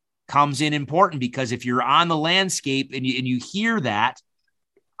behavior comes in important, because if you're on the landscape and you hear that,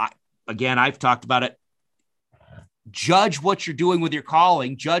 I've talked about it. Judge what you're doing with your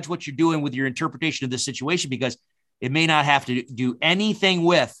calling, judge what you're doing with your interpretation of the situation, because it may not have to do anything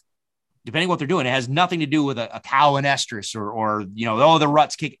with, depending on what they're doing. It has nothing to do with a cow in estrus or the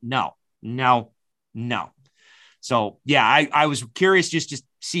rut's kick. No. So yeah, I was curious just to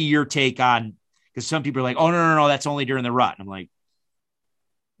see your take on, because some people are like, oh, no, that's only during the rut. And I'm like,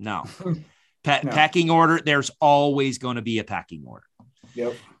 no. Pecking order. There's always going to be a pecking order.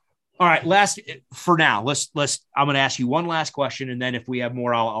 Yep. All right. For now, I'm going to ask you one last question. And then if we have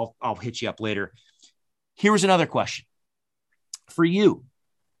more, I'll hit you up later. Here's another question for you,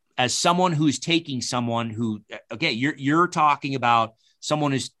 as someone who's taking someone who, okay, you're talking about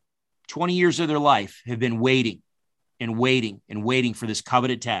someone who's 20 years of their life have been waiting for this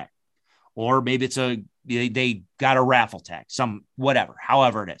coveted tag, or maybe they got a raffle tag,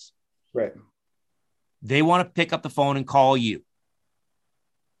 however it is. Right. They want to pick up the phone and call you.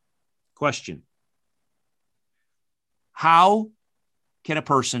 Question: how can a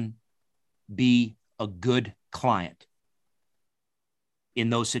person be a good client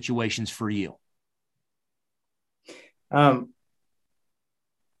in those situations for you? I'm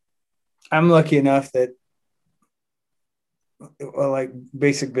lucky enough that, like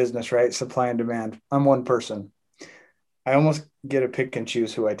basic business, right? Supply and demand. I'm one person. I almost get to pick and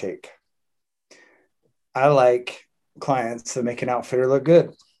choose who I take. I like clients that make an outfitter look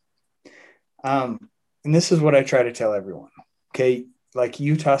good. And this is what I try to tell everyone. Okay. Like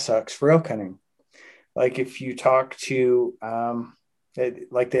Utah sucks for elk hunting. Like if you talk to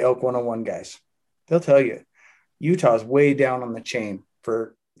like the Elk 101 guys, they'll tell you Utah's way down on the chain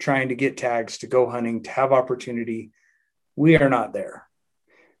for trying to get tags, to go hunting, to have opportunity. We are not there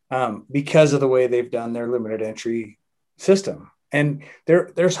because of the way they've done their limited entry system. And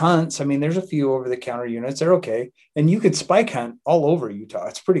there's hunts. I mean, there's a few over the counter units. They're okay. And you could spike hunt all over Utah.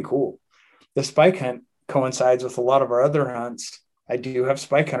 It's pretty cool. The spike hunt coincides with a lot of our other hunts. I do have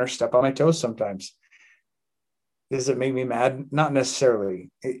spike hunters step on my toes sometimes. Does it make me mad? Not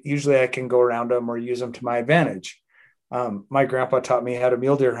necessarily. Usually I can go around them or use them to my advantage. My grandpa taught me how to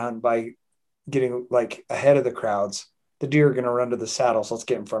mule deer hunt by getting like ahead of the crowds. The deer are going to run to the saddle, so let's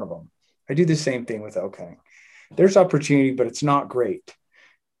get in front of them. I do the same thing with elk hunting. There's opportunity, but it's not great.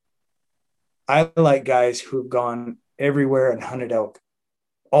 I like guys who have gone everywhere and hunted elk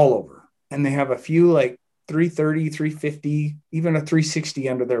all over, and they have a few like 330, 350, even a 360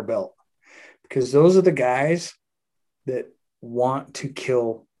 under their belt, because those are the guys that want to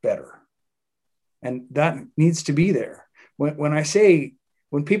kill better. And that needs to be there.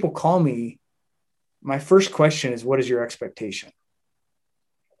 When people call me, my first question is, what is your expectation?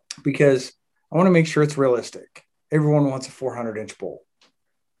 Because I want to make sure it's realistic. Everyone wants a 400-inch bull.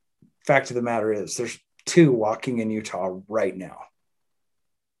 Fact of the matter is, there's 2 walking in Utah right now.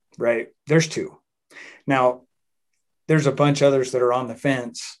 Right? There's 2. Now, there's a bunch others that are on the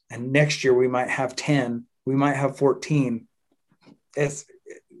fence, and next year we might have 10, we might have 14. It's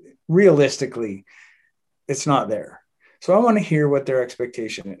realistically, it's not there. So I want to hear what their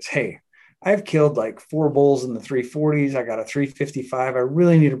expectation is. Hey, I've killed like 4 bulls in the 340s. I got a 355. I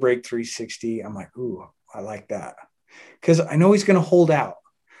really need to break 360. I'm like, ooh, I like that. Because I know he's going to hold out.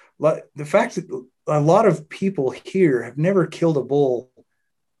 The fact that a lot of people here have never killed a bull,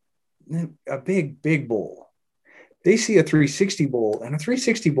 a big bull. They see a 360 bull, and a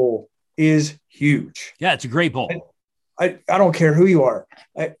 360 bull is huge. Yeah, it's a great bull. I don't care who you are.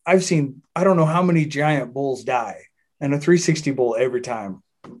 I've seen, I don't know how many giant bulls die, and a 360 bull every time.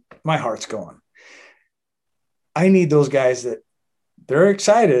 My heart's going. I need those guys that they're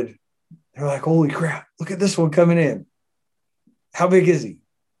excited. They're like, holy crap, look at this one coming in. How big is he?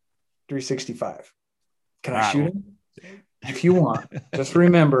 365. Can I shoot him? If you want, just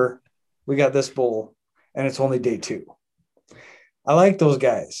remember, we got this bull and it's only day 2. I like those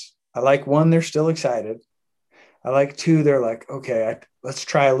guys. I like 1, they're still excited. I like 2, they're like, okay, let's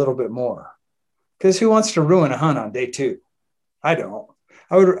try a little bit more. Because who wants to ruin a hunt on day 2? I don't.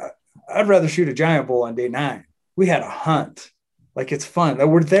 I'd rather shoot a giant bull on day 9. We had a hunt. Like, it's fun.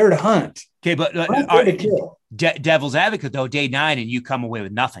 We're there to hunt. Okay, but devil's advocate, though, day 9 and you come away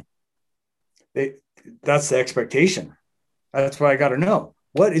with nothing. That's the expectation. That's why I got to know.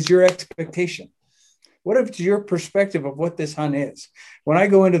 What is your expectation? What is your perspective of what this hunt is? When I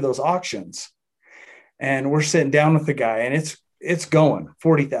go into those auctions and we're sitting down with the guy and it's going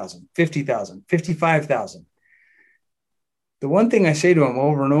 40,000, 50,000, 55,000. The one thing I say to him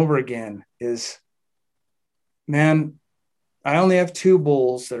over and over again is, man, I only have 2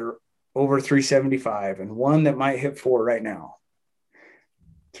 bulls that are over 375 and 1 that might hit 4 right now.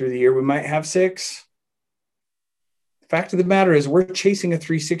 Through the year, we might have 6. The fact of the matter is we're chasing a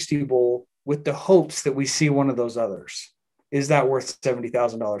 360 bull with the hopes that we see one of those others. Is that worth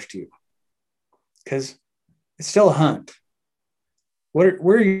 $70,000 to you? Because it's still a hunt. What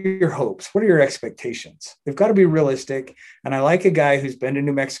are your hopes? What are your expectations? They've got to be realistic. And I like a guy who's been to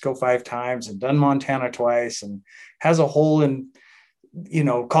New Mexico 5 times and done Montana twice and has a hole in,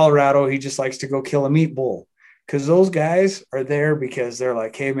 Colorado. He just likes to go kill a meat bull. Because those guys are there because they're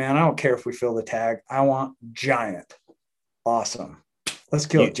like, hey, man, I don't care if we fill the tag. I want giant. Awesome. Let's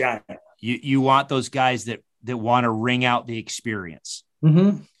kill a giant. You want those guys that want to ring out the experience.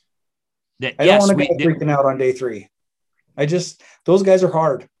 Mm-hmm. I don't want to go freaking out on day 3. Those guys are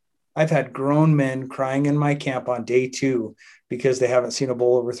hard. I've had grown men crying in my camp on day 2 because they haven't seen a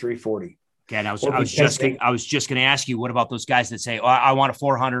bull over 340. Okay, I was just going to ask you, what about those guys that say, I want a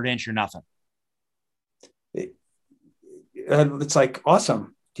 400-inch or nothing? It's like,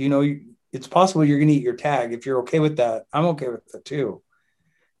 awesome. Do you know it's possible you're going to eat your tag? If you're okay with that, I'm okay with it too.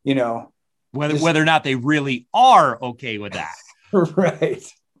 Whether or not they really are okay with that. Right.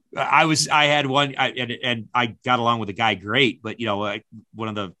 I had one, and I got along with the guy great, but one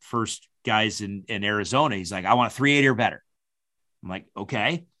of the first guys in Arizona, he's like, I want a 380 or better. I'm like,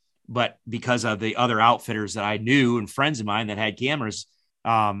 okay. But because of the other outfitters that I knew and friends of mine that had cameras,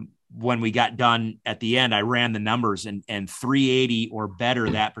 when we got done at the end, I ran the numbers and 380 or better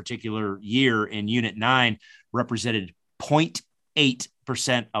that particular year in Unit 9 represented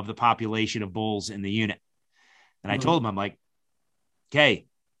 0.8% of the population of bulls in the unit. And I told him, I'm like, okay,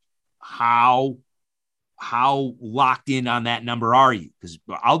 how how locked in on that number are you? Because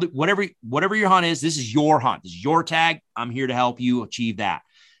I'll do whatever your hunt is. This is your hunt. This is your tag. I'm here to help you achieve that.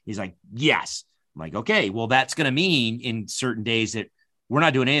 He's like, yes. I'm like, okay, well, that's going to mean in certain days that we're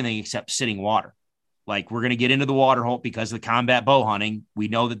not doing anything except sitting water. Like, we're going to get into the water hole because of the combat bow hunting. We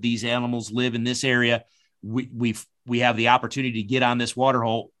know that these animals live in this area. We have the opportunity to get on this water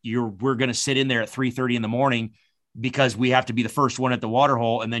hole. We're going to sit in there at 3:30 in the morning because we have to be the first one at the water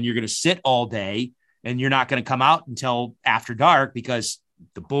hole. And then you're going to sit all day and you're not going to come out until after dark because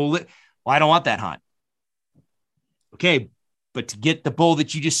the bull, well, I don't want that hunt. Okay. But to get the bull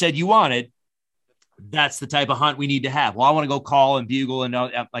that you just said you wanted, that's the type of hunt we need to have. Well, I want to go call and bugle, and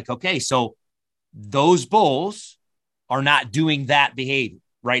I'm like, okay, so those bulls are not doing that behavior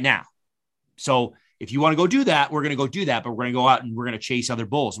right now. So if you want to go do that, we're going to go do that, but we're going to go out and we're going to chase other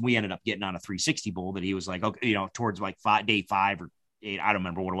bulls. And we ended up getting on a 360 bull that he was like, okay, towards like day 5 or 8. I don't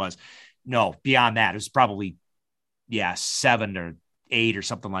remember what it was. No, beyond that, it was probably, 7 or 8 or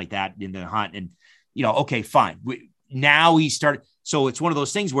something like that in the hunt. And, okay, fine. Now he started. So it's one of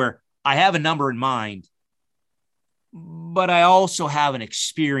those things where I have a number in mind, but I also have an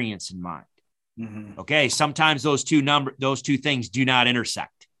experience in mind. Mm-hmm. Okay. Sometimes those two things do not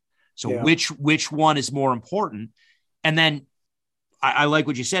intersect. So which one is more important? And then I like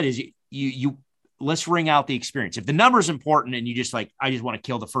what you said is you let's ring out the experience. If the number is important and you just like, I just want to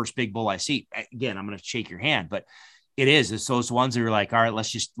kill the first big bull I see, again, I'm going to shake your hand, but it's those ones that are like, all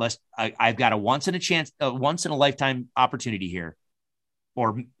right, I've got a once in a lifetime opportunity here,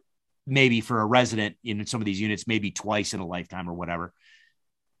 or maybe for a resident in some of these units, maybe twice in a lifetime or whatever.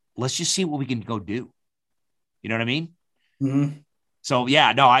 Let's just see what we can go do. You know what I mean? Mm-hmm. So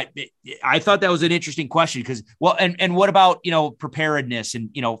I thought that was an interesting question because, well, and what about, preparedness and,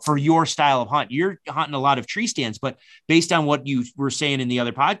 for your style of hunt, you're hunting a lot of tree stands, but based on what you were saying in the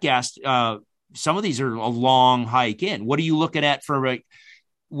other podcast, some of these are a long hike in. What are you looking at for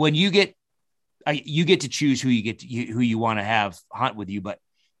when you get to choose who you want to have hunt with you, but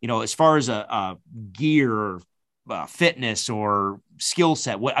as far as a gear or fitness or skill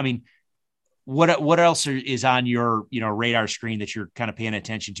set, what else is on your, radar screen that you're kind of paying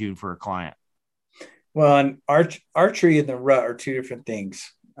attention to for a client? Well, and archery and the rut are two different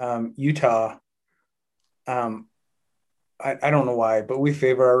things. Utah, I don't know why, but we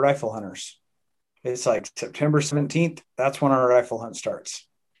favor our rifle hunters. It's like September 17th. That's when our rifle hunt starts.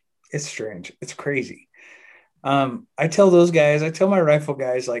 It's strange. It's crazy. I tell my rifle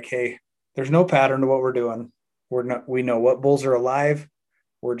guys, like, hey, there's no pattern to what we're doing. We know what bulls are alive.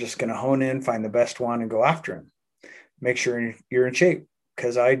 We're just going to hone in, find the best one and go after him. Make sure you're in shape,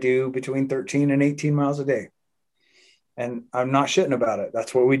 because I do between 13 and 18 miles a day. And I'm not shitting about it.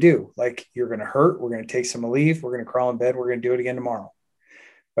 That's what we do. Like, you're going to hurt. We're going to take some leave. We're going to crawl in bed. We're going to do it again tomorrow.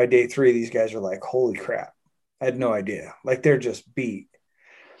 By day 3, these guys are like, holy crap. I had no idea. Like, they're just beat.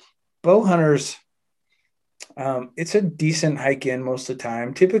 Bow hunters, it's a decent hike in most of the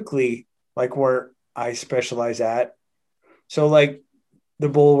time, typically like where I specialize at. So like the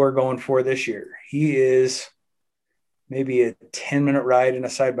bull we're going for this year, he is maybe a 10-minute ride in a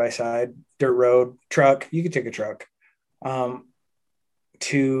side-by-side dirt road truck. You could take a truck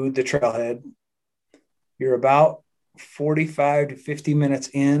to the trailhead. You're about 45 to 50 minutes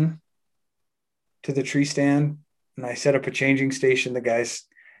in to the tree stand. And I set up a changing station. The guys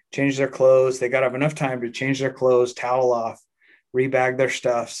change their clothes. They got to have enough time to change their clothes, towel off, rebag their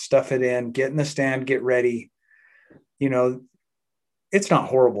stuff it in, get in the stand, get ready. It's not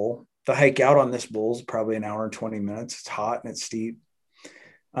horrible. The hike out on this bull is probably an hour and 20 minutes. It's hot and it's steep.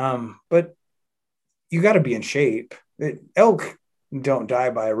 But you got to be in shape. Elk don't die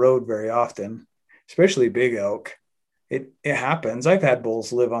by a road very often, especially big elk. It happens. I've had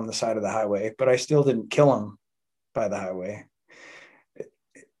bulls live on the side of the highway, but I still didn't kill them by the highway.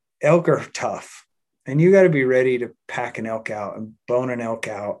 Elk are tough, and you got to be ready to pack an elk out and bone an elk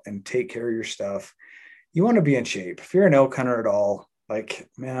out and take care of your stuff. You want to be in shape. If you're an elk hunter at all, like,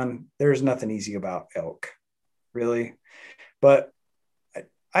 man, there's nothing easy about elk, really. But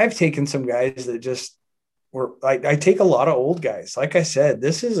I've taken some guys that just were, I take a lot of old guys. Like I said,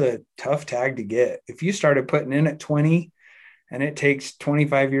 this is a tough tag to get. If you started putting in at 20 and it takes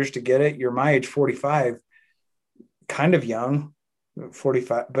 25 years to get it, you're my age, 45, kind of young.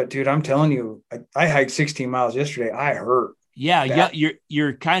 45, but dude, I'm telling you, I hiked 16 miles yesterday. I hurt. Yeah.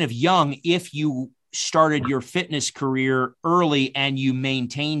 You're kind of young if you started your fitness career early and you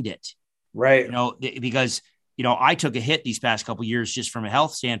maintained it. Right. Because, I took a hit these past couple of years just from a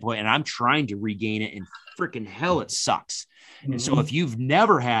health standpoint, and I'm trying to regain it, and freaking hell, it sucks. Mm-hmm. And so if you've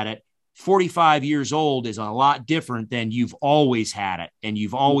never had it, 45 years old is a lot different than you've always had it. And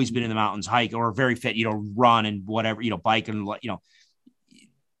you've always been in the mountains, hike, or very fit, run and whatever, bike and,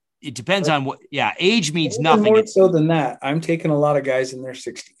 it depends on what, age means nothing. More so than that, I'm taking a lot of guys in their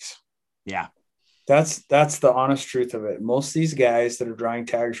 60s. Yeah. That's the honest truth of it. Most of these guys that are drawing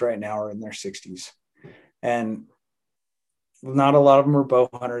tags right now are in their 60s. And not a lot of them are bow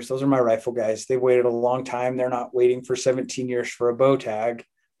hunters. Those are my rifle guys. They waited a long time. They're not waiting for 17 years for a bow tag.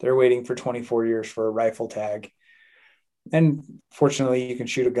 They're waiting for 24 years for a rifle tag. And fortunately, you can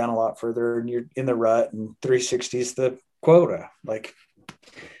shoot a gun a lot further and you're in the rut, and 360 is the quota. Like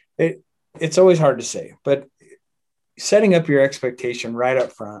it's always hard to say, but setting up your expectation right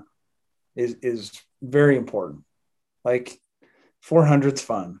up front is very important. Like 400's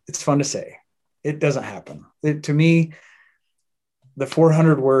fun. It's fun to say. It doesn't happen. To me, the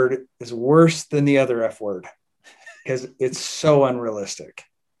 400 word is worse than the other F word because it's so unrealistic.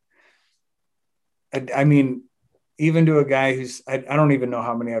 I mean, even to a guy who's, I don't even know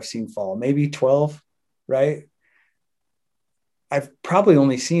how many I've seen fall, maybe 12, right? I've probably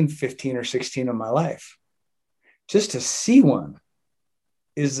only seen 15 or 16 in my life. Just to see one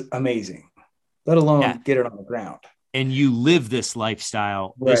is amazing, let alone get it on the ground. And you live this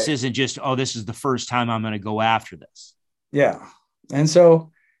lifestyle. Right. This isn't just, this is the first time I'm going to go after this. Yeah. And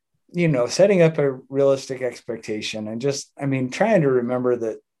so, setting up a realistic expectation and trying to remember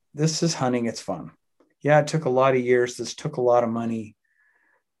that this is hunting. It's fun. Yeah. It took a lot of years. This took a lot of money.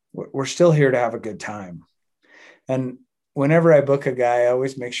 We're still here to have a good time. And whenever I book a guy, I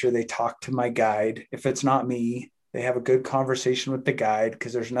always make sure they talk to my guide. If it's not me, they have a good conversation with the guide,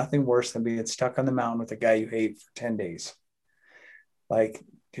 because there's nothing worse than being stuck on the mountain with a guy you hate for 10 days. Like,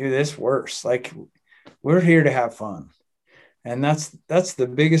 dude, it's worse. Like, we're here to have fun. And that's the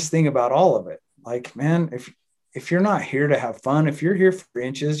biggest thing about all of it. Like, man, if you're not here to have fun, if you're here for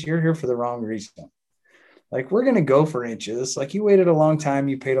inches, you're here for the wrong reason. Like, we're going to go for inches. Like, you waited a long time,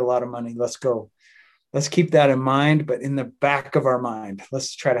 you paid a lot of money. Let's go. Let's keep that in mind. But in the back of our mind,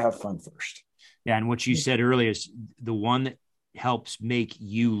 let's try to have fun first. Yeah. And what you said earlier is the one that helps make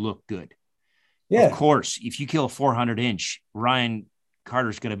you look good. Yeah. Of course, if you kill a 400 inch, Ryan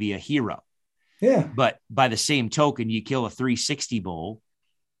Carter's going to be a hero. Yeah. But by the same token, you kill a 360 bull,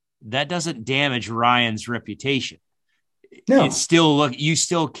 that doesn't damage Ryan's reputation. No. It's still you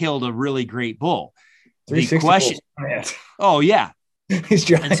still killed a really great bull. The 360 question. Oh yeah. He's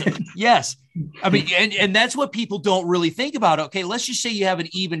giant. So, yes. I mean, and that's what people don't really think about. Okay, let's just say you have an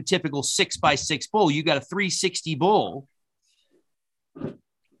even typical 6x6 bull. You got a 360 bull.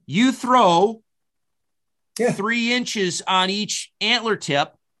 You throw 3 inches on each antler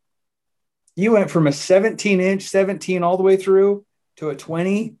tip. You went from a 17 all the way through to a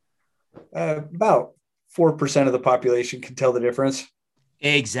 20. About 4% of the population can tell the difference.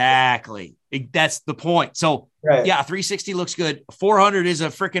 Exactly. That's the point. So, right. Yeah, 360 looks good. 400 is a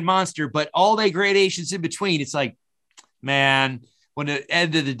freaking monster, but all the gradations in between, it's like, man, when at the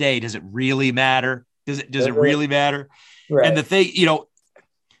end of the day, does it really matter? Does it really matter? Right. And the thing,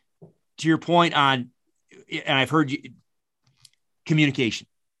 to your point on, and I've heard you, communication,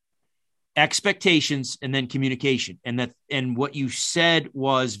 expectations, and then communication. And what you said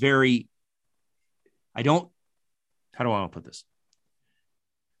was very, how do I want to put this?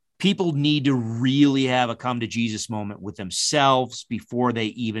 People need to really have a come to Jesus moment with themselves before they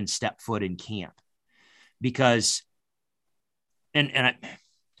even step foot in camp, because,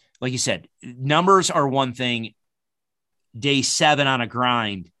 like you said, numbers are one thing. Day 7 on a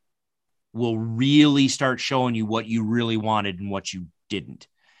grind will really start showing you what you really wanted and what you didn't.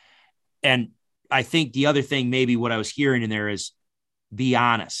 And I think the other thing, maybe what I was hearing in there, is be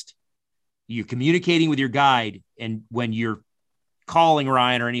honest. You're communicating with your guide, and when you're calling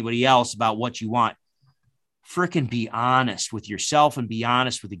Ryan or anybody else about what you want, frickin' be honest with yourself and be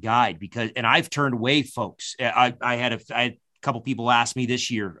honest with the guide. And I've turned away folks. I had a couple people ask me this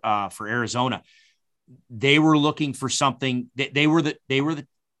year for Arizona. They were looking for something. They were the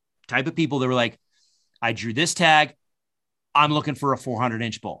type of people that were like, I drew this tag. I'm looking for a 400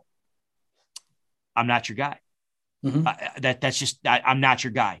 inch bull. I'm not your guy. Mm-hmm. That's just, I'm not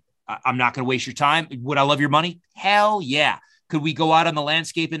your guy. I'm not going to waste your time. Would I love your money? Hell yeah. Could we go out on the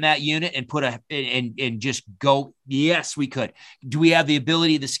landscape in that unit and and just go? Yes, we could. Do we have the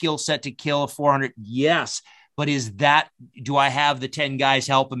ability, the skill set to kill a 400? Yes. But do I have the 10 guys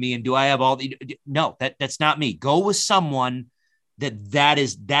helping me? And do I have no, that's not me. Go with someone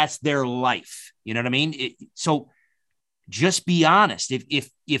that's their life. You know what I mean? So just be honest.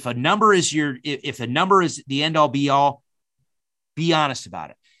 If a number is if a number is the end all be all, be honest about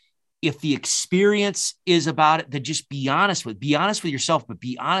it. if the experience is about it, then just be honest with yourself, but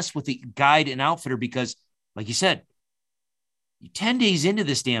be honest with the guide and outfitter, because like you said, 10 days into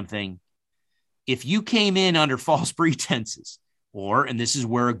this damn thing, if you came in under false pretenses, and this is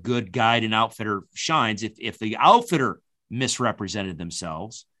where a good guide and outfitter shines, if the outfitter misrepresented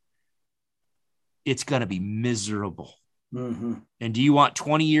themselves, it's going to be miserable. Mm-hmm. And do you want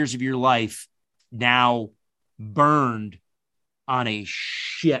 20 years of your life now burned on a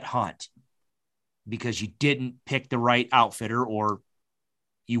shit hunt because you didn't pick the right outfitter or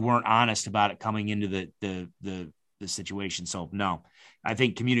you weren't honest about it coming into the situation? So no, I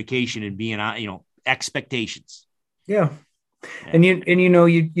think communication and being, expectations. Yeah. And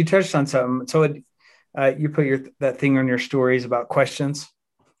you touched on something. So you put that thing on your stories about questions.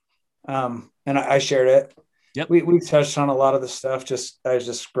 And I shared it. Yep. We touched on a lot of the stuff. I was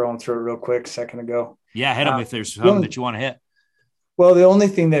just scrolling through it real quick a second ago. Yeah. Hit them if there's something that you want to hit. Well, the only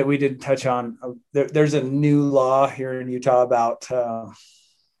thing that we didn't touch on, there's a new law here in Utah about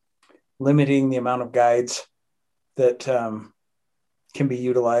limiting the amount of guides that can be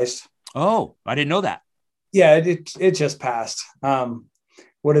utilized. Oh, I didn't know that. Yeah, it just passed.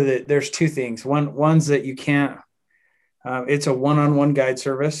 There's two things. One's that you can't, it's a one-on-one guide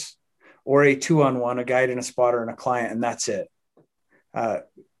service or a two-on-one, a guide and a spotter and a client, and that's it.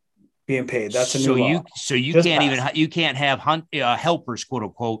 Being paid. That's a new law. So you can't have helpers, quote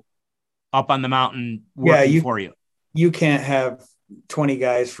unquote, up on the mountain working for you. You can't have 20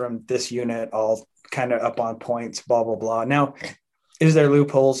 guys from this unit all kind of up on points, blah, blah, blah. Now, is there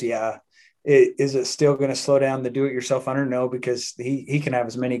loopholes? Yeah. Is it still going to slow down the do-it-yourself hunter? No, because he can have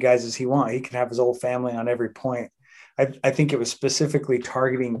as many guys as he wants. He can have his whole family on every point. I think it was specifically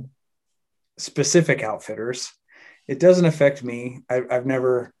targeting specific outfitters. It doesn't affect me. I've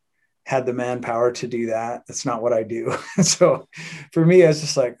never had the manpower to do that. That's not what I do. So for me, I was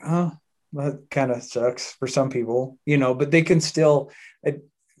just like, oh, that kind of sucks for some people, but they can still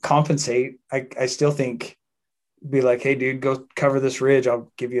compensate. I still think, be like, hey, dude, go cover this ridge.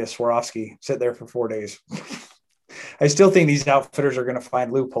 I'll give you a Swarovski. Sit there for 4 days. I still think these outfitters are going to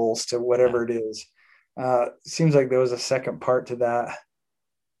find loopholes to whatever it is. Seems like there was a second part to that.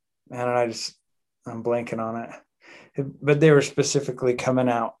 And I'm blanking on it. But they were specifically coming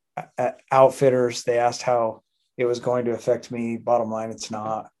out at outfitters. They asked how it was going to affect me. Bottom line, it's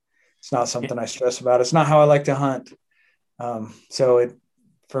not. It's not something I stress about. It's not how I like to hunt. So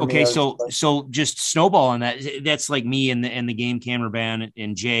just snowball on that. That's like me and the game camera ban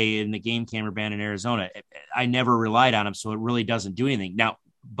and Jay and the game camera ban in Arizona. I never relied on them, so it really doesn't do anything. Now,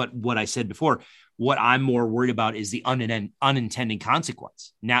 but what I said before, what I'm more worried about is the unintended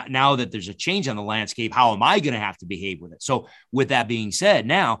consequence. Now that there's a change on the landscape, how am I going to have to behave with it? So with that being said,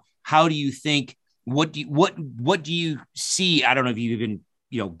 now, how do you think, what do you see? I don't know if you even,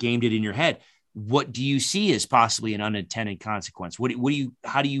 gamed it in your head. What do you see as possibly an unintended consequence?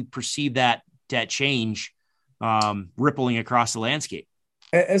 How do you perceive that change rippling across the landscape?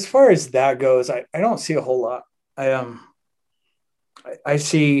 As far as that goes, I don't see a whole lot. I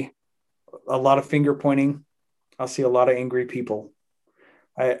see a lot of finger pointing. I'll see a lot of angry people.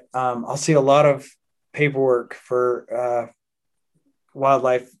 I'll see a lot of paperwork for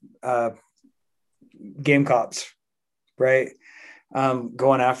wildlife game cops, right?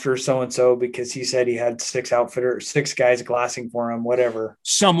 Going after so-and-so because he said he had 6 guys glassing for him, whatever.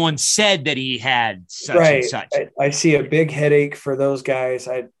 Someone said that he had such and such. I see a big headache for those guys.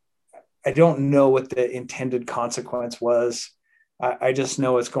 I don't know what the intended consequence was. I just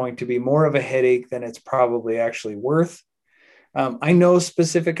know it's going to be more of a headache than it's probably actually worth. I know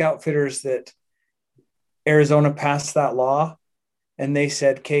specific outfitters that Arizona passed that law and they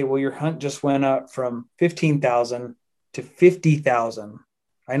said, okay, well, your hunt just went up from 15,000 to 50,000.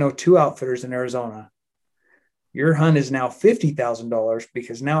 I know 2 outfitters in Arizona. Your hunt is now $50,000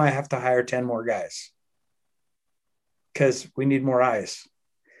 because now I have to hire 10 more guys because we need more eyes.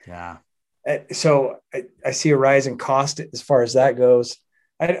 Yeah. So I see a rise in cost as far as that goes.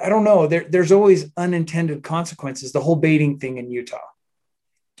 I don't know. There's always unintended consequences. The whole baiting thing in Utah,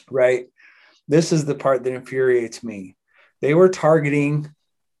 right? This is the part that infuriates me. They were targeting,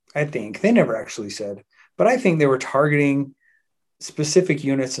 I think, they never actually said, but I think they were targeting specific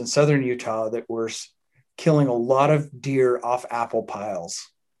units in southern Utah that were killing a lot of deer off apple piles.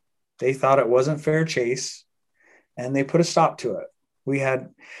 They thought it wasn't fair chase, and they put a stop to it.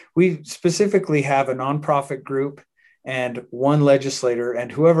 We specifically have a nonprofit group and one legislator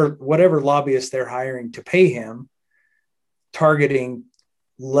and whatever lobbyist they're hiring to pay him, targeting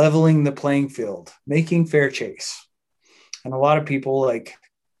leveling the playing field, making fair chase. And a lot of people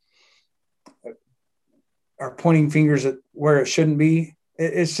are pointing fingers at where it shouldn't be.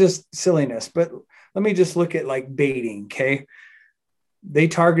 It's just silliness. But let me just look at like baiting. Okay. They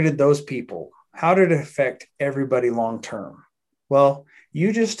targeted those people. How did it affect everybody long term? Well,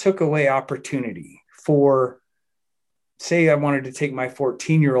 you just took away opportunity for, say, I wanted to take my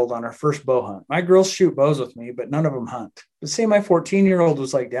 14-year-old on our first bow hunt. My girls shoot bows with me, but none of them hunt. But say my 14-year-old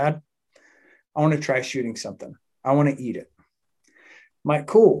was like, Dad, I want to try shooting something. I want to eat it.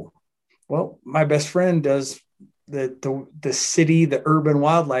 Cool. Well, my best friend does the city, the urban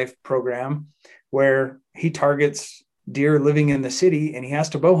wildlife program, where he targets deer living in the city, and he has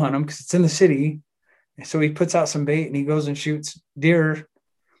to bow hunt them because it's in the city. And so he puts out some bait and he goes and shoots deer.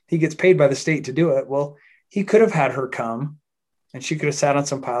 He gets paid by the state to do it. Well, he could have had her come and she could have sat on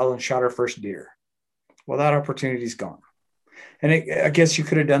some pile and shot her first deer. Well, that opportunity's gone. And I guess you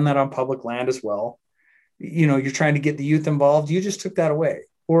could have done that on public land as well. You're trying to get the youth involved. You just took that away.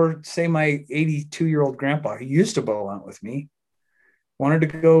 Or say my 82-year-old grandpa, who used to bow hunt with me, wanted to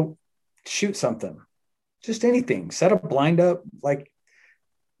go shoot something, just anything, set a blind up, like,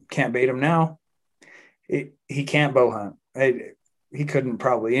 can't bait him now. He can't bow hunt. He couldn't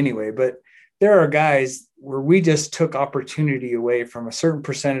probably anyway, but there are guys where we just took opportunity away from a certain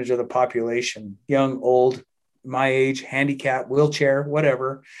percentage of the population, young, old, my age, handicap, wheelchair,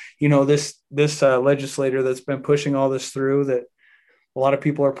 whatever. This legislator that's been pushing all this through, that a lot of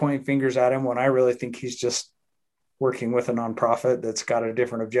people are pointing fingers at him when I really think he's just working with a nonprofit that's got a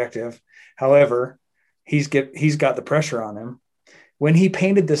different objective. However, he's got the pressure on him. When he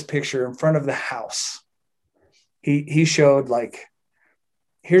painted this picture in front of the house, he showed, like,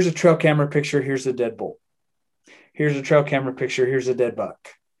 here's a trail camera picture, here's a dead bull. Here's a trail camera picture, here's a dead buck.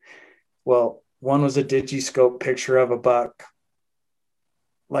 Well, one was a digiscope picture of a buck,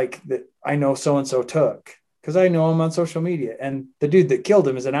 like, that I know so-and-so took, because I know him on social media. And the dude that killed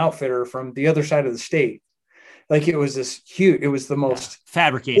him is an outfitter from the other side of the state. Like, it was this huge, it was the most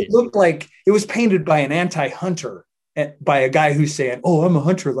fabricated. It looked like it was painted by an anti-hunter, by a guy who's saying, oh, I'm a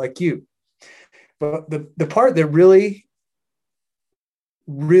hunter like you. But the part that really,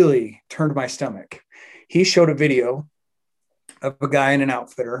 really turned my stomach, he showed a video of a guy in an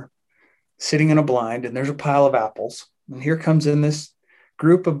outfitter sitting in a blind, and there's a pile of apples. And here comes in this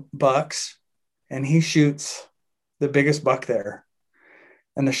group of bucks, and he shoots the biggest buck there.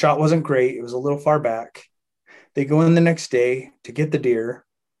 And the shot wasn't great. It was a little far back. They go in the next day to get the deer.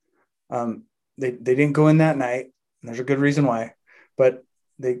 They didn't go in that night, and there's a good reason why. But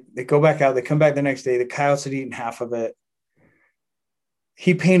they go back out. They come back the next day. The coyotes had eaten half of it.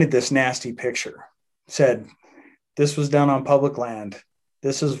 He painted this nasty picture, said, this was done on public land.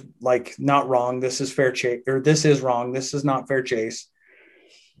 This is, like, not wrong. This is fair chase, or this is wrong. This is not fair chase.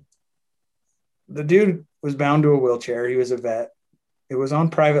 The dude was bound to a wheelchair. He was a vet. It was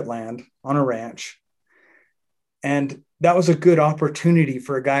on private land, on a ranch. And that was a good opportunity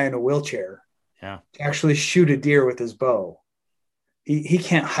for a guy in a wheelchair to actually shoot a deer with his bow. He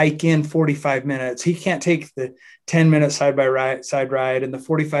can't hike in 45 minutes. He can't take the 10-minute side ride and the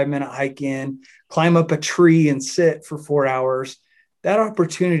 45-minute hike in, climb up a tree and sit for 4 hours. That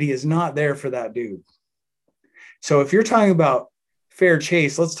opportunity is not there for that dude. So if you're talking about fair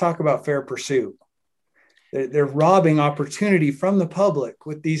chase, let's talk about fair pursuit. They're robbing opportunity from the public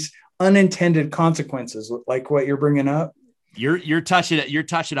with these unintended consequences, like what you're bringing up. You're touching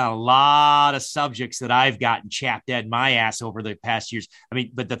on a lot of subjects that I've gotten chapped at my ass over the past years. I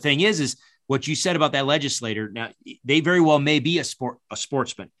mean, but the thing is what you said about that legislator. Now, they very well may be a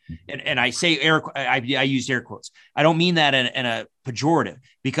sportsman, and I say I used air quotes. I don't mean that in a pejorative,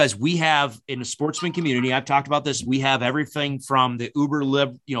 because we have in the sportsman community. I've talked about this. We have everything from the uber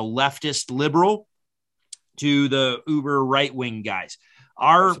leftist liberal to the uber right wing guys.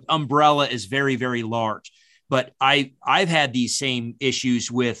 Our umbrella is very, very large. But I've had these same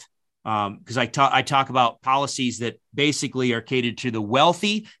issues with, because I talk about policies that basically are catered to the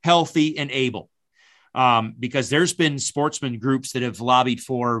wealthy, healthy, and able. Because there's been sportsman groups that have lobbied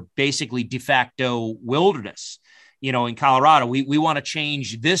for basically de facto wilderness. In Colorado, we want to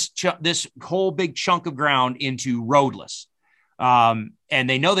change this whole big chunk of ground into roadless. And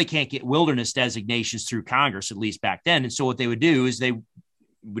they know they can't get wilderness designations through Congress, at least back then. And so what they would do is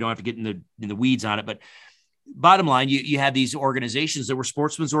we don't have to get in the weeds on it, but bottom line, you had these organizations that were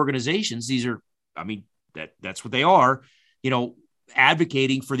sportsmen's organizations. These are, that's what they are,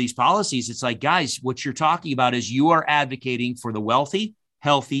 advocating for these policies. It's like, guys, what you're talking about is you are advocating for the wealthy,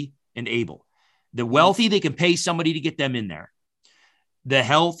 healthy, and able. The wealthy, they can pay somebody to get them in there. The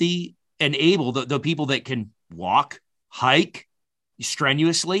healthy and able, the people that can walk, hike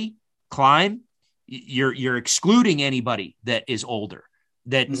strenuously, climb, you're excluding anybody that is older,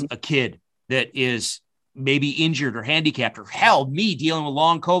 that's a kid, that is maybe injured or handicapped, or hell, me dealing with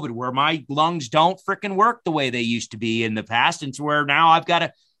long COVID where my lungs don't freaking work the way they used to be in the past. And it's where now I've got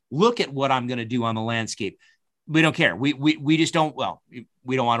to look at what I'm going to do on the landscape. We don't care. We just don't, well,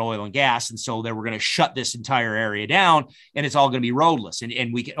 we don't want oil and gas. And so then we're going to shut this entire area down and it's all going to be roadless.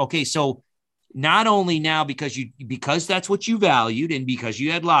 And we can, okay. So not only now because that's what you valued and because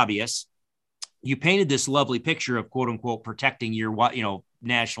you had lobbyists, you painted this lovely picture of quote unquote protecting your,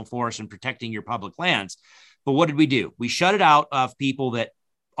 national forest and protecting your public lands. But what did we do? We shut it out of people that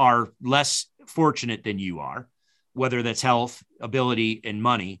are less fortunate than you are, whether that's health, ability, and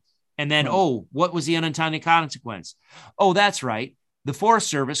money. And then, what was the unintended consequence? Oh, that's right. The Forest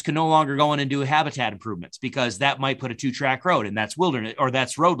Service can no longer go in and do habitat improvements because that might put a 2-track road and that's wilderness or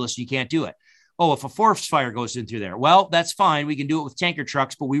that's roadless. You can't do it. Oh, if a forest fire goes in through there, well, that's fine. We can do it with tanker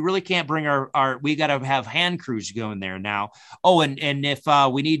trucks, but we really can't bring we got to have hand crews going there now. Oh, and if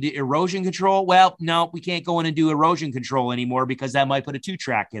we need erosion control, well, no, we can't go in and do erosion control anymore because that might put a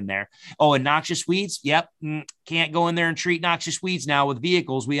 2-track in there. Oh, and noxious weeds. Yep. Can't go in there and treat noxious weeds now with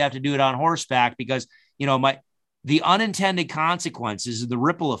vehicles. We have to do it on horseback because, the unintended consequences of the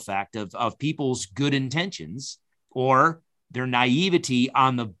ripple effect of people's good intentions or their naivety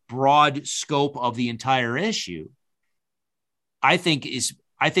on the broad scope of the entire issue, I think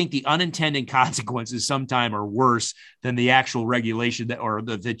the unintended consequences sometimes are worse than the actual regulation or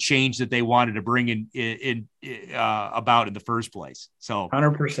the change that they wanted to bring in about in the first place. So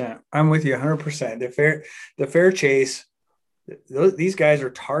 100%. I'm with you 100%. The fair chase, these guys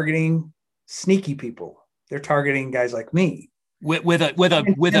are targeting sneaky people. They're targeting guys like me with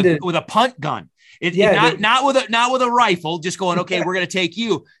a punt gun. Not with a rifle, just going, okay, we're going to take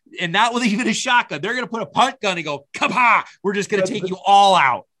you, and not with even a shotgun. They're going to put a punt gun and go, kapah, we're just going to take you all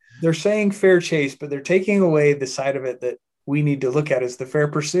out. They're saying fair chase, but they're taking away the side of it that we need to look at as the fair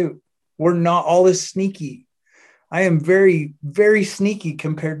pursuit. We're not all as sneaky. I am very, very sneaky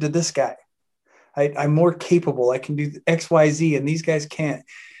compared to this guy. I'm more capable. I can do X, Y, Z, and these guys can't.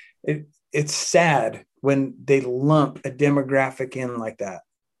 It's sad when they lump a demographic in like that.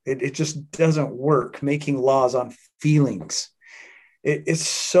 It just doesn't work, making laws on feelings. It's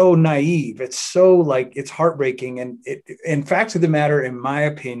so naive. It's so it's heartbreaking. And fact of the matter, in my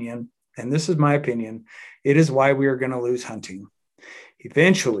opinion, and this is my opinion, it is why we are going to lose hunting.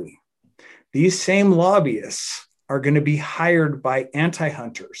 Eventually, these same lobbyists are going to be hired by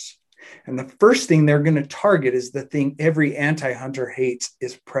anti-hunters. And the first thing they're going to target is the thing every anti-hunter hates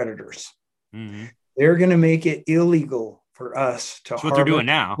is predators. Mm-hmm. They're going to make it illegal for us to harvest what they're doing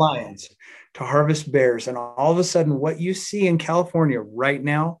now. Lions, to harvest bears. And all of a sudden, what you see in California right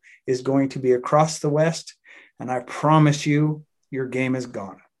now is going to be across the West. And I promise you, your game is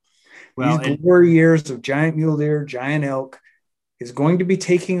gone. Well, these glory years of giant mule deer, giant elk is going to be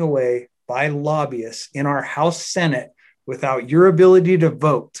taken away by lobbyists in our House Senate without your ability to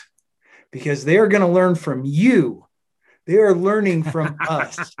vote, because they are going to learn from you. They are learning from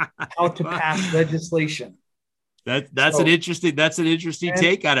us how to pass legislation. That's an interesting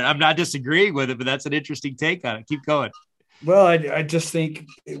take on it. I'm not disagreeing with it, but that's an interesting take on it. Keep going. Well, I just think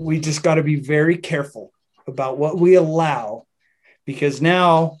we just got to be very careful about what we allow, because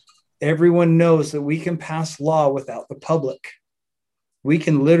now everyone knows that we can pass law without the public. We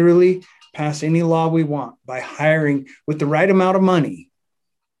can literally pass any law we want by hiring with the right amount of money.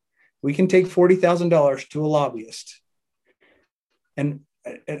 We can take $40,000 to a lobbyist. And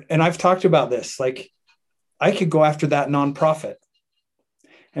I've talked about this. I could go after that nonprofit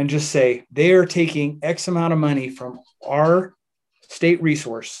and just say they are taking X amount of money from our state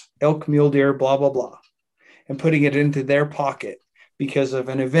resource, elk, mule deer, blah, blah, blah, and putting it into their pocket because of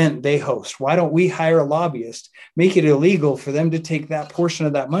an event they host. Why don't we hire a lobbyist, make it illegal for them to take that portion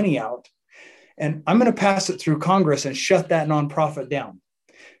of that money out? And I'm going to pass it through Congress and shut that nonprofit down.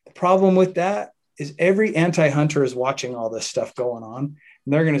 The problem with that is every anti-hunter is watching all this stuff going on,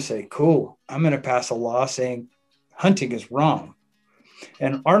 and they're going to say, cool, I'm going to pass a law saying hunting is wrong.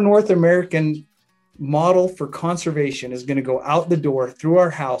 And our North American model for conservation is going to go out the door through our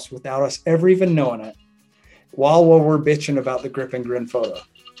house without us ever even knowing it, while we're bitching about the grip and grin photo.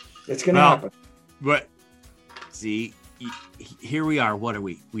 It's going to happen. But see, here we are. What are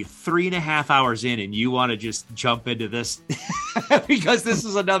we? We're 3.5 hours in, and you want to just jump into this because this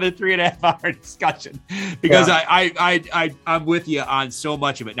is another 3.5 hour discussion. Because I'm with you on so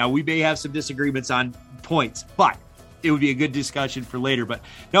much of it. Now, we may have some disagreements on points, but it would be a good discussion for later. But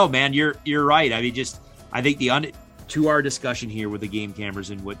no, man, you're right. I mean, I think to our discussion here with the game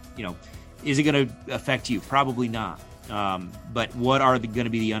cameras and what, is it going to affect you? Probably not. But what are going to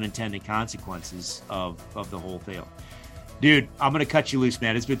be the unintended consequences of the whole thing? Dude, I'm gonna cut you loose,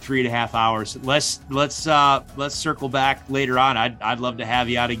 man. It's been 3.5 hours. Let's circle back later on. I'd love to have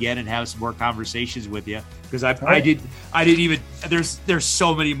you out again and have some more conversations with you, because I didn't even. There's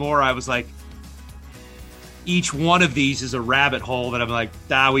so many more. I was like, each one of these is a rabbit hole that I'm like,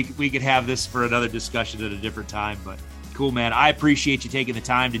 we could have this for another discussion at a different time. But cool, man. I appreciate you taking the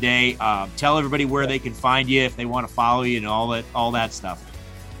time today. Tell everybody where they can find you if they want to follow you and all that stuff.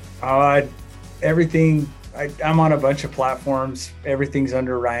 Everything. I'm on a bunch of platforms. Everything's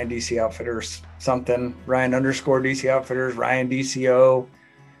under Ryan DC Outfitters, something Ryan_DC Outfitters, Ryan DCO.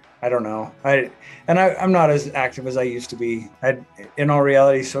 I don't know. I'm not as active as I used to be. In all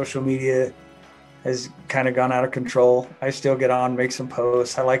reality, social media has kind of gone out of control. I still get on, make some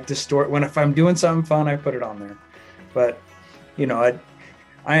posts. I like to store if I'm doing something fun, I put it on there. But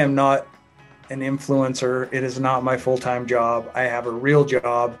I am not an influencer. It is not my full-time job. I have a real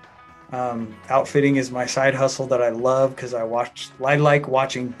job. Outfitting is my side hustle that I love because I like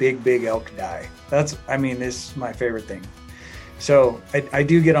watching big elk die. This is my favorite thing. So I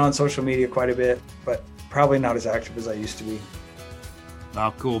do get on social media quite a bit, but probably not as active as I used to be.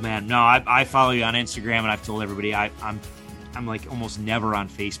 Oh, cool, man. No, I follow you on Instagram, and I've told everybody I'm like almost never on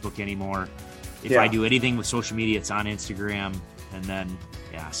Facebook anymore. If I do anything with social media, it's on Instagram. And then,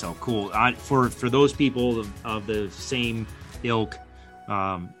 so cool. For those people of the same ilk,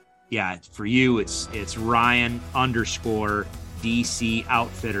 for you, it's Ryan_DC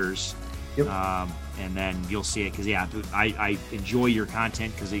Outfitters. Yep. And then you'll see it because, I enjoy your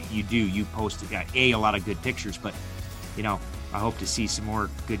content because you post a lot of good pictures, but, I hope to see some more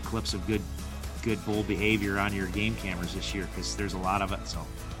good clips of good bull behavior on your game cameras this year because there's a lot of it. So,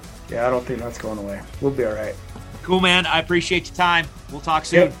 I don't think that's going away. We'll be all right. Cool, man. I appreciate your time. We'll talk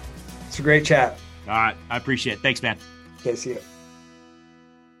soon. Yep. It's a great chat. All right. I appreciate it. Thanks, man. Okay, see you.